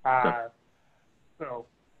 So,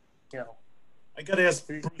 I got to ask.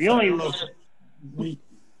 The only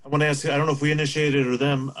I want to ask. I don't know if we initiated or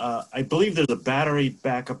them. I believe there's a battery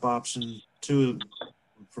backup option too,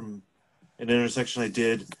 from an intersection I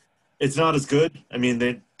did. It's not as good. I mean,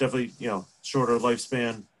 they definitely shorter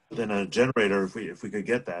lifespan than a generator if we could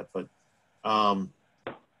get that. But can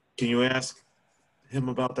you ask him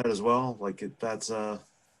about that as well? Like that's I'm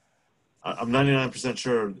 99%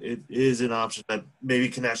 sure it is an option that maybe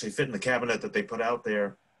can actually fit in the cabinet that they put out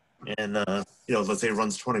there. And, let's say it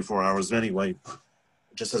runs 24 hours anyway,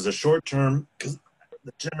 just as a short term, because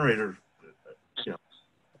the generator,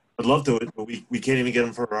 I'd love to, but we can't even get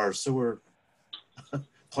them for our sewer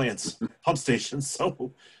plants, pump stations.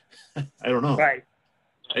 So I don't know. Right.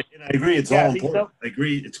 And I agree. It's all important. I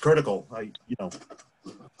agree. It's critical.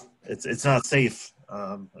 It's not safe.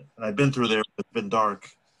 And I've been through there. It's been dark.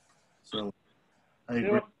 So I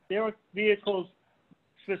agree. There were vehicles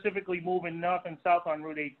specifically moving north and south on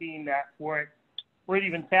Route 18 that weren't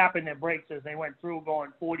even tapping their brakes as they went through,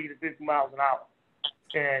 going 40 to 50 miles an hour.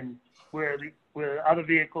 And where other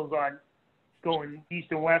vehicles on going east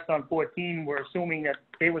and west on 14 were assuming that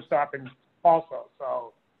they were stopping also.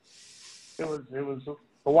 So it was the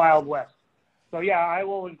Wild West. So yeah, I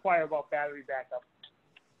will inquire about battery backup.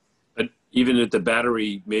 But even at the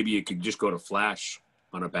battery, maybe you could just go to flash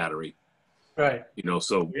on a battery. Right. You know,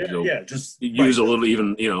 so Yeah, you know, yeah, just use right. a little,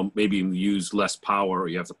 even, you know, maybe use less power.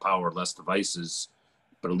 You have to power less devices,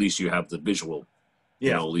 but at least you have the visual. Yeah,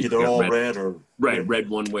 you know, at least either you have all red or red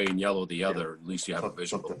one way and yellow the other. At least you have a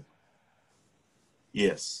visual. something.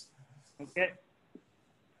 Yes. Okay.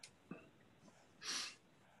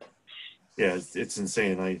 Yeah, it's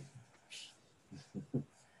insane.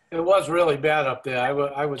 It was really bad up there.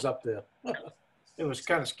 I was up there. It was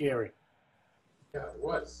kind of scary. Yeah, it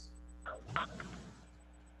was.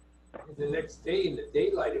 And the next day in the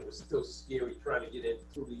daylight, it was still scary trying to get in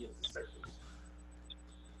through the intersections.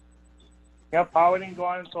 Yeah, power didn't go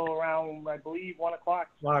on until around, I believe, 1 o'clock.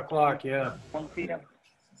 1 o'clock, yeah. 1 p.m.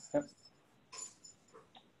 Yep.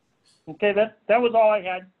 Okay, that was all I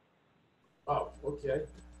had. Oh, okay.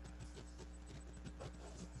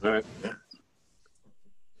 All right.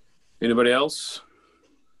 Anybody else?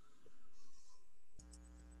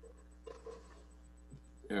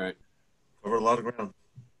 All right. Covered a lot of ground.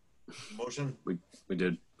 Motion? We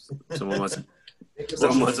did. Someone wants to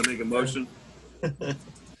make a motion.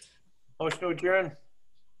 Motion to adjourn.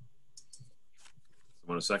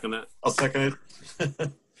 Want to second that? I'll second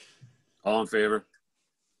it. All in favor?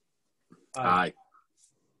 Aye.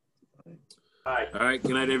 All right. All right.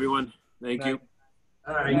 Good night, everyone. Thank you.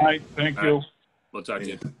 All right. Good night. Thank you. We'll talk to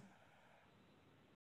you.